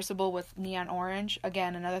it's reversible with neon orange.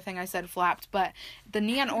 Again, another thing I said flapped, but the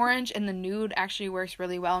neon orange and the nude actually works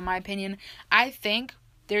really well in my opinion. I think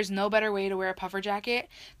there's no better way to wear a puffer jacket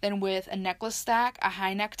than with a necklace stack, a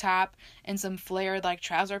high neck top, and some flared like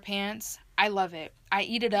trouser pants. I love it. I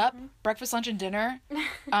eat it up, breakfast, lunch, and dinner,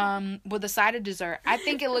 with a side of dessert. I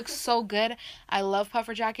think it looks so good. I love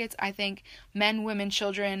puffer jackets. I think men, women,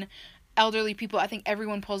 children, elderly people, I think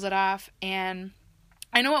everyone pulls it off, and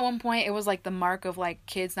I know at one point it was like the mark of like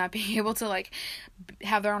kids not being able to like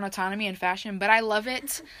have their own autonomy in fashion, but I love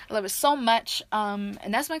it. I love it so much. And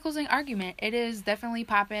that's my closing argument. It is definitely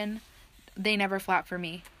poppin'. They never flop for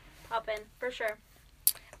me. Poppin', for sure.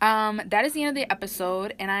 That is the end of the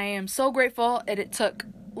episode, and I am so grateful it took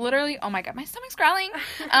literally, oh my god, my stomach's growling.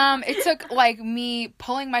 It took like me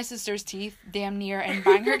pulling my sister's teeth damn near and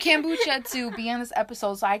buying her kombucha to be on this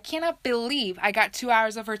episode. So I cannot believe I got 2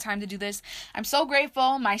 hours of her time to do this. I'm so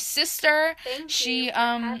grateful. My sister, she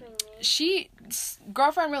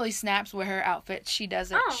girlfriend really snaps with her outfit. She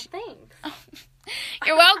does it. Oh, thanks.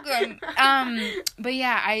 You're welcome. But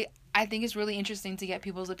yeah, I think it's really interesting to get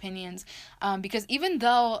people's opinions, because even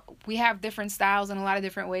though we have different styles in a lot of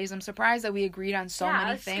different ways, I'm surprised that we agreed on so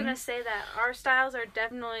many things. I was going to say that our styles are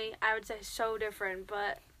definitely, I would say, so different,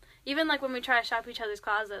 but even like when we try to shop each other's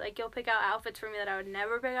closet, like you'll pick out outfits for me that I would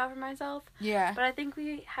never pick out for myself. Yeah. But I think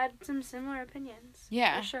we had some similar opinions.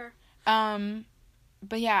 Yeah. For sure.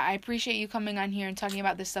 But yeah, I appreciate you coming on here and talking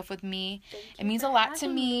about this stuff with me. It means a lot to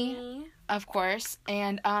me, of course.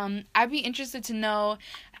 And I'd be interested to know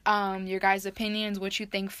your guys' opinions, what you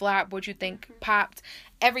think flop, what you think popped,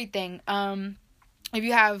 everything. If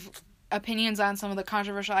you have opinions on some of the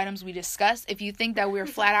controversial items we discussed, if you think that we're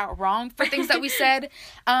flat out wrong for things that we said,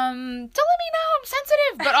 don't let me know. I'm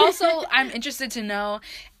sensitive, but also I'm interested to know.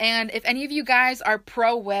 And if any of you guys are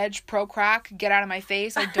pro wedge, pro croc, get out of my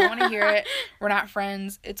face. I don't want to hear it. We're not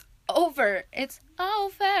friends. It's over.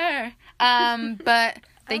 But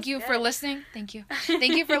thank you for listening. Thank you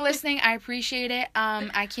for listening. I appreciate it.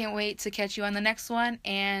 I can't wait to catch you on the next one.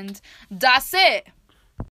 And that's it.